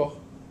have a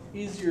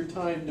easier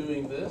time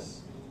doing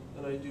this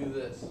than I do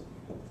this.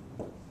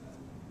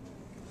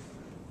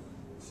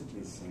 Should be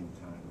the same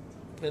time.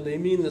 And they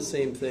mean the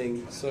same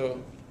thing, so.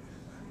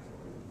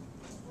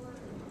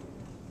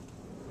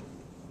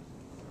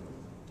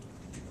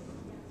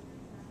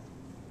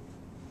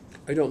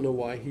 I don't know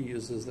why he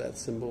uses that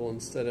symbol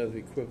instead of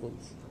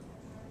equivalence.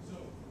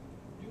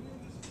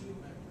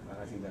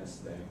 I think that's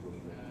the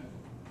equivalent.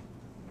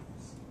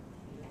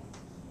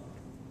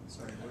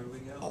 Sorry, where do we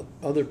go?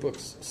 Other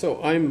books.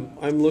 So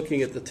I'm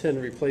looking at the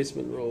 10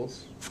 replacement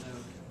rules.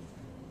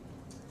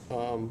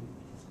 Okay.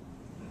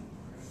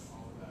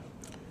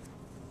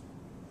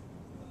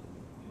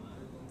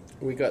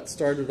 We got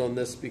started on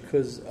this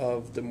because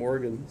of De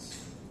Morgan's,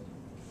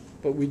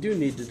 but we do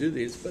need to do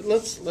these. But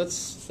let's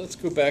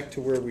go back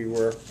to where we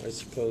were. I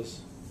suppose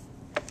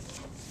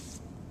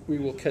we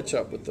will catch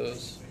up with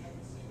those.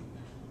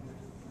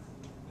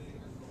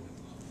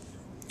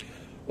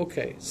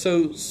 Okay,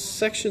 so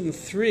section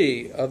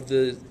 3 of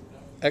the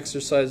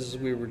exercises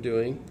we were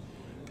doing,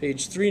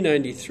 page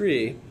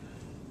 393.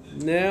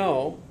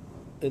 Now,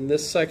 in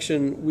this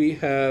section, we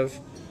have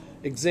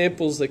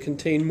examples that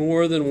contain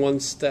more than one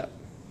step.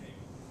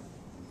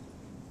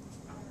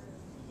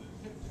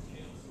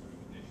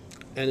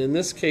 And in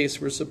this case,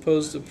 we're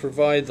supposed to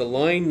provide the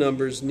line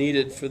numbers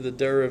needed for the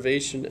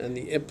derivation and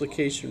the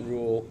implication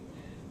rule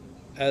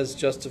as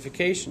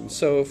justification.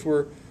 So if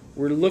we're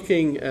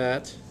looking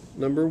at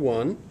number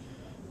 1,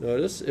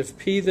 notice if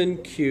P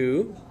then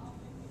Q,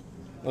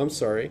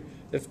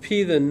 if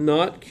P then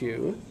not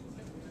Q,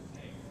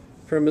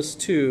 Premise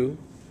 2,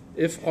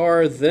 if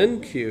R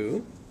then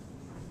Q.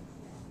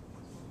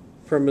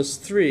 Premise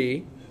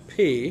 3,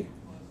 P.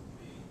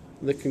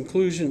 The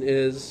conclusion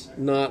is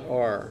not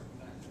R.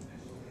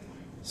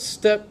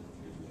 Step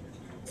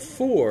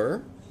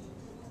 4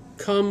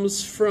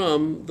 comes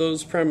from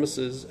those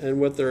premises, and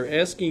what they're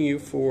asking you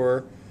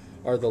for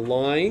are the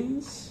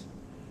lines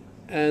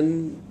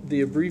and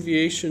the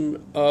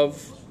abbreviation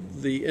of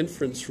the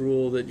inference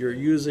rule that you're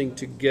using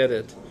to get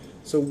it.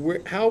 So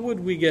how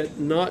would we get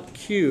not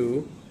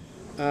Q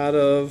out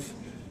of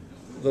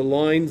the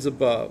lines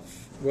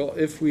above? Well,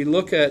 if we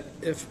look at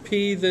if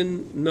P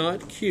then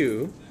not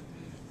Q,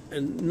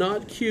 and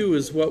not Q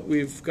is what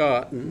we've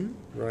gotten,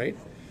 right?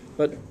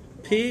 But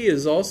P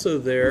is also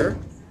there,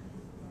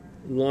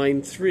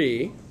 line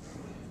 3.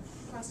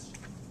 Question.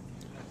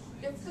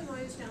 If the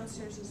noise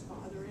downstairs is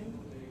bothering,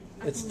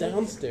 It's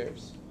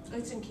downstairs.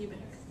 It's in Quebec.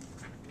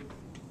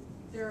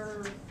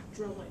 They're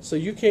drilling. So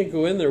you can't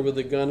go in there with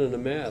a gun and a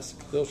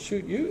mask. They'll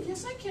shoot you.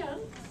 Yes, I can.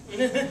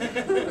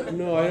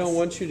 No, I don't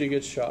want you to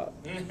get shot.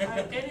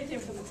 Anything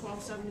for the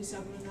 $12.77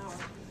 an hour.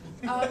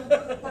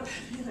 But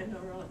I know,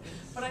 really.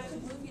 But I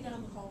could move you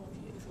down the hall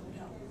if it would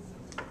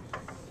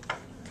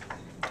help.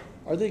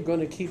 Are they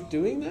going to keep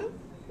doing that?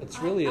 It's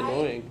really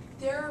annoying.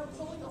 They're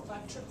pulling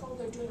electrical.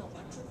 They're doing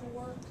electrical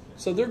work.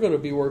 So they're going to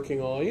be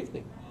working all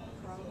evening.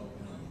 Probably.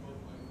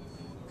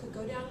 Could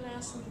go down and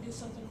ask them to do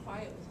something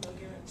quiet with no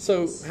guarantee.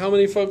 So how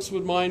many folks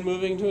would mind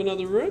moving to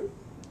another room?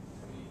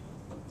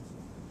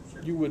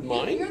 You would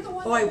mind? You're the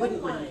one Oh, that I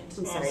wouldn't mind.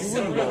 I'm sorry. You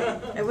wouldn't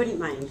mind. I wouldn't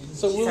mind.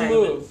 So we'll Sorry.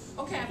 move.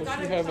 Okay, I've If got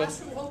you a have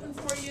classroom open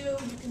for you.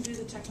 You can do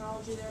the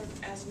technology there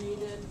as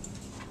needed.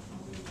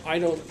 I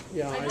don't, I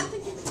don't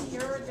think you can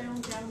hear it down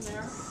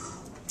there.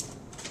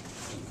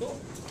 Cool.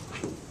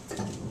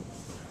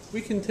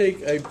 we can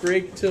take a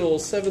break till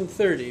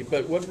 7:30,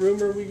 but what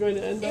room are we going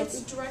to end up It's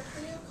in?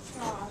 directly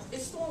across.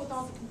 It's the one with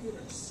all the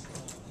computers.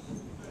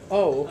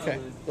 Oh, okay.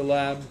 The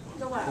lab.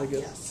 The lab, I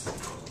guess. yes.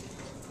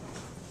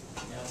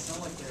 Yeah, it's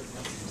not like there's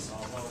nothing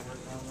solid work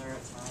down there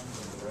at times,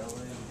 but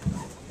really,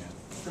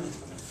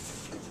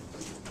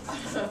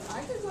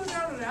 I could go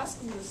down and ask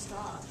them to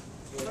stop,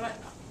 but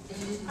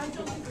I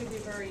don't think we'd be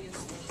very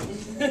useful.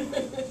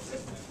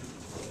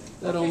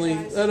 That Okay, only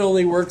guys. that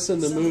only works in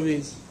the So-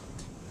 movies.